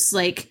use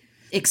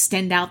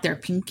extend out their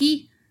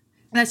pinky.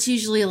 That's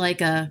usually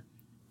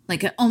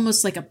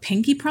almost like a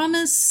pinky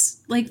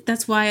promise.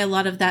 That's why a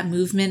lot of that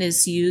movement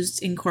is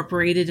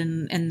incorporated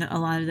in a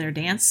lot of their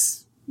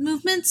dance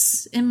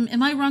movements.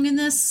 Am I wrong in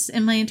this?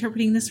 Am I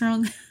interpreting this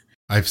wrong?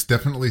 I've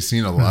definitely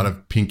seen a lot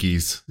of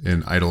pinkies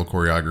in idol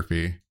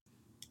choreography.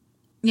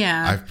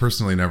 Yeah. I've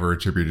personally never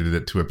attributed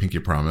it to a pinky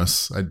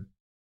promise.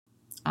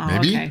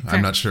 Maybe? Okay.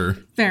 I'm not sure.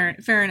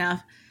 Fair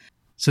enough.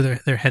 So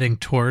they're heading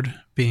toward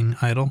being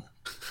idol?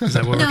 Is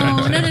that what we're talking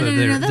about?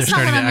 No. They're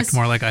starting to act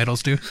more like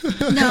idols do?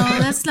 No,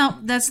 that's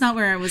not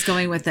where I was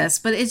going with this.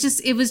 But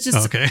it was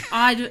just okay.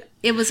 Odd.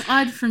 It was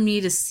odd for me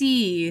to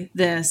see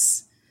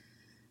this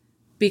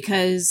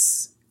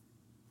because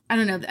I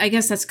don't know. I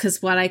guess that's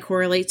because what I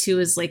correlate to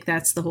is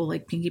that's the whole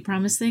pinky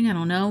promise thing. I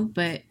don't know,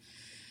 but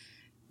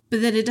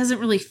then it doesn't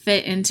really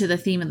fit into the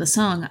theme of the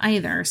song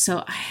either.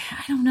 So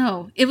I don't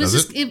know. It was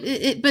Does just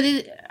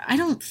I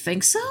don't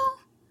think so.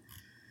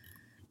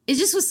 It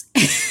just was.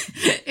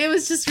 It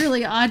was just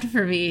really odd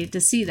for me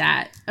to see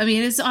that. I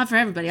mean, it's odd for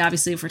everybody,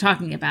 obviously, if we're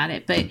talking about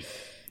it. But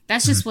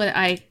that's just what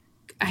I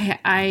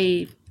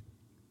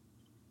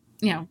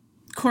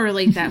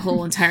correlate that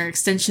whole entire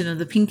extension of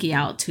the pinky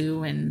out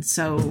to, and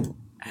so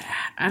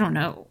I don't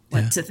know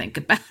what to think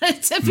about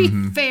it. To be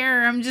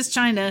fair, I'm just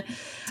trying to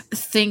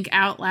think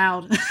out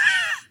loud.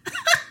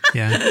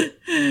 Yeah,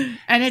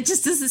 and it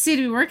just doesn't seem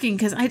to be working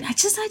because I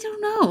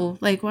don't know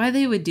why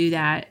they would do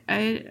that.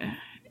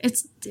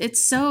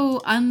 It's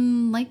so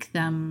unlike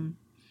them,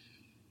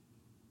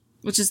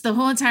 which is the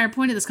whole entire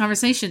point of this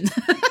conversation.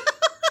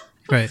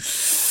 Right.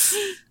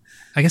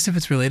 I guess if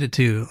it's related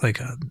to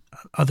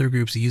other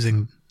groups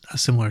using a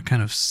similar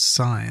kind of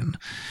sign,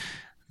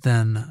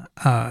 then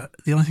the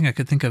only thing I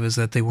could think of is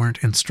that they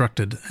weren't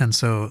instructed, and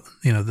so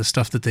the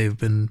stuff that they've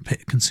been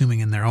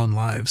consuming in their own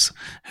lives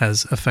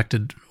has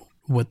affected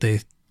what they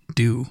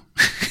do.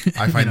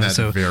 I find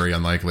that very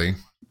unlikely.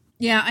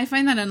 Yeah, I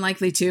find that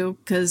unlikely too,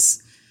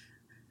 because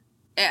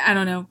I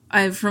don't know.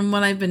 From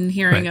what I've been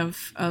hearing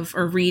of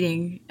or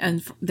reading,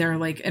 and their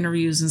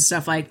interviews and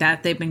stuff like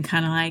that, they've been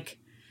kind of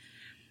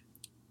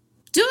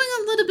doing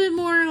a little bit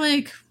more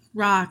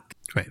rock.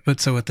 Right. But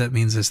so what that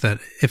means is that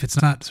if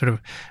it's not sort of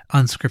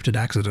unscripted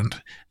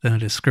accident, then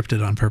it is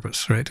scripted on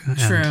purpose, right?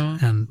 True.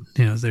 And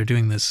they're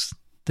doing this.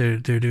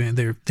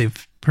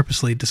 They've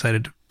purposely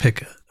decided to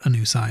pick a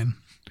new sign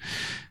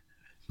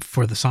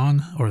for the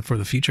song or for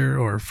the future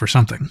or for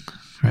something,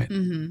 right?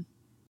 Mm-hmm.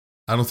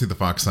 I don't see the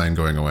fox sign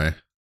going away.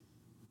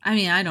 I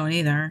mean, I don't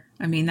either.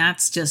 I mean,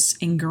 that's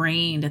just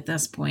ingrained at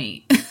this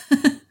point.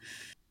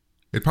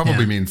 It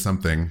probably means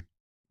something,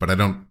 but I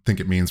don't think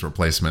it means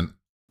replacement.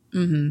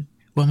 Mm-hmm.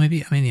 Well,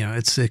 maybe,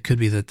 it could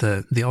be that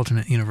the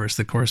alternate universe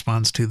that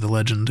corresponds to the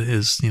legend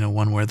is,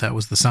 one where that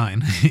was the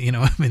sign.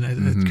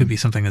 It could be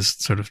something as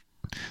sort of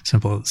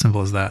simple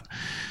as that.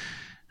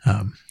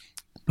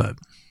 But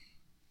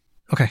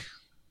okay,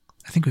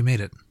 I think we made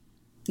it.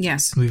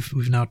 Yes.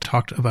 We've now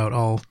talked about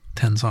all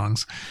 10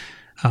 songs.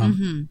 I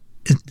don't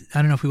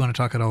know if we want to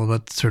talk at all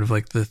about sort of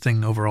like the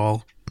thing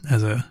overall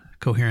as a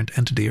coherent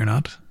entity or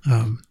not.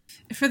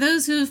 For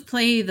those who have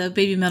played the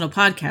Baby Metal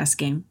podcast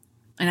game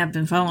and have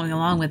been following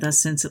along with us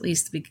since at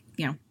least the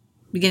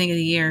beginning of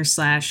the year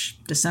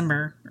 /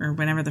 December or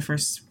whenever the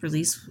first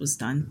release was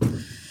done,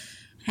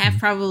 have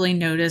probably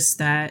noticed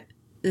that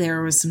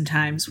there was some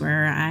times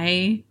where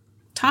I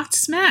talked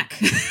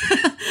smack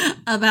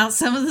about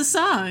some of the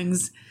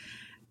songs.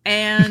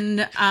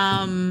 And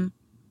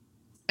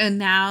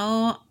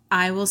now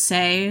I will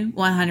say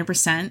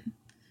 100%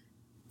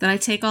 that I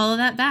take all of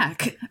that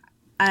back.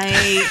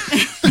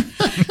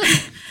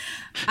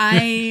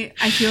 I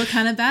feel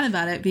kind of bad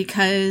about it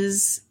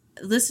because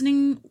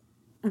listening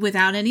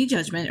without any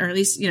judgment, or at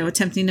least,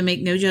 attempting to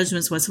make no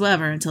judgments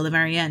whatsoever until the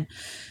very end,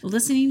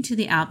 listening to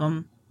the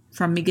album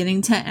from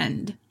beginning to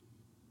end,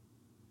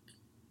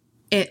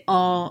 it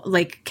all,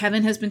 like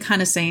Kevin has been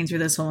kind of saying through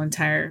this whole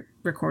entire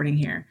recording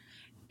here,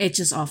 it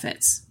just all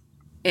fits.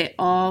 It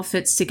all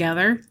fits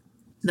together.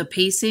 The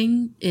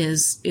pacing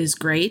is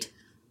great.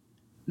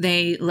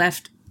 They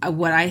left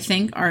what I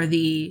think are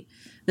the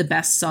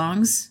best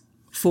songs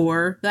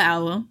for the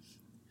album.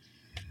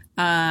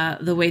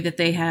 The way that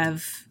they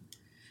have,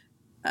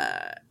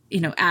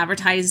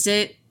 advertised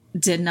it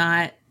did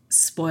not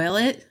spoil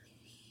it,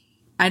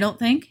 I don't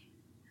think.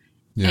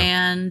 Yeah.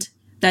 And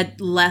that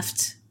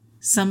left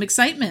some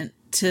excitement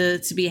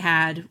to be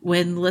had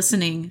when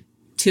listening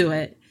to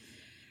it.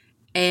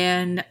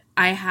 And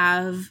I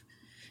have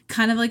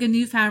kind of like a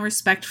newfound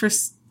respect for,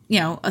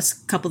 a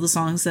couple of the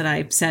songs that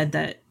I said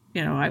that,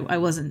 I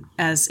wasn't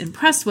as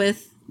impressed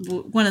with.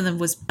 One of them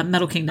was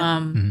Metal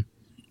Kingdom.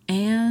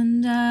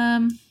 And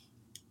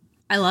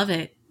I love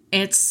it.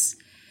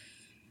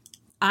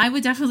 I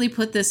would definitely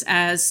put this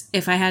as,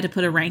 if I had to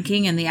put a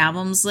ranking in the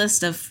albums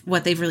list of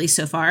what they've released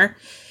so far,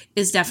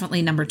 is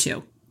definitely number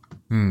 2.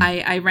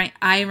 I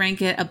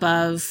rank it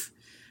above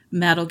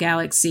Metal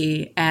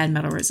Galaxy and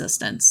Metal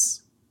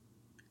Resistance.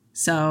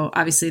 So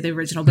obviously the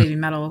original Baby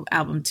Metal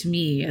album to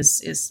me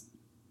is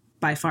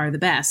by far the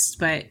best,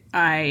 but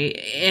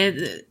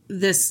the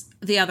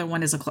other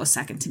one is a close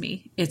second to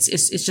me.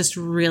 It's just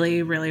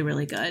really, really,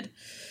 really good.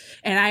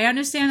 And I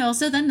understand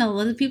also that a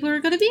lot of people are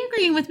going to be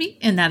agreeing with me,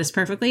 and that is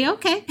perfectly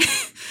okay.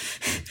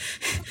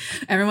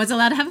 Everyone's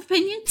allowed to have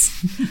opinions,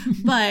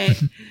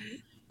 but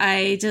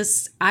I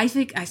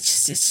think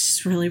it's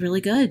just really,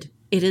 really good.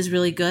 It is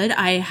really good.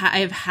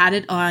 I've had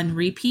it on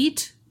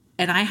repeat,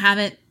 and I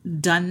haven't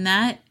done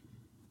that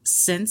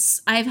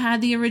since I've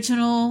had the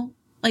original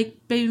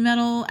Baby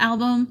Metal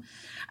album.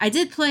 I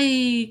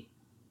played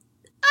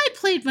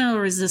Metal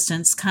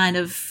Resistance kind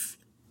of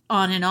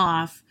on and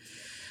off,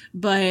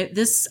 but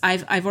this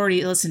I've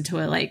already listened to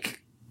it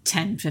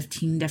 10,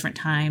 15 different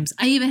times.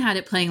 I even had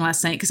it playing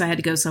last night because I had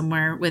to go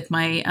somewhere with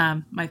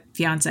my my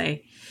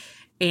fiance.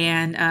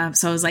 And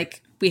so I was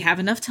like, we have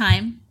enough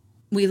time.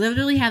 We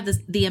literally have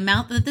the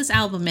amount that this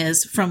album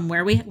is from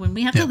when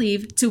we have to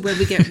leave to where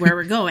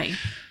we're going.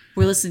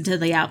 We're listening to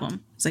the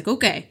album. It's like,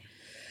 okay.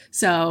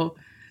 So,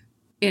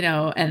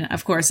 and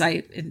of course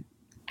I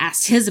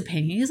asked his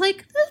opinion. He's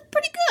like, that's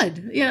pretty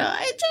good.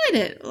 I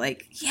enjoyed it.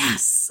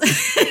 Yes.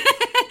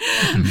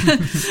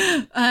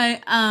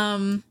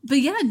 But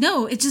yeah,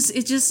 no,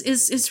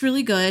 it's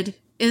really good.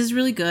 It is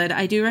really good.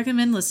 I do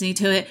recommend listening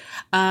to it.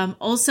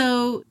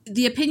 Also,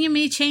 the opinion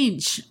may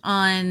change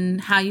on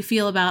how you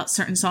feel about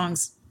certain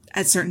songs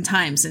at certain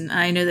times. And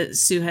I know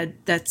that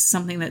that's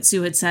something that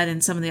Sue had said in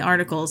some of the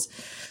articles.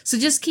 So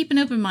just keep an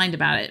open mind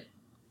about it.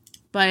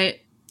 But,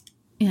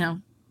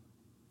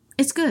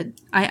 it's good.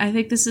 I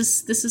think this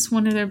is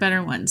one of their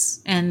better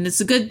ones. And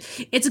it's a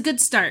good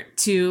start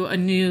to a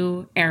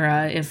new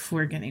era if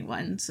we're getting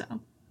one. So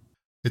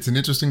it's an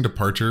interesting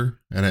departure,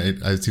 and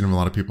I've seen a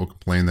lot of people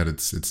complain that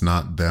it's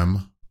not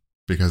them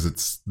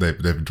because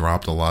they've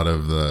dropped a lot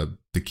of the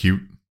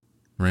cute,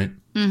 right?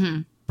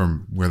 Mm-hmm.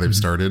 From where they've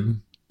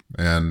started.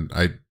 And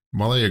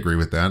while I agree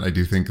with that, I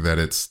do think that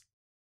it's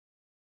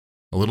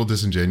a little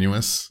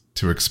disingenuous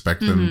to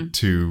expect them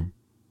to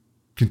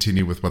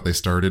continue with what they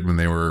started when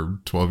they were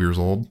 12 years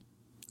old.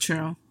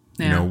 True.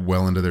 Yeah.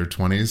 Well into their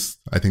 20s.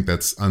 I think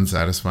that's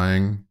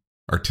unsatisfying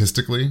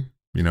artistically.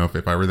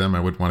 If I were them, I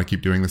would want to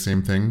keep doing the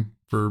same thing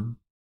for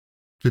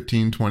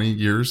 15, 20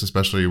 years,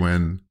 especially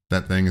when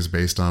that thing is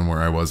based on where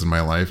I was in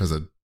my life as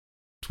a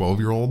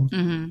 12-year-old.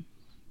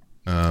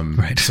 Mm-hmm.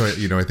 Right. So,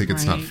 I think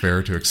it's not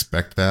fair to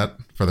expect that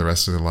for the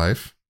rest of their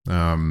life.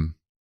 I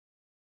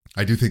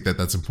do think that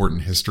that's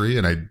important history,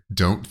 and I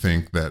don't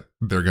think that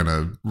they're going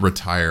to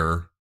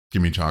retire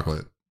Gimme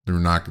Chocolate. They're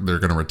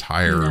going to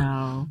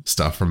retire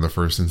stuff from the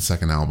first and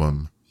second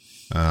album.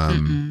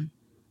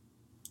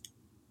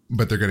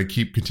 But they're going to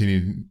keep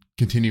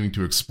continuing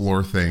to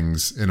explore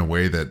things in a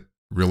way that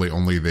really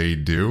only they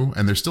do.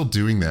 And they're still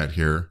doing that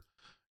here.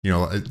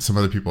 Some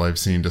other people I've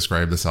seen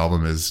describe this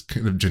album as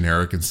kind of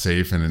generic and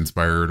safe and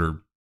inspired,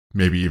 or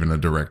maybe even a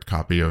direct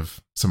copy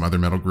of some other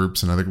metal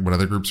groups and what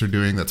other groups are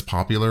doing that's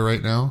popular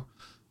right now.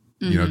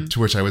 To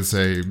which I would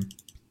say,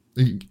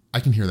 I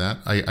can hear that.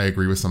 I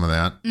agree with some of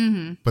that.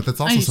 Mm-hmm. But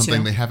that's I also do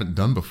something too. they haven't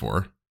done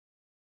before.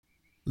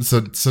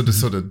 So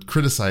to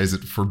criticize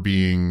it for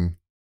being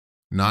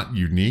not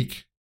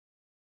unique,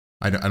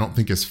 I don't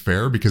think is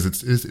fair, because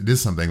it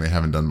is something they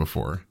haven't done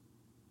before.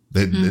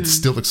 It's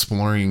still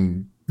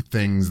exploring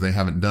things they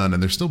haven't done,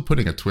 and they're still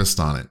putting a twist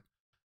on it.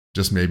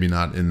 Just maybe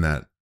not in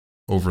that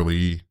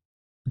overly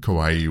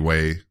kawaii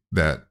way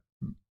that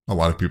a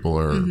lot of people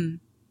are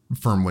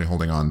firmly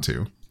holding on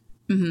to.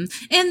 Mm-hmm.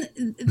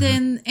 And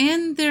then,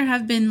 and there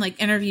have been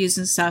like interviews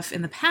and stuff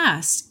in the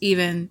past,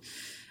 even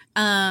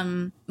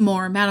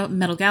more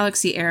Metal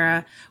Galaxy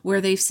era,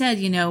 where they've said,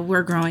 you know,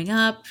 we're growing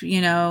up,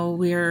 you know,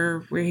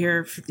 we're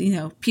here for, you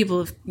know, people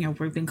have, you know,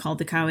 we've been called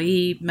the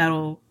kawaii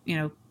metal, you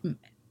know,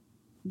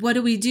 what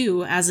do we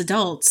do as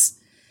adults?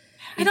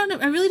 I don't know.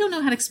 I really don't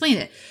know how to explain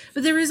it,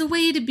 but there is a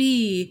way to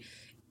be,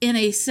 in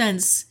a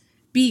sense,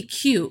 be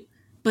cute,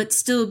 but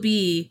still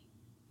be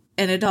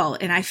an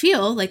adult. And I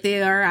feel like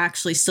they are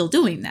actually still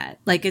doing that.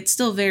 Like, it's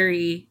still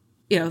very,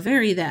 you know,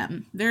 very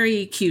them,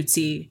 very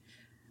cutesy,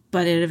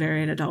 but in a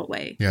very adult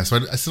way. Yeah. So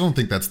I still don't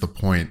think that's the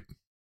point.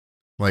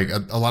 Like,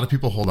 a lot of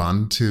people hold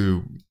on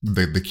to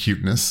the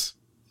cuteness,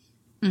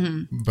 but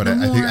The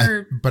I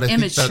more think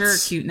immature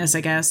that's cuteness,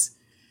 I guess.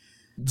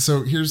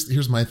 So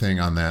here's my thing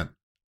on that.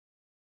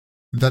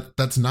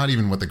 That's not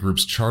even what the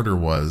group's charter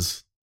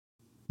was.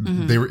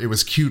 It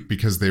was cute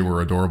because they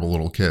were adorable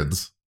little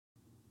kids.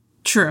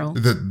 True.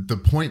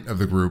 The point of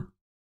the group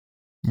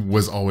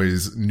was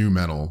always new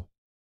metal.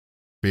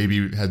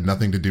 Baby had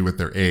nothing to do with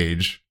their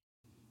age.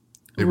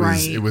 It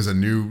was a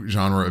new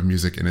genre of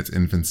music in its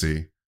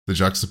infancy. The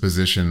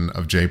juxtaposition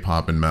of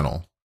J-pop and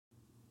metal.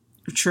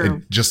 True.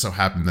 It just so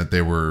happened that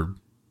they were,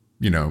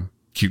 you know,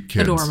 cute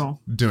kids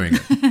Adorable. doing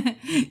it.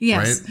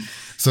 Yes. Right?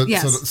 So,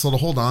 Yes. so to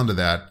hold on to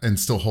that and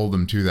still hold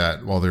them to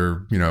that while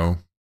they're, you know,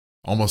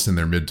 almost in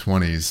their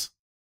mid-20s,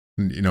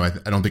 you know,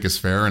 I don't think it's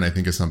fair. And I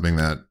think it's something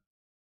that,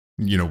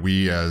 you know,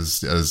 we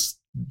as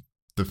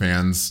the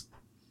fans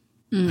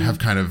have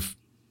kind of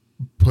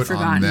put on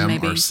Forgotten, them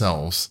maybe.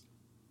 ourselves.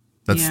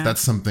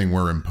 That's something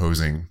we're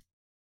imposing,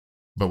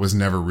 but was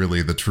never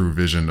really the true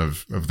vision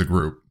of the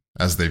group,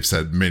 as they've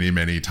said many,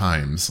 many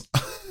times.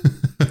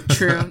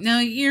 True. No,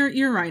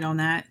 you're right on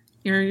that.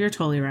 You're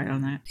totally right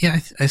on that. Yeah,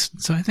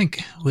 so I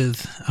think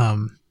with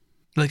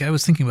like, I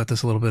was thinking about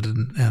this a little bit,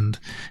 and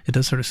it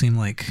does sort of seem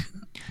like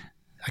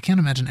I can't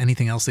imagine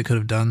anything else they could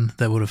have done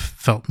that would have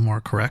felt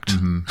more correct.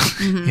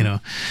 You know,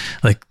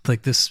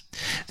 like this.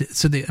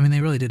 So they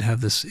really did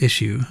have this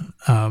issue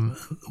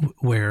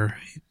where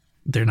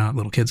they're not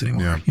little kids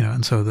anymore. Yeah. You know,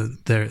 and so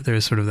there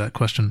is sort of that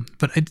question.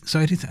 But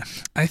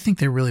I think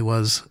there really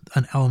was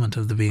an element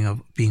of the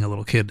being a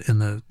little kid in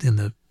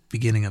the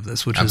beginning of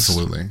this, which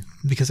Absolutely. is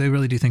because I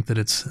really do think that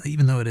it's,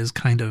 even though it is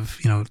kind of,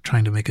 you know,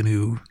 trying to make a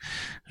new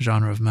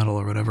genre of metal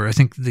or whatever, I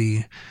think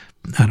the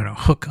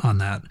hook on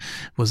that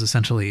was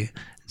essentially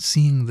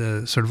seeing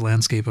the sort of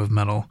landscape of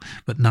metal,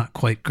 but not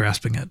quite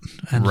grasping it,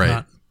 and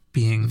not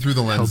being through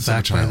the lens held of a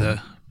back by child.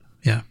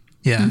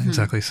 yeah,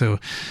 exactly. So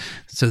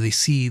they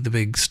see the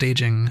big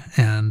staging,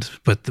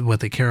 but what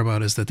they care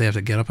about is that they have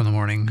to get up in the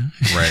morning,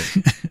 Right.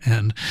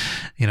 and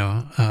you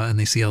know, and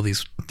they see all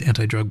these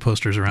anti-drug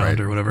posters around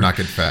or whatever. Not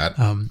get fat.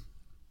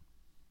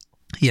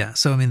 Yeah.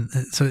 So I mean,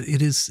 so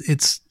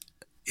it's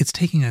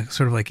taking a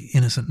sort of like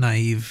innocent,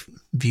 naive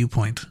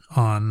viewpoint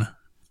on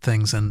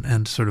things,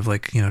 and sort of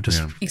like, you know,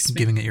 just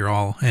giving it your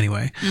all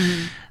anyway.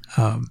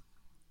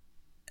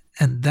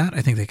 And that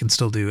I think they can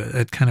still do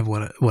at kind of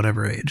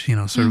whatever age, you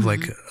know, sort of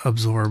like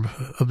absorb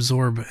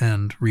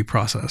and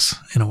reprocess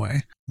in a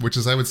way. Which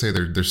is, I would say,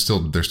 they're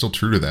still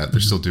true to that.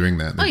 They're still doing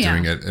that. They're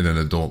doing it in an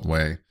adult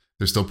way.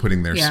 They're still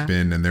putting their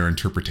spin and their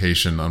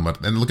interpretation on what.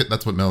 And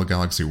that's what Metal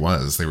Galaxy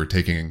was. They were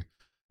taking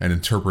and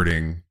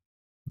interpreting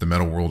the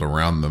metal world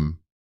around them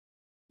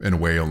in a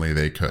way only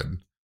they could.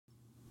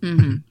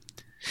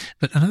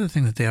 But another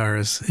thing that they are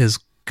is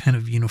kind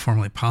of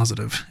uniformly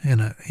positive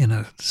in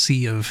a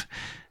sea of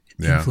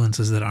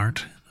influences that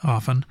aren't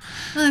often.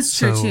 Well, that's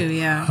true too.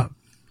 Yeah.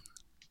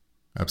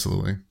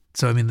 Absolutely.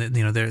 So I mean,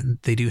 you know,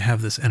 they do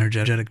have this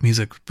energetic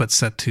music, but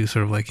set to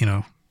sort of like, you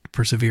know,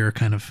 persevere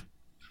kind of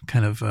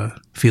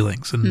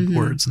feelings and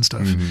words and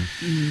stuff.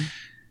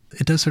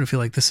 It does sort of feel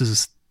like this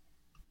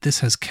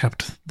has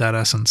kept that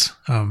essence,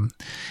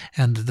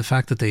 and the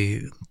fact that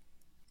they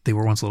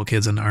were once little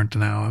kids and aren't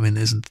now, I mean,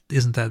 isn't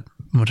that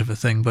much of a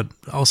thing? But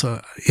also,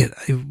 it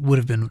would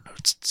have been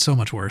so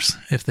much worse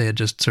if they had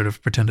just sort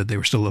of pretended they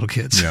were still little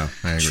kids. Yeah,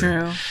 I agree.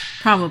 True.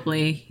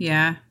 Probably.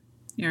 Yeah.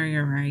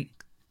 You're right.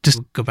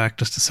 Just go back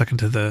just a second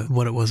to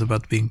what it was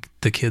about being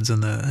the kids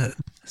and the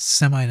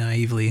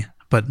semi-naively,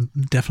 but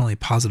definitely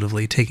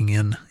positively taking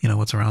in, you know,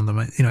 what's around them.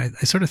 I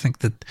sort of think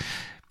that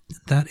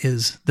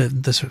is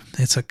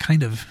it's a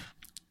kind of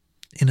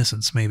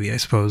innocence, maybe, I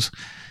suppose,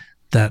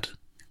 that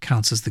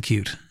counts as the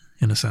cute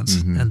in a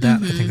sense, and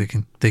that I think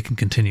they can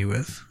continue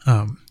with.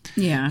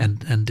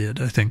 And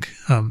did, I think,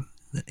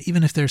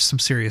 even if there's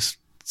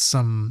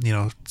some you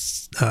know,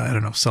 I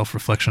don't know,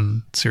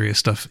 self-reflection, serious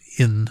stuff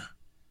in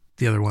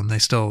the other one, they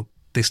still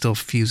they still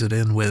fuse it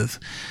in with,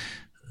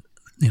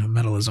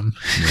 metalism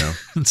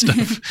and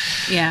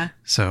stuff. Yeah.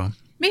 So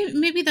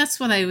maybe that's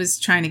what I was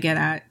trying to get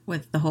at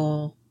with the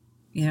whole,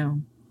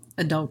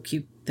 adult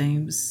cute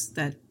themes,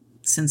 that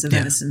sense of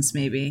innocence,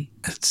 maybe.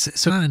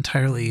 It's not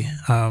entirely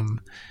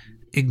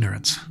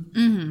ignorance,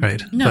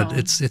 right? No. But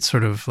it's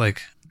sort of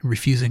like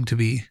refusing to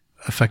be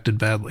affected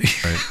badly,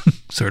 Right.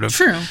 sort of.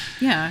 True.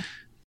 Yeah.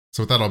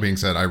 So with that all being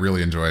said, I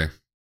really enjoy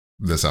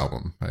this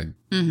album.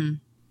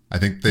 I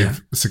think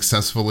they've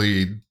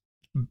successfully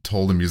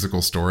told a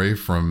musical story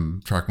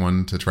from track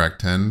 1 to track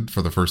 10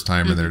 for the first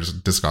time in their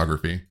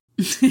discography.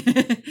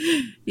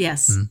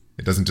 Yes.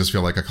 It doesn't just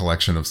feel like a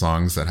collection of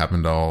songs that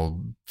happen to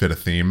all fit a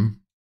theme.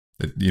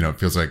 It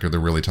feels like they're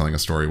really telling a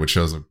story, which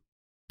shows a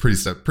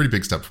pretty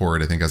big step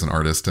forward, I think, as an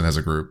artist and as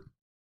a group.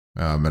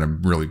 And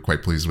I'm really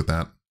quite pleased with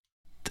that.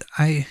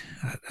 I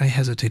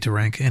hesitate to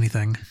rank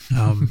anything.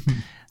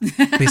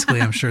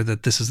 Basically, I'm sure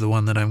that this is the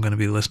one that I'm going to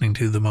be listening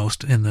to the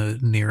most in the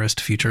nearest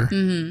future,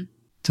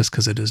 just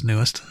because it is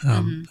newest.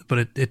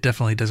 But it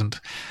definitely doesn't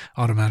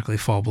automatically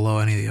fall below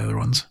any of the other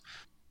ones.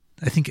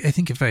 I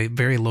think if I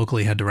very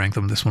locally had to rank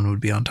them, this one would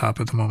be on top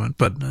at the moment.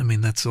 But I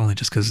mean, that's only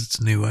just because it's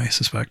new, I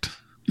suspect.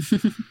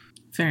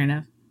 Fair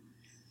enough.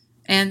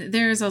 And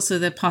there's also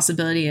the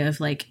possibility of,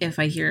 like, if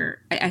I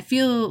hear, I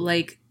feel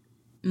like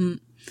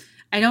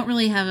I don't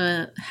really have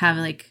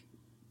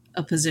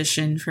a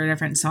position for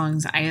different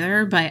songs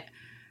either, but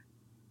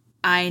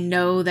I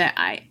know that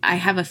I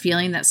have a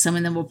feeling that some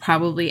of them will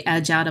probably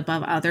edge out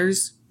above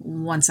others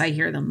once I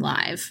hear them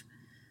live.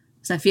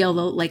 So I feel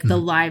like the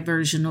live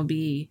version will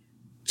be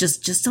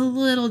just a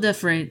little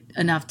different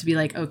enough to be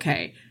like,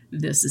 okay,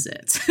 this is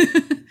it.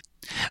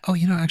 Oh,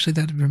 actually,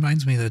 that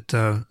reminds me that,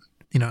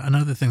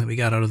 another thing that we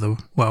got out of the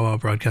Wow Wow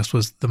broadcast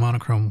was the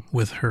monochrome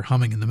with her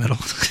humming in the middle.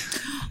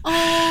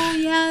 Oh,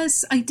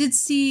 yes. I did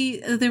see,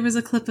 there was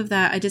a clip of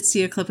that. I did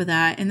see a clip of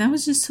that, and that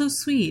was just so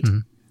sweet.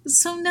 It was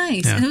so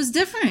nice. Yeah. And it was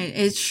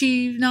different.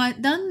 She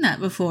not done that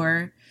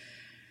before.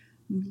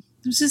 It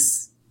was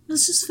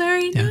just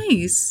very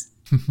nice.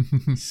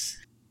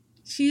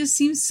 She just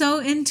seems so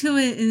into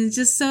it, and it's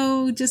just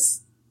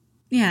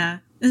yeah.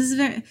 This is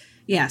very,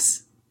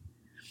 yes.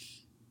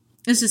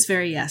 It's just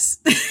very yes.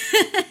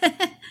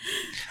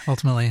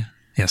 Ultimately,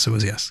 yes, it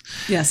was yes.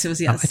 Yes, it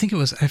was yes. I think it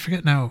was, I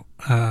forget now,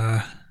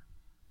 I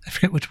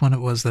forget which one it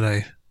was that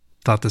I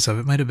thought this of.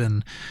 It might have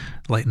been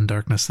Light and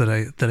Darkness that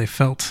I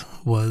felt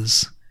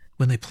was,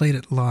 when they played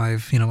it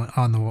live,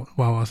 on the Wow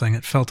Wow thing,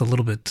 it felt a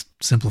little bit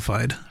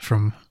simplified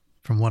from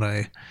what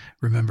I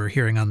remember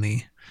hearing on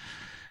the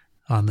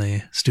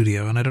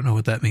studio, and I don't know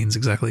what that means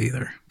exactly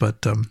either.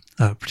 But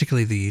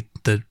particularly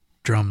the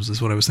drums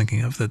is what I was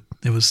thinking of, that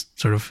it was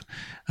sort of,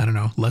 I don't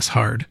know, less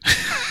hard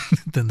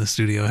than the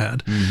studio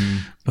had,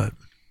 but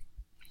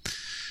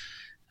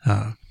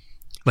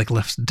like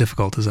less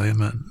difficult is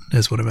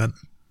what I meant.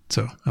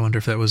 So I wonder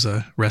if that was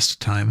a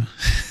rest time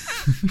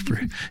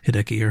for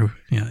Hideki, or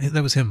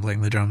that was him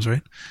playing the drums,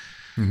 right?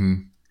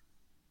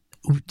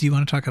 Do you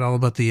want to talk at all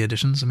about the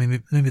additions? I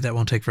mean, maybe that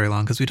won't take very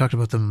long, because we talked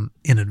about them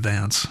in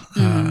advance.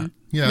 Yeah,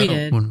 we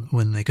did.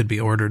 When they could be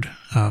ordered.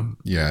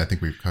 I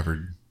think we've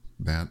covered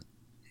that.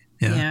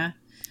 Yeah.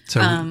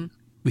 So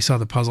we saw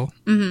the puzzle.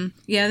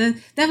 Yeah,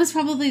 that was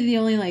probably the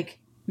only like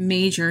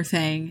major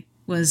thing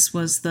was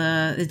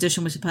the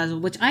addition with the puzzle,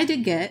 which I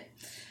did get.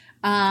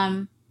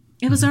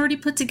 It was already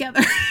put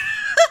together.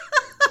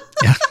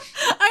 Yeah.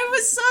 I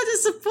was so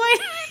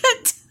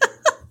disappointed.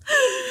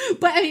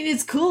 But I mean,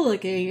 it's cool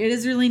looking. It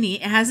is really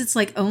neat. It has its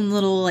like own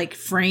little like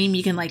frame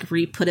you can like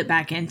re-put it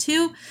back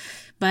into.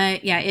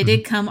 But yeah, it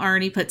did come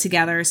already put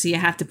together, so you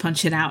have to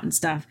punch it out and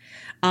stuff.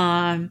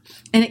 And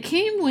it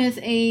came with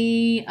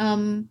a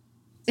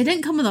it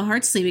didn't come with a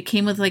hard sleeve. It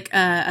came with like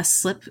a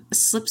slip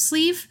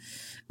sleeve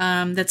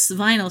that's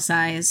vinyl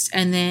sized,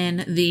 and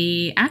then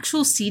the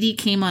actual CD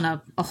came on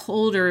a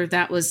holder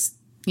that was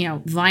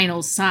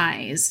vinyl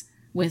size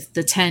with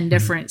the 10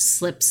 different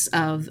slips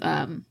of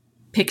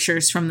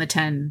pictures from the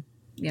 10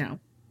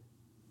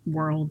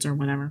 worlds or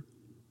whatever.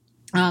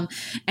 And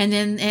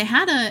then it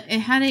had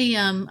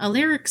a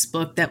lyrics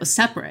book that was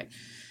separate,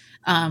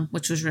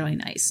 which was really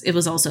nice. It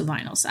was also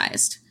vinyl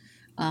sized.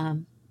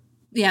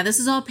 This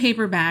is all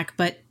paperback,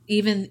 but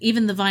even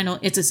the vinyl,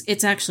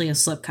 it's actually a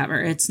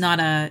slipcover. It's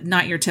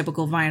not your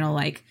typical vinyl,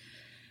 like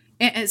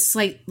it's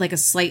like a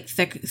slight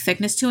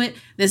thickness to it.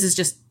 This is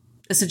just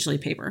essentially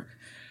paper.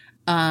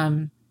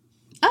 Other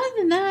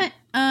than that,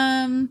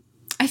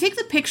 I think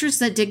the pictures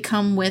that did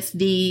come with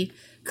the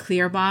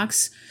clear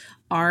box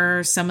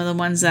are some of the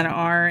ones that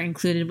are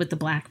included with the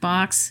black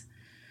box.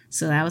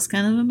 So that was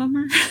kind of a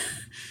bummer.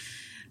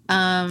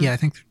 I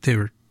think they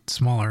were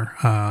smaller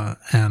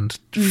and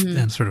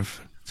sort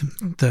of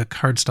the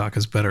cardstock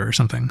is better or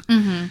something.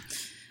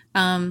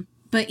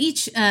 But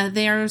each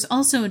there's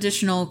also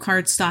additional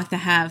cardstock that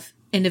have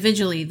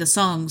individually the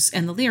songs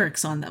and the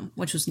lyrics on them,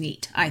 which was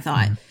neat, I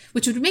thought.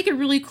 Which would make it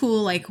really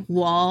cool, like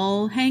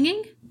wall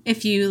hanging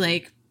if you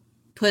like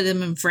put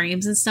them in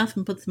frames and stuff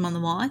and put them on the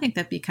wall. I think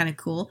that'd be kind of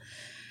cool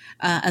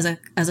as a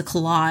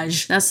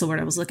collage. That's the word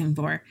I was looking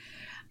for.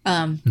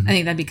 I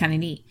think that'd be kind of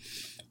neat.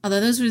 Although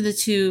those were the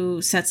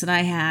two sets that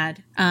I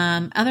had.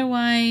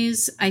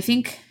 Otherwise, I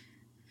think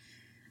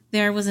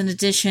there was an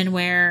edition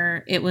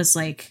where it was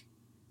like,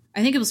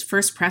 I think it was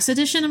first press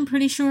edition, I'm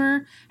pretty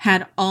sure,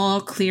 had all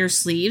clear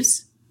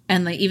sleeves.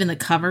 And like even the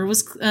cover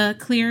was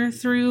clear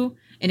through.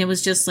 And it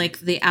was just like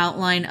the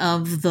outline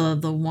of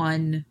the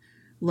one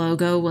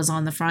logo was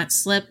on the front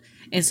slip.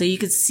 And so you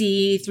could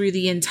see through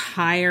the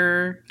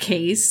entire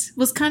case.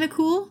 Was kind of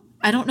cool.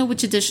 I don't know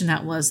which edition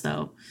that was,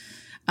 though.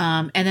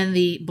 And then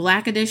the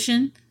black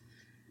edition,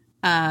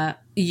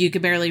 you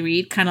could barely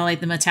read, kind of like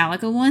the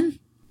Metallica one,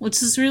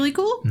 which is really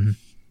cool. Mm-hmm.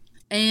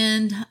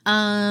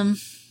 And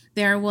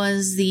there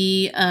was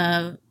the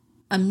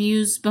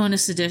Amuse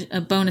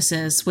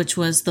bonuses, which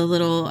was the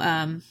little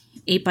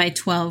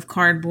 8x12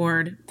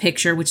 cardboard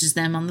picture, which is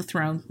them on the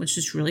throne, which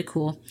is really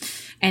cool.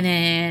 And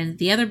then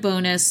the other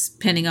bonus,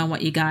 depending on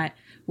what you got,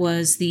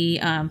 was the,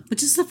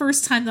 which is the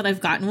first time that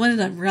I've gotten one,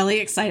 and I'm really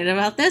excited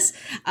about this,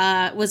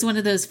 was one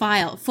of those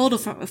folder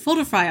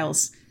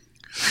files.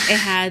 It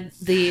had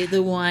the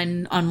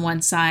one on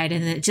one side,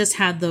 and it just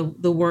had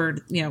the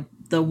word,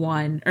 the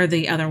one or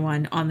the other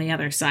one on the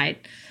other side.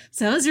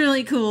 So it was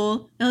really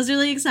cool. I was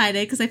really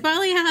excited because I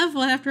finally have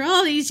one after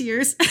all these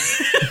years.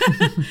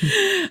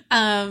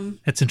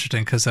 It's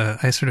interesting because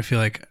I sort of feel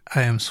like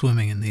I am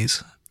swimming in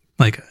these,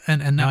 like,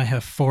 and now I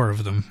have 4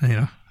 of them,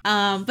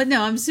 But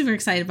no, I'm super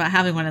excited about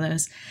having one of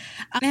those.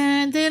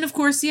 And then, of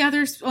course, the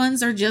other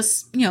ones are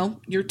just,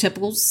 your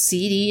typical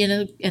CD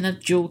in a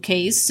jewel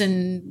case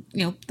and,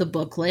 the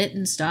booklet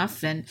and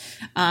stuff. And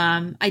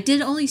I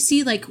did only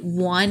see like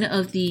one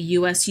of the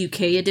US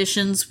UK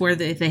editions where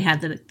they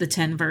had the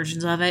 10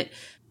 versions of it.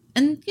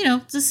 And,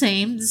 the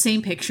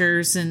same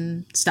pictures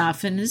and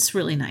stuff. And it's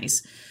really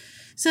nice.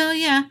 So,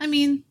 yeah, I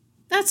mean,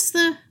 that's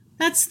the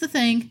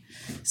thing.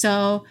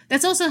 So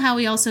that's also how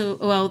we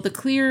the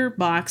clear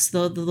box,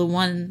 the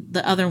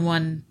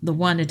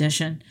one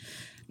edition,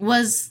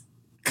 was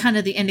kind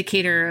of the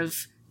indicator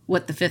of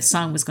what the 5th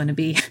song was going to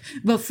be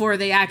before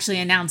they actually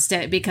announced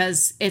it,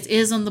 because it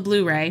is on the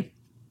Blu-ray.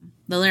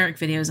 The lyric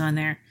video is on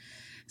there.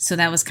 So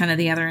that was kind of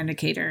the other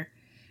indicator.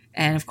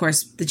 And of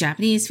course, the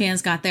Japanese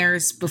fans got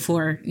theirs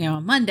before,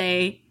 on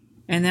Monday.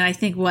 And then I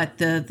think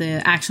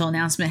the actual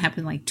announcement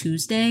happened like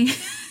Tuesday.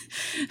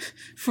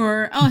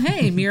 For,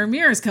 hey, Mirror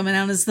Mirror is coming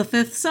out as the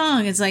 5th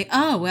song. It's like,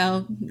 oh,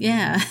 well,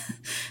 yeah.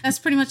 That's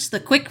pretty much the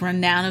quick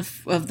rundown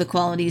of the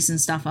qualities and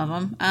stuff of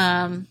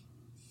them.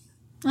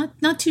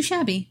 Not too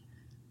shabby.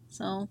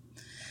 So,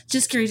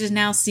 just curious to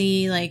now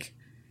see, like,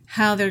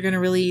 how they're going to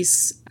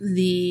release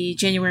the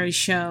January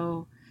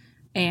show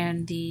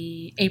and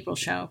the April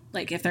show.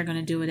 Like, if they're going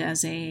to do it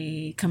as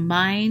a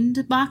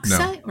combined box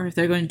set, or if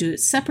they're going to do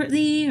it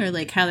separately, or,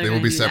 like, how they're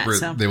going to do that. They will be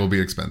separate. They will be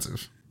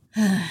expensive.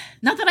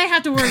 Not that I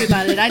have to worry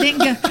about it. I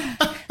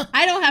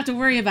don't have to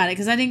worry about it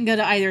because I didn't go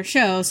to either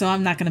show, so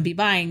I'm not going to be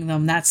buying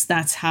them.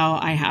 That's how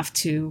I have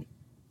to.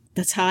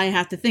 That's how I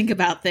have to think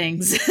about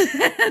things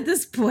at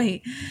this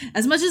point.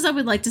 As much as I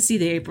would like to see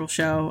the April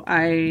show,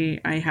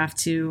 I have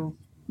to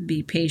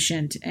be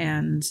patient,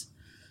 and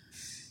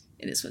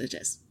it is what it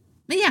is.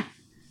 But yeah,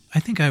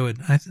 I think I would.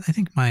 I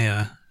think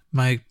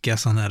my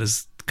guess on that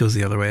goes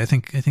the other way. I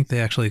think they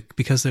actually,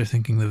 because they're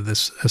thinking of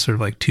this as sort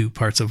of like 2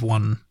 parts of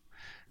one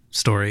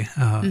story.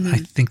 I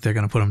think they're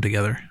going to put them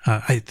together.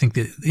 I think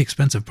the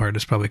expensive part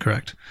is probably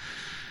correct.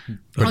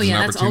 But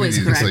that's always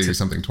correct. To sell you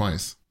something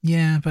twice.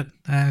 Yeah, but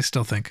I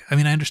still think. I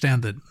mean, I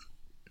understand that.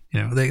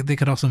 They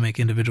could also make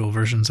individual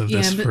versions of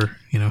this for.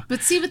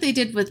 But see what they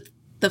did with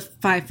the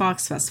 5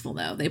 Fox Festival,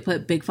 though. They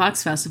put Big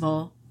Fox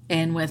Festival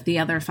in with the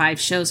other 5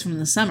 shows from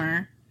the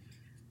summer,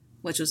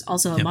 which was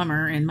also a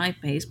bummer in my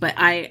case. But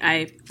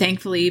I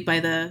thankfully,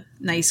 by the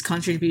nice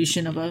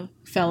contribution of a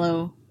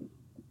fellow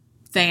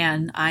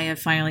fan, I have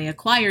finally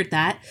acquired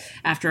that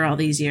after all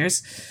these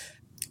years.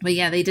 But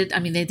yeah, they did. I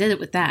mean, they did it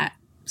with that.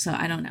 So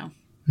I don't know.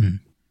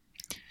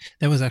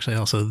 That was actually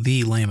also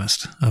the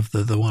lamest of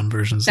the one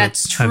versions that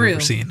I've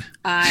ever seen.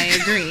 I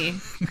agree.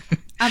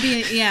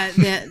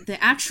 The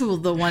actual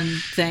the one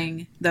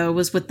thing though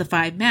was with the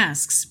 5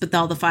 masks, but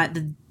all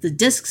the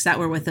discs that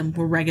were with them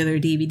were regular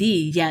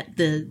DVD. Yet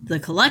the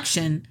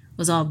collection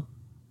was all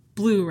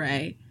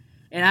Blu-ray,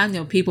 and I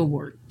know people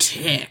were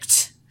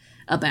ticked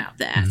about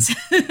that.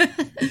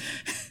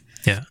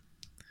 Yeah.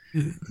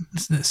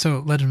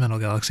 So Legend of Metal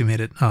Galaxy made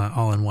it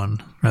all in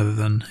one rather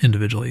than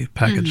individually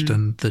packaged,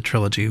 and the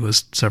trilogy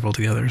was several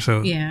together.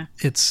 So yeah,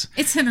 it's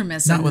hit or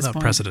miss. Not without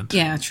precedent.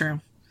 Yeah, true.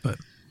 But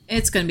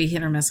it's going to be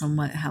hit or miss on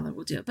how they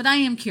will do it. But I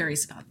am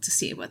curious to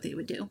see what they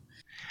would do.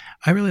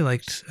 I really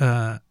liked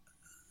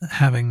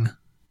having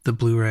the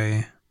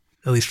Blu-ray,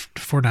 at least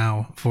for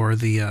now, for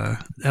the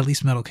at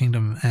least Metal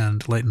Kingdom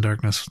and Light and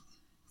Darkness,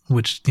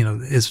 which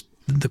is.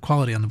 The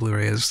quality on the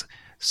Blu-ray is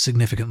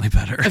significantly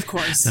better, of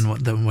course,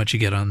 than what you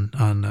get on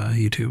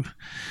YouTube.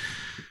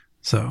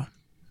 So,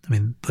 I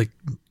mean, like,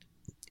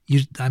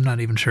 I'm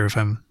not even sure if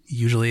I'm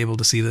usually able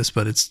to see this,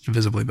 but it's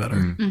visibly better.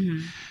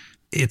 Mm-hmm.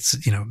 It's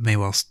may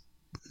well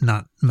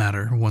not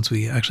matter once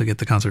we actually get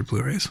the concert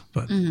Blu-rays,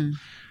 but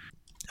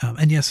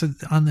And yeah, so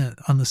on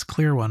this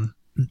clear one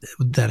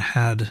that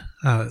had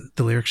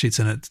the lyric sheets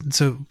in it,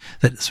 so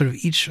that sort of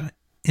each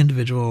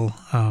individual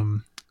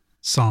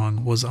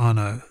song was on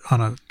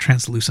a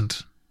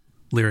translucent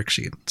lyric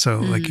sheet. So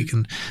like you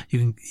can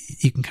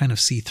kind of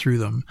see through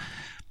them,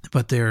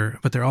 but they're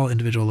all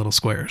individual little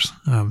squares.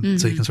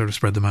 So you can sort of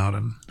spread them out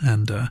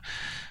and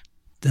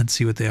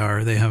see what they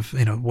are. They have,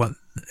 what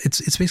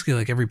it's basically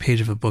like every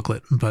page of a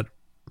booklet, but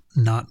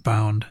not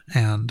bound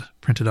and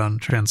printed on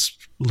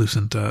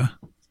translucent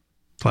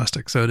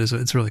plastic. So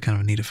it's really kind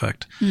of a neat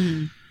effect.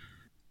 The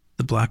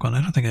black one,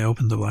 I don't think I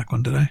opened the black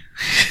one, did I?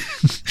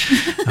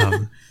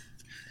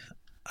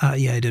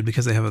 Yeah, I did,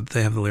 because they have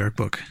the lyric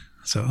book.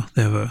 So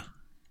they have a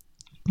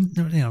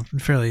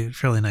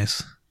fairly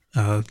nice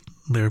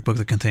lyric book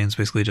that contains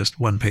basically just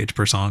one page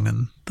per song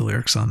and the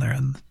lyrics on there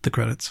and the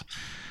credits.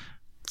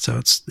 So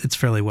it's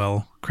fairly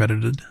well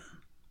credited.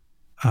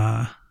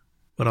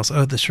 What else?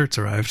 Oh, the shirts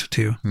arrived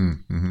too.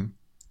 Mm-hmm.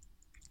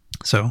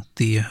 So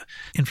the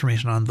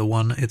information on the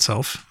One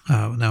itself.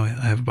 Now I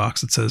have a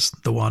box that says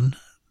the One.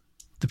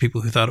 The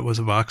people who thought it was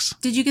a box.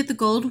 Did you get the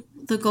gold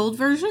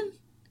version?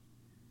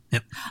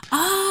 Yep.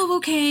 Oh,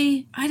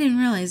 okay. I didn't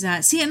realize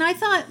that. See, and I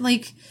thought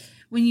like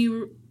when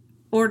you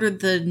ordered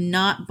the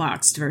not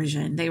boxed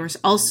version, they were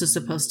also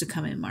supposed to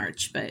come in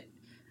March, but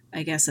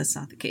I guess that's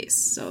not the case.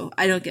 So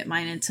I don't get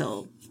mine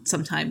until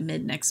sometime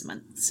mid next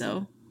month.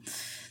 So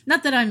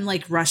not that I'm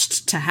like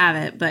rushed to have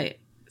it, but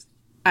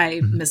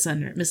I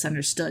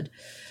misunderstood.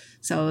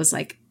 So I was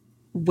like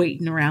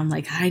waiting around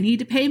like, I need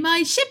to pay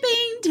my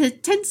shipping to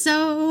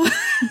Tenso.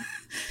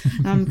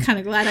 I'm kind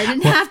of glad I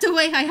didn't have to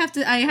wait. I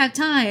have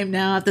time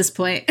now at this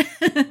point.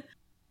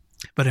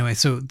 But anyway,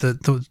 so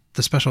the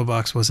special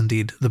box was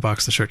indeed the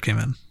box the shirt came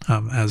in,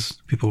 as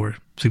people were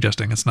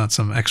suggesting. It's not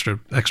some extra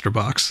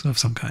box of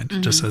some kind.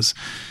 It just says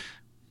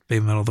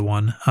Baby Metal the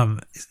One.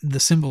 The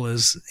symbol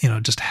is,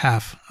 just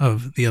half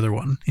of the other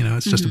one.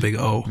 It's just a big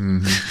O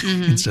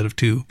instead of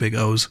two big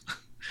O's.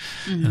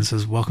 And it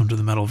says, "Welcome to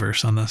the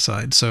Metalverse" on the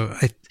side. So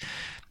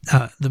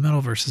the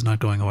Metalverse is not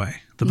going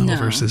away. The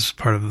Metalverse is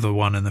part of the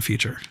One in the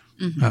future.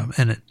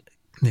 And it,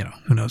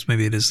 who knows,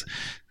 maybe it is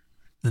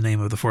the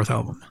name of the fourth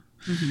album.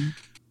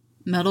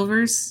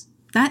 Metalverse?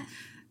 That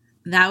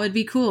would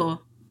be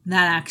cool.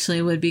 That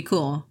actually would be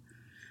cool.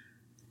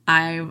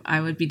 I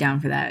would be down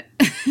for that.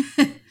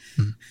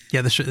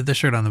 Yeah, the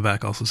shirt on the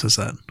back also says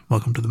that.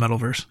 Welcome to the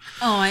Metalverse.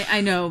 Oh,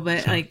 I know,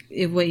 but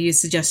what you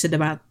suggested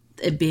about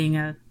it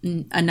being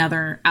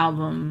another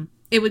album,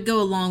 it would go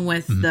along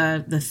with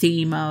the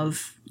theme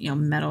of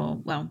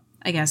metal. Well,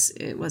 I guess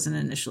it wasn't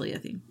initially a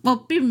theme. Well,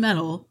 Baby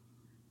Metal,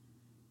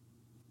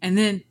 and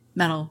then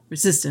Metal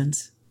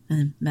Resistance, and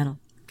then Metal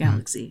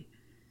Galaxy.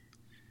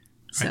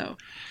 So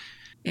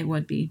it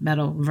would be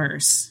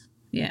Metalverse.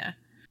 Yeah.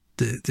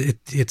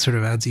 It sort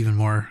of adds even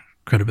more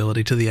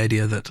credibility to the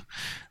idea that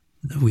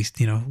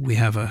we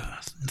have a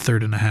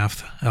third and a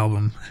half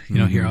album,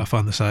 here off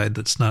on the side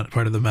that's not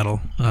part of the metal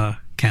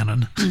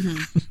canon.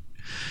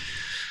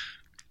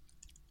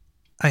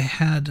 I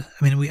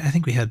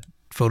think we had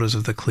photos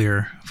of the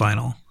clear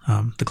vinyl.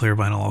 The clear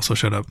vinyl also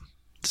showed up.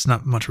 It's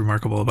not much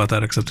remarkable about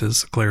that except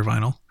it's clear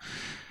vinyl.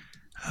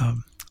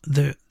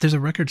 There's a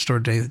record store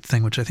day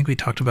thing, which I think we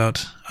talked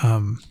about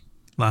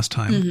last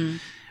time,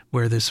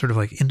 where there's sort of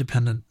like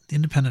independent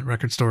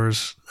record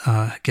stores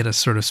get a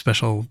sort of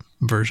special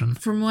version.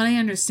 From what I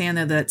understand,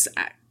 though,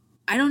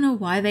 I don't know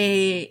why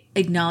they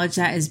acknowledge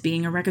that as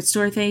being a record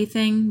store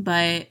thing,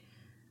 but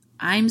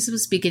I'm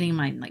supposed to be getting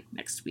mine like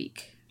next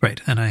week. Right,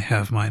 and I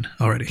have mine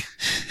already.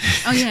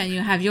 Oh yeah,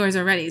 you have yours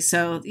already.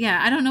 So yeah,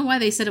 I don't know why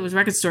they said it was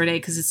record store day,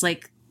 because it's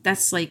like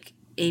that's like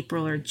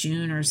April or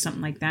June or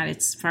something like that.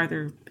 It's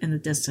farther in the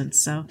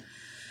distance, so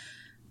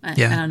I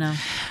don't know.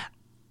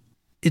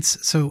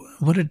 It's so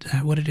what it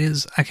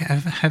is. I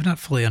have not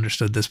fully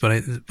understood this, but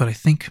I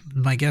think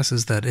my guess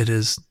is that it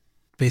is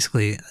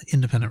basically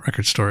independent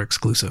record store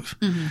exclusive.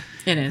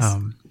 It is.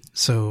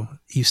 So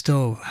you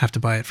still have to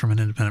buy it from an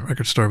independent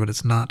record store, but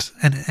it's not,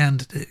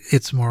 and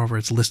it's moreover,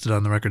 it's listed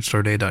on the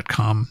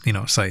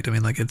recordstoreday.com, site. I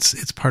mean, like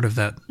it's part of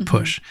that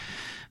push,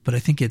 but I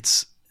think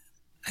it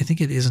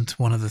isn't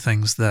one of the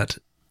things that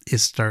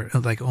is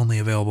only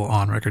available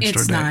on Record Store Day.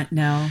 It's not,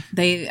 no.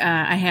 They,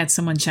 I had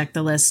someone check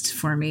the list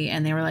for me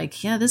and they were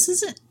like, yeah, this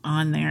isn't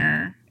on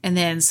there. And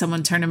then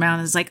someone turned around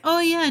and was like, oh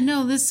yeah,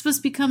 no, this is supposed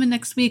to be coming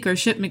next week. Our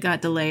shipment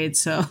got delayed.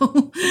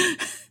 So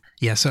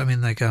yeah. So, I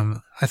mean, like,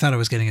 I thought I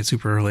was getting it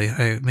super early.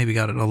 I maybe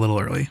got it a little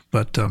early,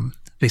 but,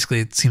 basically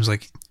it seems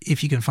like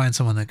if you can find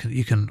someone that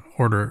you can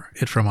order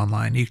it from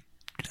online,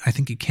 I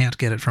think you can't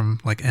get it from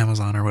like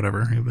Amazon or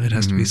whatever. It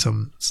has to be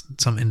some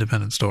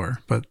independent store,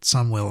 but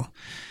some will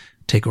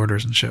take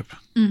orders and ship.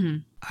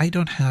 I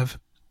don't have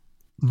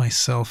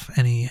myself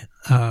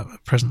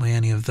presently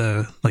any of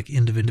the like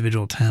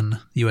individual 10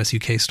 US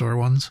UK store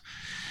ones,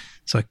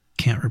 so I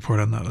can't report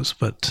on those,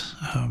 but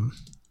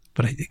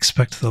I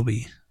expect they'll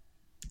be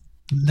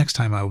next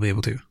time. I'll be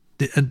able to.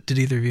 Did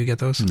either of you get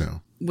those?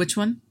 No. Which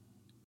one?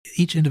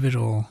 Each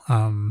individual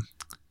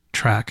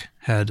track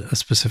had a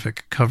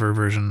specific cover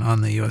version on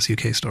the US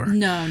UK store.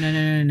 No. I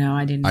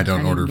didn't. I don't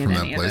didn't order get from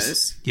any that of place.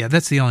 those. Yeah,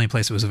 that's the only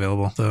place it was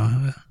available,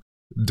 though.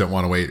 Don't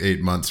want to wait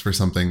 8 months for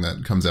something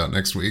that comes out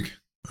next week.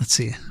 Let's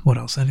see. What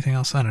else? Anything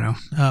else? I don't know.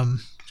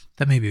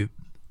 That may be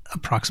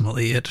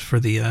approximately it for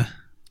the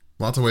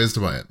Lots of ways to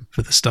buy it.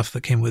 for the stuff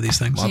that came with these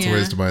things. Lots of Yeah.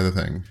 ways to buy the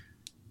thing.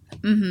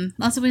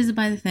 Lots of ways to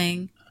buy the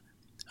thing.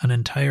 An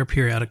entire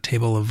periodic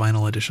table of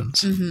vinyl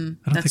editions. I don't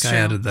That's think I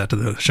true. added that to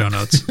the show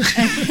notes.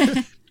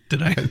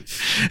 Did I?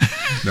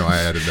 No, I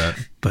added that.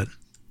 But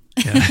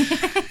yeah.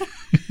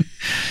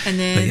 And But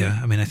then yeah,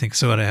 I mean, I think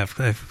so. What I have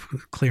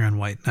clear and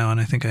white now, and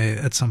I think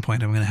at some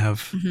point I'm going to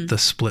have the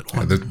split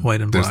one,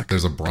 white and black.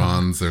 There's a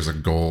bronze, there's a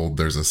gold,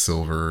 there's a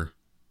silver.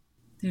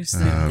 there's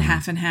the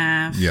half and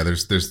half. Yeah,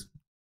 there's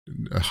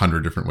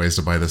 100 different ways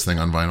to buy this thing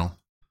on vinyl.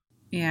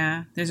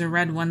 Yeah, there's a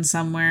red one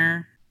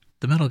somewhere.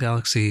 The Metal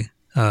Galaxy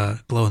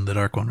glow in the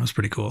dark one was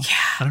pretty cool. Yeah.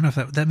 I don't know if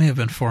that may have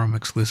been forum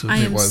exclusive.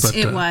 It was.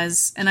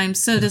 was, and I'm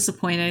so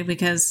disappointed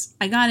because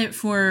I got it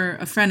for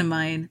a friend of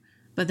mine,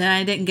 but then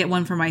I didn't get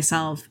one for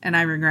myself, and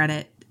I regret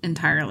it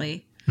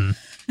entirely.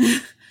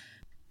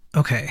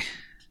 Okay.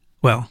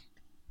 Well,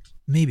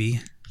 maybe,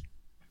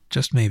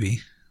 just maybe,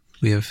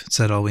 we have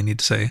said all we need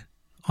to say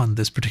on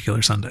this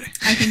particular Sunday.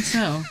 I think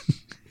so.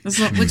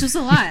 Which was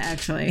a lot,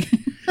 actually.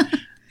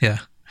 Yeah.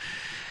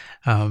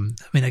 I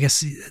mean, I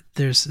guess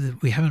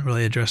we haven't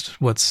really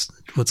addressed what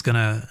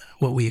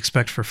we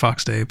expect for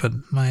Fox Day, but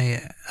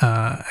my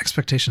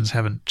expectations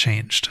haven't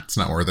changed. It's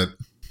not worth it.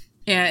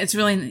 It's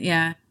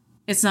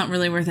not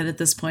really worth it at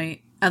this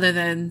point, other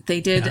than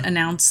they did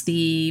announce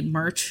the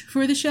merch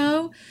for the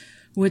show,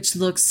 which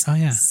looks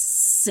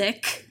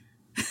sick.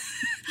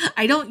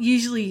 I don't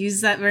usually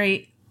use that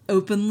very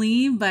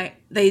openly, but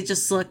they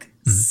just look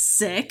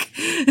sick.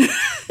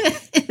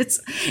 It's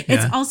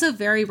also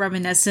very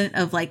reminiscent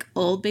of like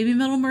old Baby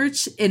Metal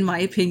merch, in my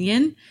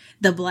opinion.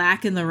 The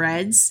black and the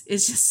reds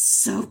is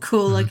just so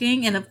cool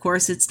looking, and of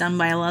course it's done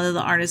by a lot of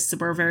the artists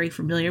that we're very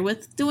familiar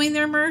with doing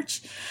their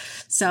merch.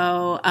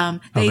 So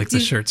they the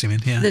shirts, you mean?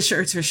 Yeah, the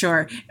shirts for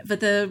sure.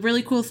 But the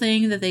really cool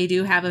thing that they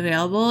do have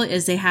available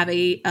is they have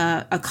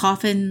a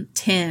coffin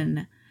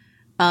tin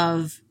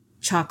of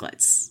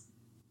chocolates.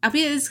 I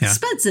mean, it's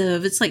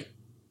expensive. It's like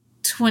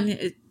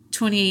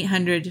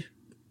 2,800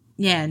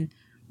 yen,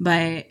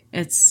 but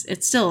it's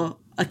still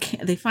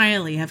they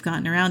finally have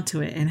gotten around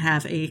to it and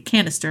have a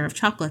canister of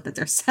chocolate that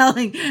they're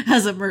selling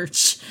as a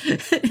merch.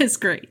 It's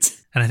great.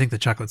 and I think the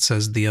chocolate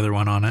says the other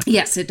one on it.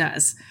 Yes, it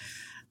does.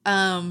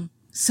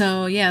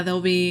 So yeah, they'll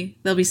be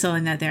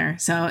selling that there.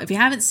 So if you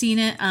haven't seen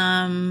it,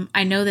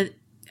 I know that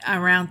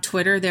around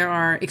Twitter there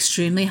are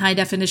extremely high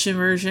definition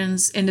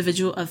versions,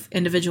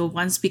 individual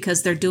ones,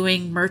 because they're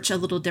doing merch a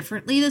little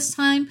differently this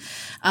time,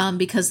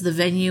 because the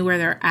venue where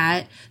they're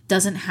at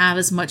doesn't have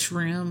as much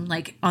room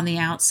like on the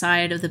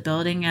outside of the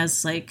building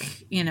as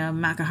like,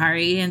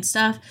 Makahari and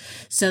stuff.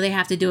 So they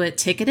have to do it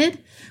ticketed,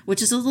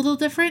 which is a little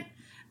different.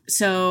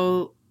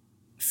 So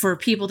for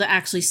people to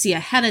actually see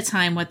ahead of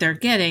time what they're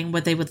getting,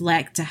 what they would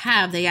like to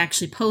have, they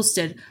actually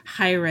posted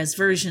high-res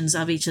versions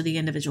of each of the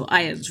individual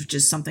items, which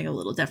is something a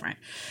little different.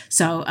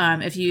 So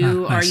if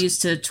you are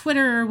used to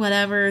Twitter or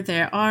whatever,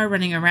 they are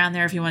running around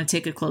there. If you want to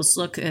take a close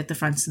look at the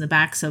fronts and the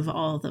backs of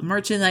all the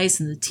merchandise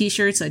and the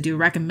t-shirts, I do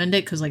recommend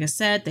it because, like I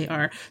said, they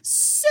are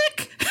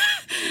sick.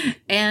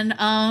 And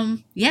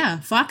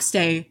Fox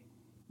Day,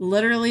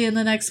 literally in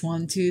the next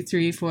 1, 2,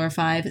 3, 4,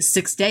 5,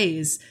 6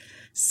 days.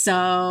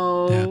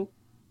 So... Yeah.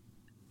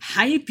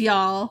 Hype,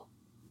 y'all.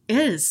 It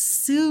is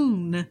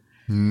soon.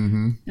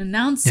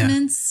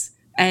 Announcements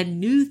and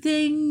new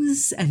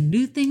things and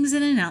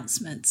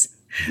announcements.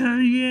 Hell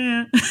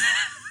yeah.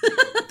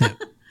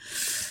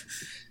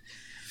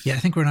 Yeah, I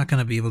think we're not going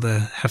to be able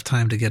to have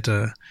time to get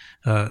a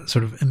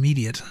sort of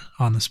immediate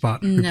on the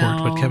spot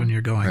report. But Kevin,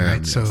 you're going,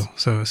 right? Yes.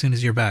 So as soon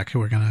as you're back,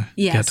 we're going to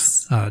get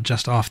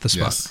just off the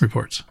spot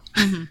reports.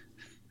 Mm-hmm.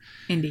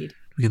 Indeed.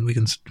 We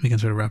can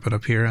sort of wrap it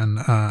up here, and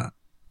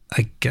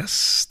I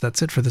guess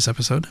that's it for this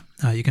episode.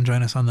 You can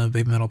join us on the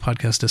Baby Metal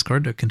Podcast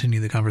Discord to continue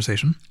the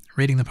conversation.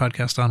 Rating the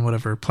podcast on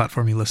whatever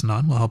platform you listen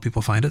on will help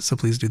people find it, so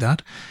please do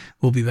that.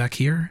 We'll be back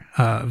here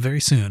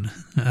very soon,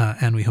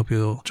 and we hope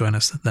you'll join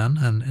us then.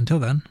 And until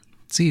then,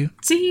 see you.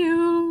 See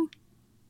you.